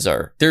cod pieces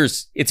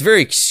it's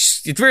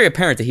very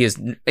apparent that he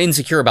is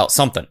insecure about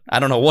something. I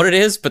don't know what it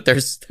is, but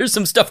there's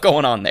some stuff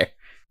going on there.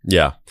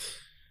 Yeah.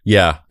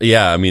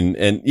 I mean,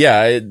 and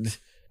yeah,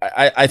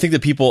 I think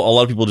that a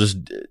lot of people just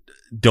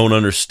don't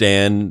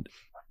understand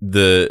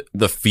the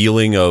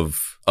feeling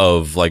of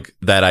like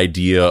that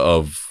idea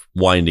of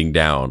winding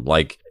down.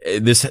 Like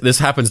this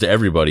happens to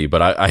everybody,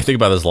 but I think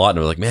about this a lot, and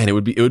I'm like, man, it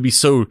would be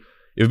so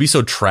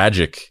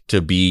tragic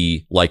to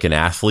be like an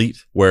athlete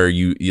where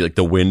you like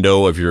the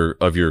window of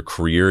your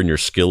career and your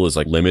skill is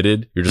like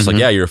limited. You're just like,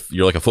 yeah, you're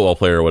like a football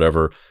player or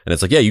whatever. And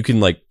it's like, yeah, you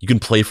can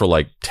play for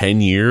like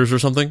 10 years or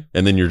something.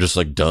 And then you're just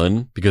like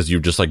done because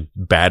you've just like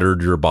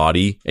battered your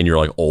body and you're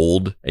like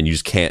old and you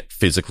just can't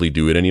physically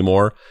do it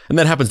anymore. And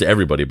that happens to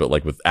everybody. But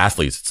like with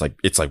athletes,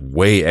 it's like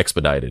way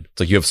expedited. It's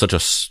like you have such a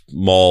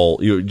small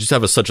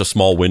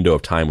window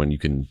of time when you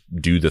can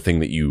do the thing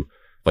that you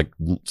like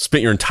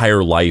spent your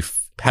entire life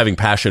having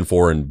passion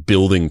for and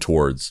building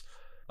towards.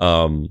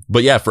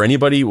 But yeah, for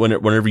anybody,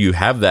 whenever you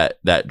have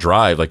that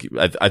drive, like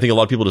I think a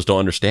lot of people just don't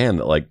understand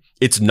that, like,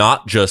 it's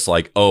not just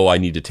like, oh, I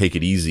need to take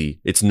it easy.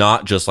 It's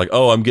not just like,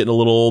 oh, I'm getting a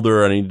little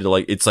older. I need to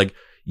like, it's like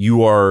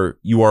you are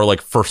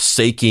like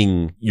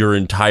forsaking your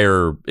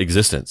entire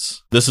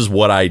existence. This is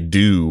what I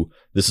do.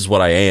 This is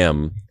what I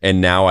am. And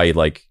now I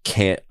like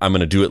I'm going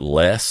to do it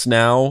less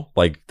now.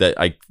 Like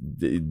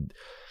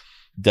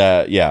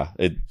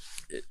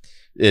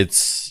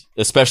it's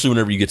especially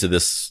whenever you get to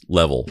this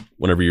level,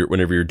 whenever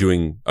you're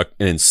doing an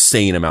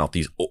insane amount,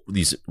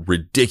 these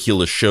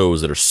ridiculous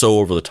shows that are so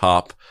over the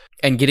top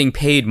and getting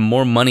paid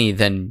more money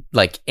than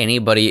like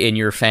anybody in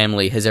your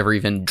family has ever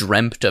even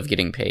dreamt of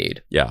getting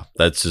paid. Yeah,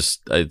 that's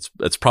just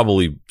it's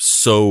probably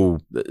so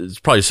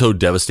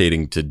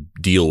devastating to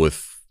deal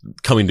with,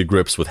 coming to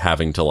grips with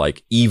having to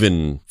like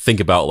even think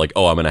about like,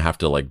 oh, I'm going to have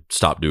to like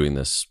stop doing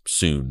this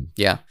soon.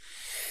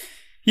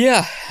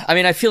 Yeah, I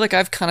mean, I feel like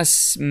I've kind of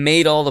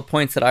made all the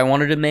points that I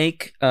wanted to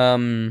make.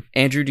 Andrew,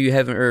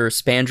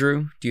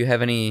 Spandrew, do you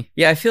have any?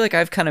 Yeah, I feel like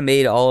I've kind of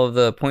made all of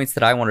the points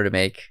that I wanted to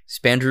make.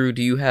 Spandrew,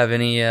 do you have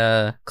any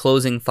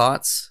closing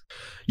thoughts?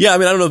 Yeah, I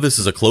mean, I don't know if this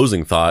is a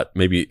closing thought,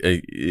 maybe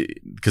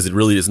because it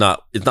really is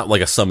not. It's not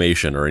like a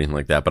summation or anything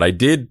like that. But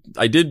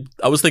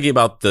I was thinking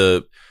about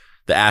the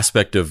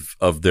aspect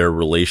of their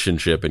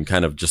relationship and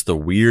kind of just the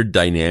weird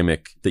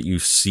dynamic that you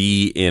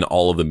see in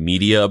all of the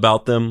media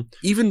about them,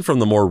 even from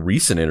the more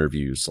recent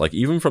interviews, like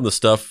even from the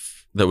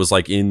stuff that was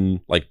like in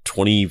like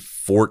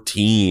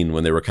 2014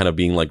 when they were kind of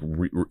being like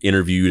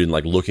interviewed and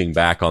like looking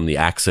back on the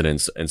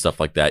accidents and stuff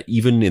like that.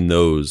 Even in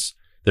those,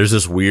 there's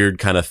this weird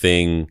kind of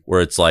thing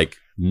where it's like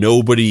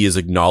nobody is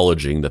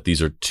acknowledging that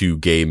these are two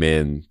gay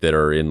men that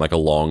are in like a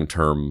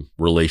long-term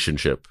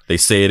relationship. They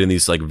say it in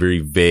these like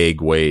very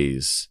vague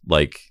ways,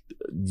 like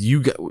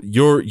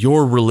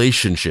your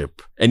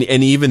relationship, and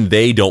even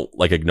they don't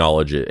like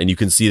acknowledge it. And you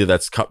can see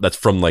that's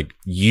from like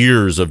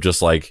years of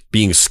just like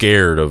being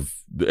scared of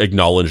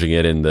acknowledging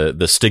it and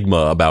the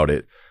stigma about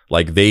it.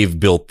 like they've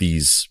built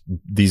these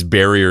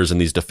barriers and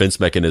these defense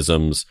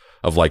mechanisms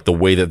of like the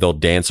way that they'll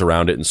dance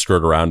around it and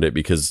skirt around it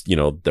because, you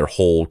know, their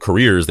whole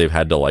careers, they've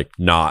had to like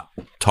not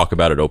talk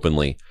about it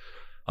openly.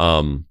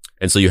 And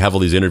so you have all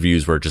these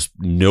interviews where just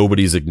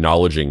nobody's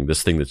acknowledging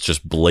this thing that's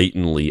just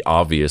blatantly,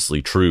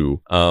 obviously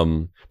true.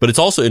 But it's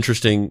also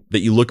interesting that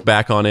you look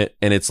back on it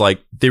and it's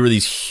like they were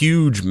these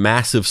huge,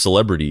 massive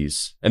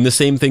celebrities. And the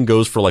same thing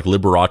goes for like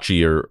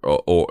Liberace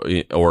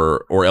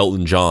or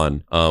Elton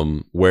John,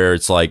 where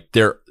it's like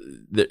they're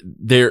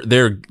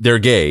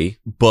gay,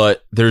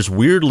 but there's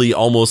weirdly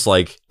almost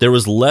like there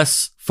was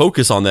less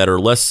focus on that or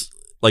less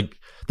like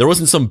there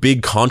wasn't some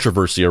big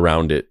controversy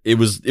around it. It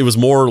was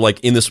more like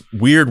in this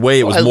weird way.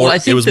 It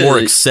was more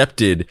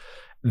accepted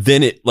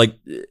than it like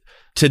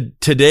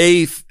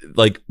today.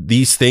 Like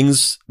these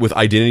things with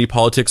identity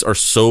politics are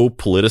so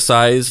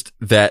politicized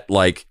that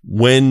like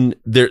when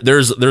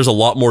there's a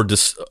lot more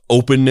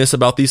openness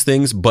about these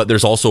things, but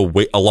there's also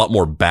a lot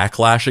more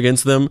backlash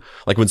against them.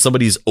 Like when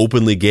somebody's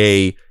openly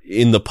gay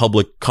in the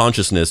public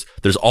consciousness,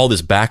 there's all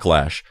this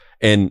backlash.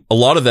 And a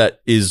lot of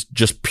that is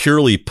just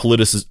purely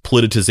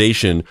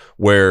politicization,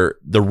 where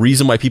the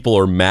reason why people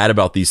are mad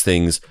about these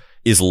things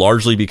is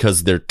largely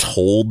because they're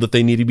told that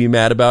they need to be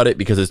mad about it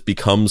because it's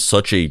become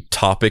such a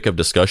topic of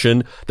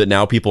discussion that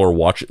now people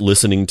are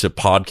listening to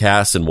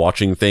podcasts and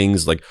watching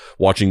things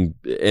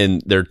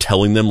and they're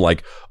telling them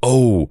like,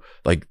 oh,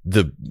 like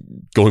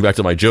going back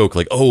to my joke,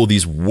 like, oh,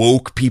 these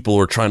woke people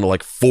are trying to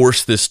like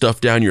force this stuff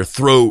down your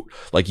throat.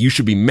 Like you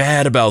should be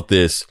mad about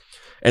this.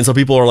 And so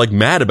people are like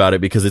mad about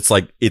it because it's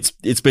like,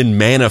 it's been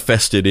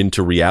manifested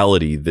into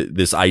reality,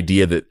 this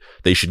idea that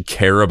they should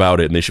care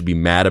about it and they should be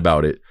mad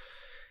about it.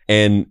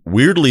 And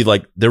weirdly,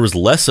 like there was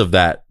less of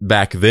that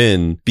back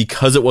then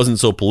because it wasn't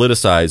so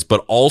politicized.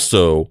 But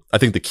also, I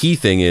think the key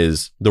thing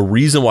is the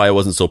reason why it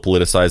wasn't so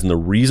politicized and the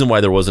reason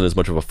why there wasn't as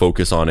much of a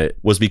focus on it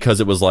was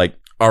because it was like,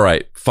 all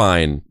right,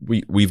 fine.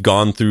 We've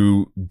gone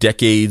through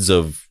decades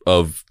of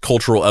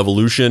cultural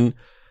evolution.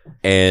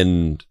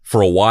 And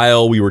for a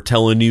while we were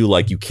telling you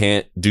like, you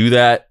can't do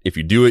that. If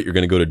you do it, you're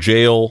going to go to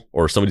jail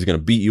or somebody's going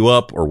to beat you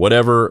up or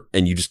whatever.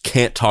 And you just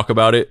can't talk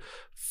about it.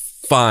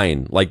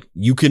 Fine. Like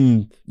you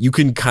can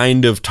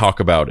kind of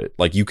talk about it.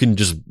 Like you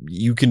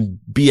can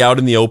be out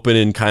in the open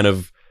and kind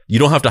of, you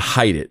don't have to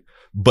hide it,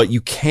 but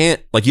you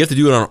can't, like you have to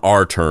do it on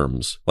our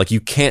terms. Like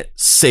you can't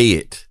say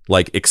it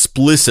like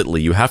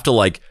explicitly. You have to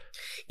like,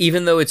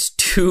 even though it's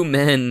two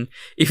men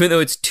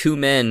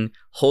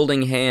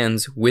holding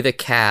hands with a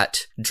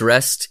cat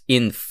dressed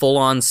in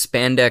full-on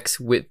spandex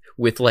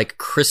with like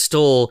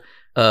crystal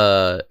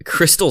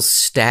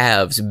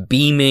staves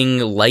beaming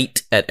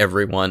light at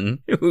everyone.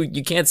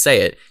 You can't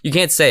say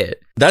it.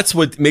 That's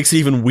what makes it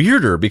even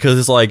weirder because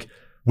it's like,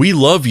 we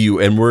love you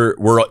and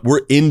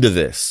we're into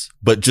this,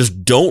 but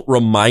just don't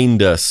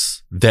remind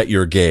us that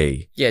you're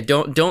gay. Yeah,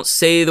 don't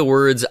say the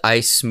words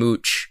 "I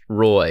smooch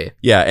Roy."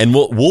 Yeah, and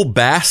we'll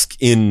bask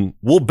in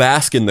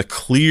the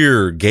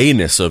clear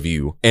gayness of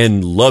you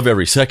and love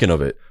every second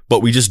of it,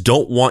 but we just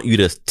don't want you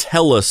to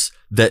tell us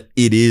that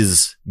it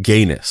is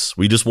gayness.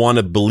 We just want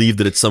to believe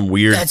that it's some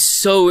weird. That's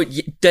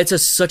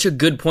such a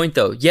good point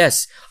though.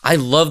 Yes, I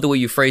love the way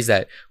you phrase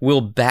that.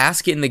 We'll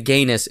bask in the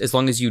gayness as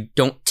long as you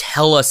don't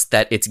tell us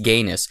that it's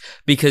gayness,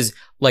 because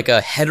like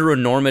a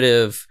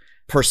heteronormative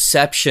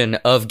perception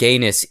of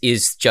gayness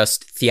is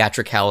just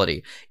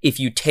theatricality. If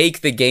you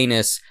take the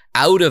gayness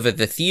out of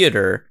the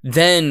theater,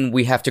 then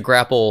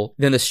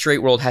the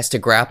straight world has to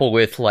grapple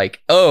with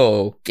like,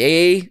 oh,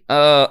 gay?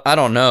 I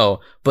don't know.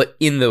 But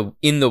in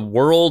the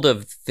world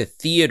of the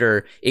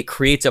theater, it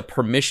creates a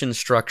permission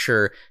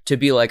structure to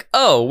be like,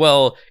 oh,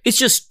 well, it's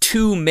just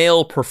two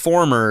male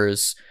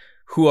performers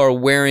who are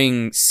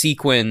wearing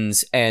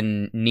sequins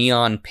and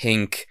neon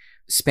pink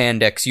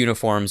spandex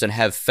uniforms and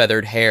have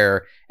feathered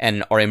hair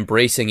and are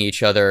embracing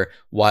each other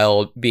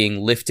while being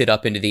lifted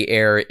up into the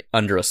air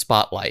under a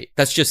spotlight.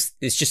 It's just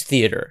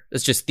theater.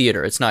 It's just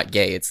theater. It's not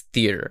gay. It's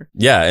theater.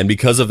 Yeah. And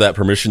because of that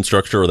permission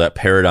structure or that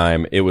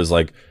paradigm, it was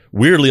like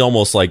weirdly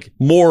almost like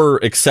more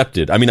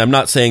accepted. I mean, I'm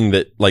not saying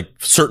that like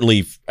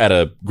certainly at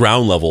a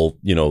ground level,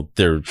 you know,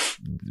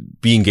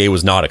 being gay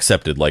was not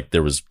accepted. Like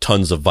there was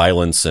tons of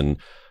violence and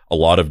a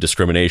lot of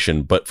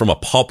discrimination, but from a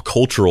pop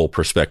cultural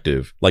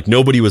perspective, like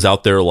nobody was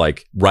out there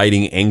like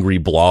writing angry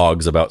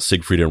blogs about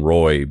Siegfried and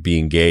Roy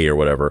being gay or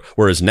whatever.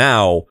 Whereas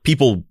now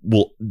people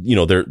will, you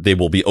know, they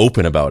will be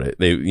open about it.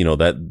 They, you know,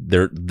 that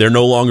they're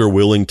no longer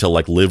willing to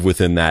like live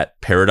within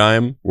that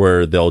paradigm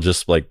where they'll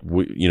just like,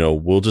 we're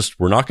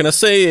not going to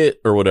say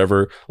it or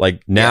whatever.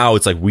 Like now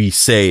it's like we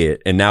say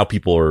it, and now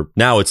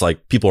it's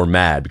like people are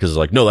mad because it's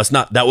like, no,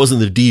 that wasn't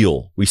the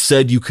deal. We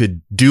said you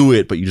could do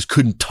it, but you just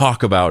couldn't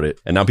talk about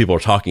it. And now people are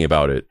talking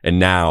about it, and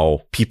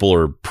now people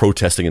are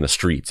protesting in the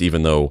streets,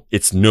 even though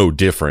it's no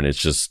different. It's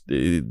just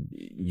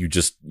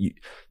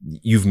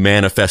you've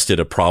manifested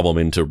a problem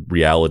into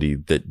reality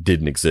that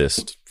didn't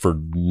exist for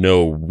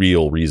no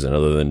real reason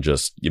other than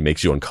just it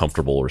makes you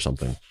uncomfortable or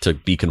something to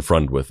be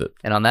confronted with it.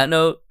 And on that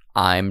note,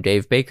 I'm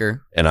Dave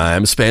Baker. And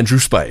I'm Spandrew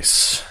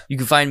Spice. You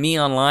can find me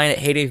online at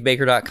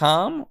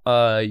heydavebaker.com.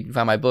 You can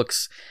find my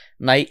books,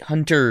 Night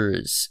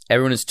Hunters,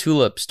 Everyone is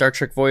Tulip, Star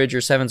Trek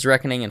Voyager, Seven's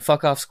Reckoning, and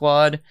Fuck Off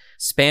Squad.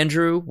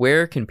 Spandrew,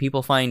 where can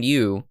people find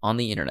you on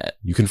the internet?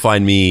 You can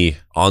find me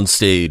on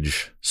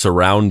stage,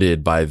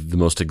 surrounded by the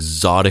most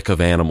exotic of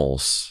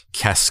animals.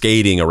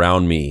 Cascading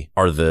around me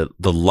are the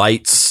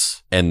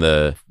lights and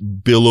the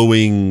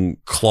billowing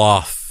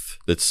cloth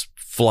that's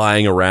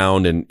flying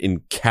around and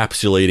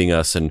encapsulating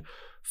us and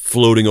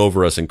floating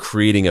over us and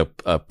creating a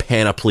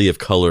panoply of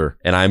color.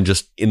 And I'm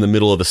just in the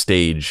middle of the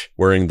stage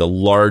wearing the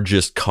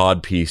largest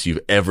codpiece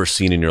you've ever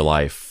seen in your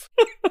life.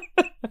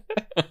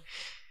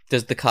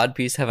 Does the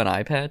codpiece have an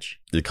eye patch?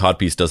 The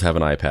codpiece does have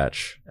an eye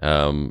patch.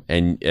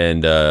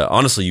 And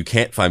honestly, you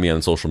can't find me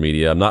on social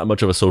media. I'm not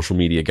much of a social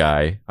media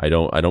guy. I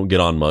don't get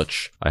on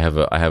much. I have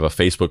a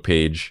Facebook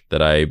page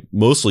that I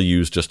mostly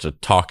use just to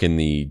talk in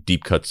the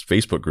Deep Cuts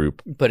Facebook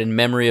group. But in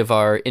memory of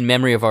our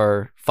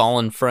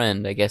fallen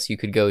friend, I guess you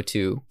could go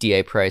to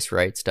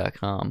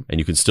dapricerights.com. And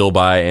you can still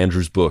buy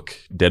Andrew's book,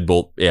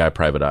 Deadbolt AI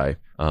Private Eye.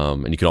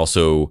 And you can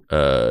also,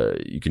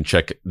 you can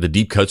check the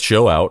Deep Cuts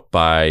show out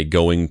by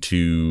going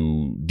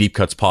to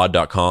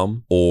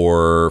deepcutspod.com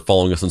or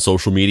following us on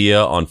social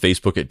media on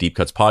Facebook at Deep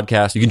Cuts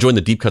Podcast. You can join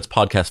the Deep Cuts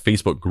Podcast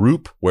Facebook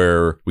group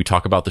where we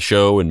talk about the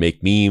show and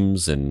make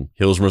memes, and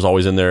Hilsmer's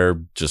always in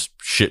there just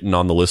shitting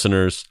on the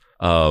listeners.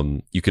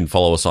 You can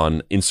follow us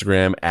on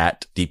Instagram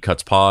at Deep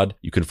Cuts Pod.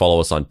 You can follow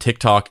us on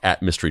TikTok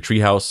at Mystery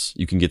Treehouse.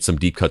 You can get some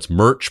Deep Cuts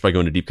merch by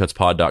going to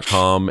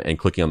deepcutspod.com and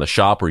clicking on the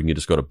shop, or you can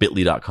just go to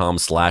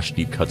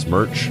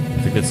bit.ly.com/deepcutsmerch.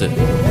 I think that's it.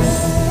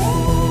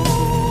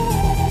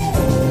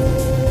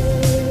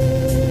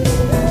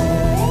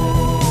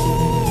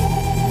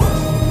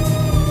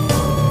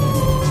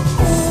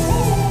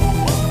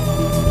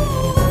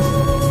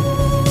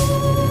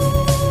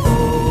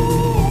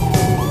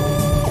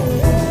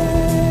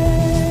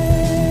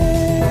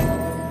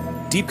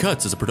 Deep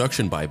Cuts is a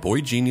production by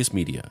Boy Genius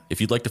Media.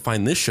 If you'd like to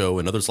find this show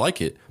and others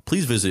like it,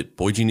 please visit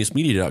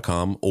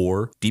boygeniusmedia.com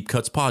or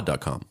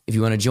deepcutspod.com. If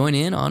you want to join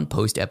in on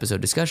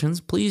post-episode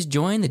discussions, please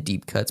join the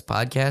Deep Cuts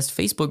Podcast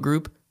Facebook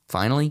group.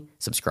 Finally,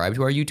 subscribe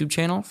to our YouTube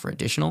channel for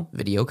additional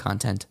video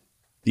content.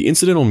 The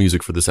incidental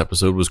music for this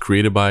episode was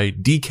created by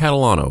D.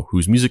 Catalano,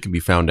 whose music can be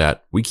found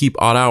at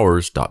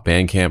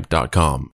wekeepoddhours.bandcamp.com.